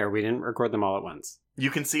 We swear. We didn't record them all at once.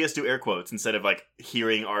 You can see us do air quotes instead of,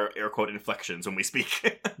 hearing our air quote inflections when we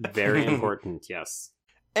speak. Very important, yes.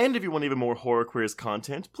 And if you want even more Horror Queers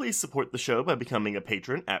content, please support the show by becoming a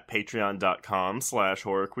patron at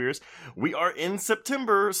patreon.com/horrorqueers. We are in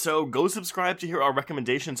September, so go subscribe to hear our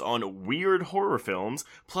recommendations on weird horror films,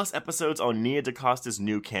 plus episodes on Nia DaCosta's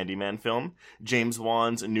new Candyman film, James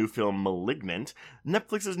Wan's new film Malignant,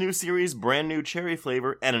 Netflix's new series Brand New Cherry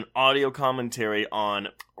Flavor, and an audio commentary on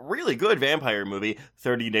a really good vampire movie,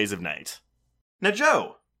 30 Days of Night. Now,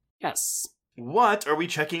 Joe. Yes. What are we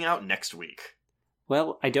checking out next week?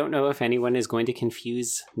 Well, I don't know if anyone is going to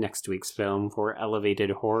confuse next week's film for elevated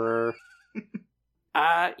horror.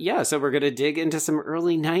 So we're going to dig into some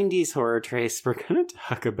early 90s horror trace. We're going to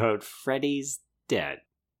talk about Freddy's Dead.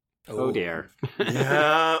 Oh dear.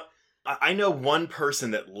 Yeah. I know one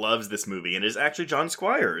person that loves this movie, and it is actually John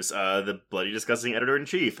Squires, the Bloody Disgusting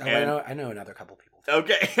editor-in-chief. Oh, and I know another couple people.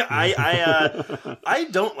 Okay, I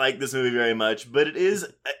don't like this movie very much, but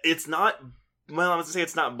it's not, well, I was going to say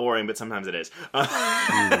it's not boring, but sometimes it is.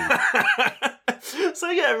 So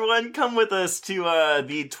yeah, everyone, come with us to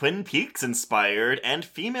the Twin Peaks-inspired and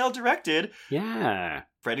female-directed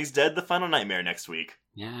Freddy's Dead: The Final Nightmare next week.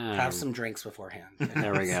 Yeah. Have some drinks beforehand.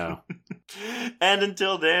 There we go. And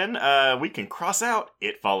until then, we can cross out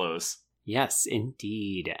It Follows. Yes,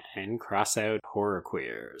 indeed. And cross out horror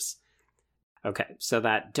queers. Okay, so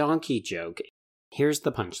that donkey joke, here's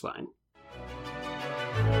the punchline.